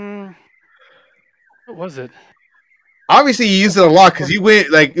 What was it? Obviously, you used it a lot because you went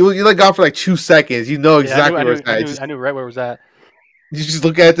you gone for 2 seconds. You know exactly where it's at. I knew right where it was at. You just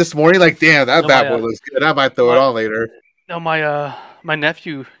look at it this morning, like, damn, that bad boy looks good. I might throw it on later. No, my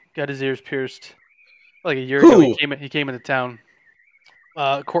nephew got his ears pierced like a year ago. He came into town.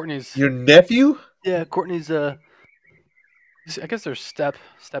 Courtney's. Your nephew? Yeah, Courtney's. I guess they're step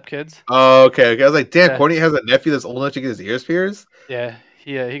kids. Oh, okay. I was like, damn, Courtney has a nephew that's old enough to get his ears pierced. Yeah,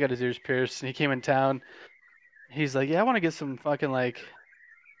 he got his ears pierced, and he came in town. He's like, yeah, I want to get some fucking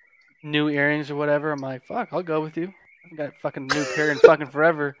new earrings or whatever. I'm like, fuck, I'll go with you. I got a fucking new pair in fucking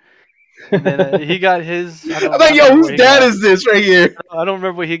forever. And then he got his. I'm like, yo, whose dad is this right here? I don't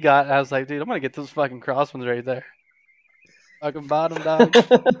remember what he got. I was like, dude, I'm gonna get those fucking cross ones right there. Fucking bottom dog.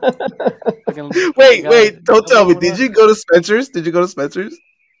 Wait, don't tell me. Did you go to Spencer's?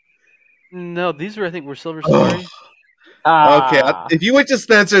 No, these were, I think, Silver Story. Okay, if you went to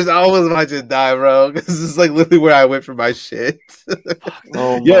Spencer's, I was about to die, bro. Because this is literally where I went for my shit.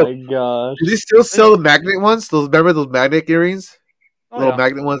 Oh my gosh! Do they still sell the magnet ones? Remember those magnet earrings? Little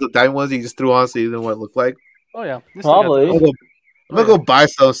magnet ones, the diamond ones you just threw on so you didn't know what it looked like. Oh yeah, probably. I'm gonna go buy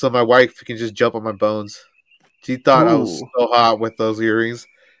some so my wife can just jump on my bones. She thought I was so hot with those earrings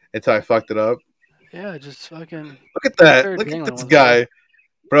until I fucked it up. Yeah, just fucking. Look at that! Look at this guy,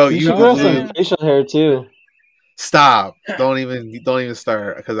 bro. You should grow some facial hair too. Stop! Don't even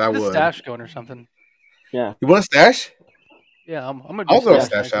start because I would. Stash going or something. Yeah. You want a stash? Yeah, I'm gonna. I'll go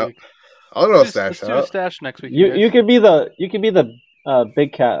stash out. I'll go stash out. Let's do a stash next week. You could be the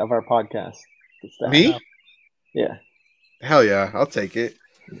big cat of our podcast. Me? Yeah. Hell yeah! I'll take it.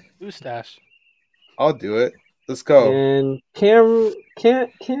 Do a stash. I'll do it. Let's go. And Cam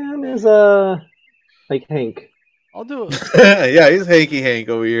is like Hank. I'll do it. Yeah, he's Hanky Hank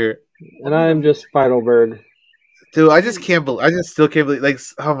over here. And I'm just Feidelberg. Dude, I just still can't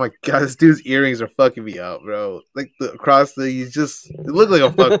believe, oh my god, this dude's earrings are fucking me up, bro. You look like a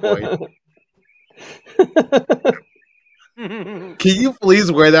fuckboy. Can you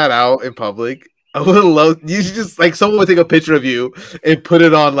please wear that out in public? I would love you should just someone would take a picture of you and put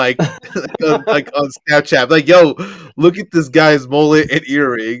it on on Snapchat. Yo, look at this guy's mullet and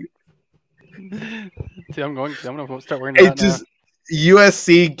earring. See, I'm gonna start wearing that just now.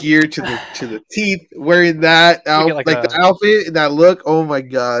 USC gear to the teeth, wearing that the outfit and that look. Oh my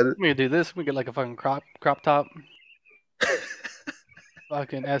god! We can do this. We get a fucking crop top.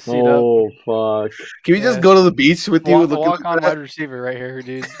 Fucking SC up. Oh fuck! Can we just go to the beach with you? Walk on wide receiver right here,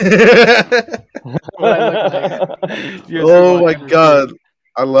 dude. Oh my god!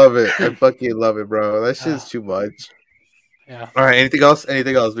 I love it. I fucking love it, bro. That shit's too much. Yeah. All right. Anything else?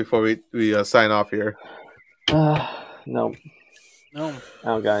 Before we sign off here? No. I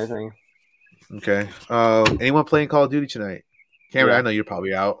don't got anything. Okay. Anyone playing Call of Duty tonight? Cameron, I know you're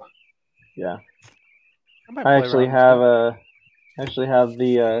probably out. Yeah. I actually have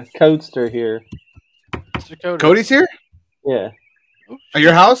the Codester here. Cody's here? Yeah. At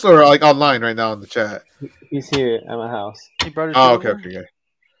your house or online right now in the chat? He's here at my house. He brought his okay.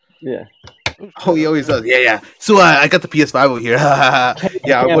 Yeah. Oh, he always does. Yeah. So I got the PS5 over here.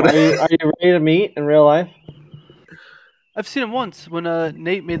 Yeah. Are you ready to meet in real life? I've seen him once when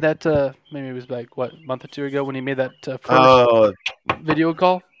Nate made that. Maybe it was a month or two ago when he made that first video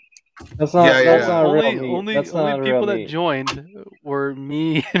call. That's not. That's not only people that joined were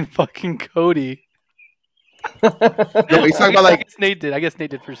me and fucking Cody. No, he's talking about I guess Nate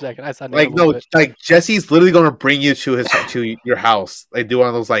did for a second. I saw Nate Jesse's literally gonna bring you to your house. Do one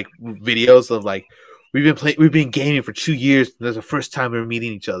of those videos of we've been gaming for 2 years. And there's the first time we're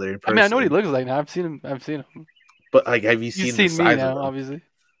meeting each other in person. I mean, I know what he looks like now. I've seen him. But have you seen the size me now? of him? Obviously.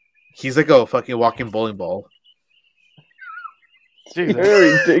 He's like a fucking walking bowling ball. Jesus.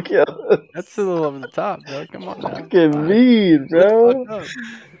 Very ridiculous. That's a little over the top, bro. Come on now. Fucking mean, bro.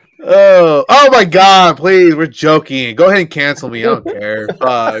 Oh my god, please, we're joking. Go ahead and cancel me. I don't care.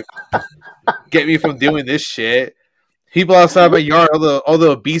 Fuck. Get me from doing this shit. People outside my yard, all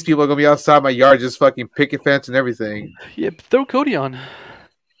the obese people are gonna be outside my yard just fucking picket fence and everything. Yeah, throw Cody on.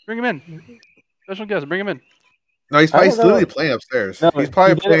 Bring him in. Special guest, bring him in. No, he's literally playing upstairs. No, he's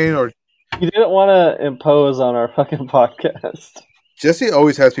probably playing or he didn't want to impose on our fucking podcast. Jesse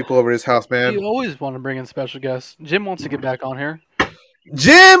always has people over his house, man. You always want to bring in special guests. Jim wants to get back on here.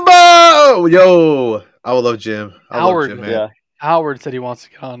 Jimbo! Yo! I would love Jim. Howard, love Jim, man. Yeah. Howard said he wants to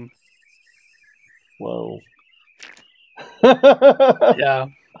get on. Whoa. Yeah.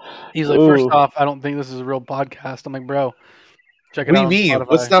 He's like, first Ooh. off, I don't think this is a real podcast. I'm like, bro, check it What out. do you mean? on Spotify.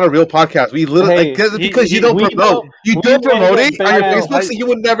 What's not a real podcast? We literally Hey, because you don't we promote. know- You we do know promote it that on your band- Facebook, so you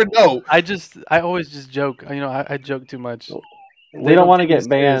would never know. I always just joke. You know, I joke too much. We don't want to get take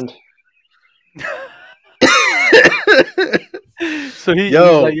me banned. So he's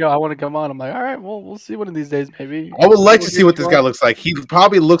like, yo, I want to come on. I'm like, all right, well, we'll see one of these days, maybe. I would like to see what this guy looks like. He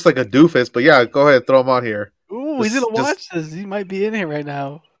probably looks like a doofus, but yeah, go ahead, throw him on here. Ooh, he's gonna watch this. He might be in here right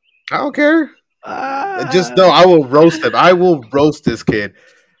now. I don't care. Ah. Just know I will roast him. I will roast this kid.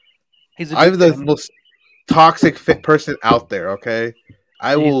 I'm the most toxic fit person out there. Okay,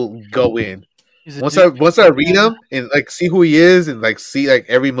 I will go in. Once I read him and like see who he is and like see like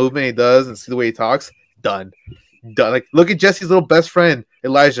every movement he does and see the way he talks, done. Like look at Jesse's little best friend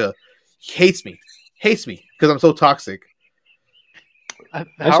Elijah. He hates me because I'm so toxic. I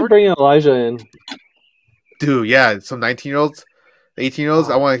should bring Elijah in. Dude, yeah, some 19-year-olds, 18-year-olds.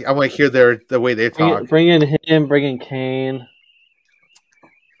 I want to hear the way they talk. Bring in him. Bring in Kane.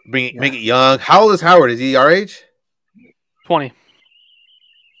 Make it young. How old is Howard? Is he our age? 20.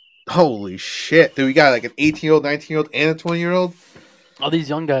 Holy shit, dude! We got like an 18-year-old, 19-year-old, and a 20-year-old. All these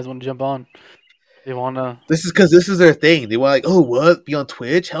young guys want to jump on. They want to. This is because this is their thing. They want like, oh, what? Be on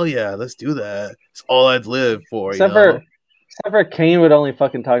Twitch? Hell yeah, let's do that. It's all I'd live for. Except for Kane would only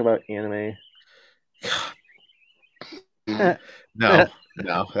fucking talk about anime. No.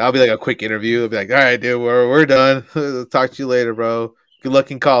 That'll be like a quick interview. It'll be like, all right, dude, we're done. Talk to you later, bro. Good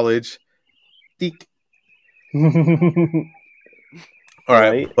luck in college. Deek. All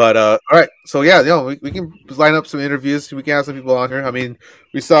right, but all right. So yeah, we can line up some interviews. We can have some people on here. I mean,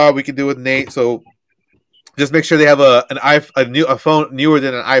 we saw we could do with Nate. So just make sure they have a phone newer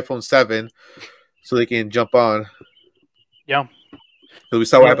than an iPhone 7, so they can jump on. Yeah. So we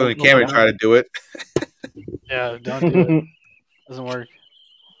saw what happened when Cameron tried to do it. Yeah, don't do it. Doesn't work.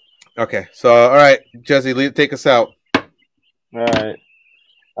 Okay, so all right, Jesse, take us out. All right.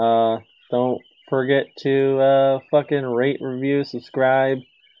 Don't forget to fucking rate, review, subscribe,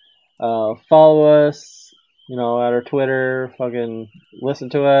 follow us, at our Twitter, fucking listen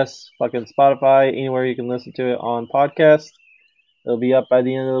to us, fucking Spotify, anywhere you can listen to it on podcast. It'll be up by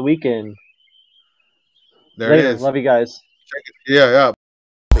the end of the weekend. There it is. Love you guys. Check it. Yeah.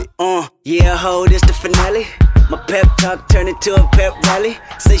 Yeah, ho, this the finale. My pep talk turned into a pep rally.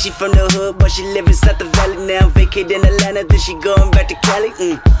 Say she from the hood, but she live inside the valley. Now vacated in Atlanta, then she going back to Cali.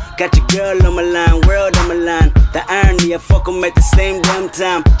 Got your girl on my line, world on my line. The irony, I fuck 'em at the same damn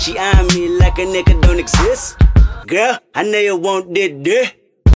time. She eyeing me like a nigga don't exist. Girl, I know you want this.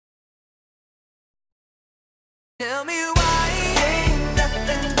 Tell me why.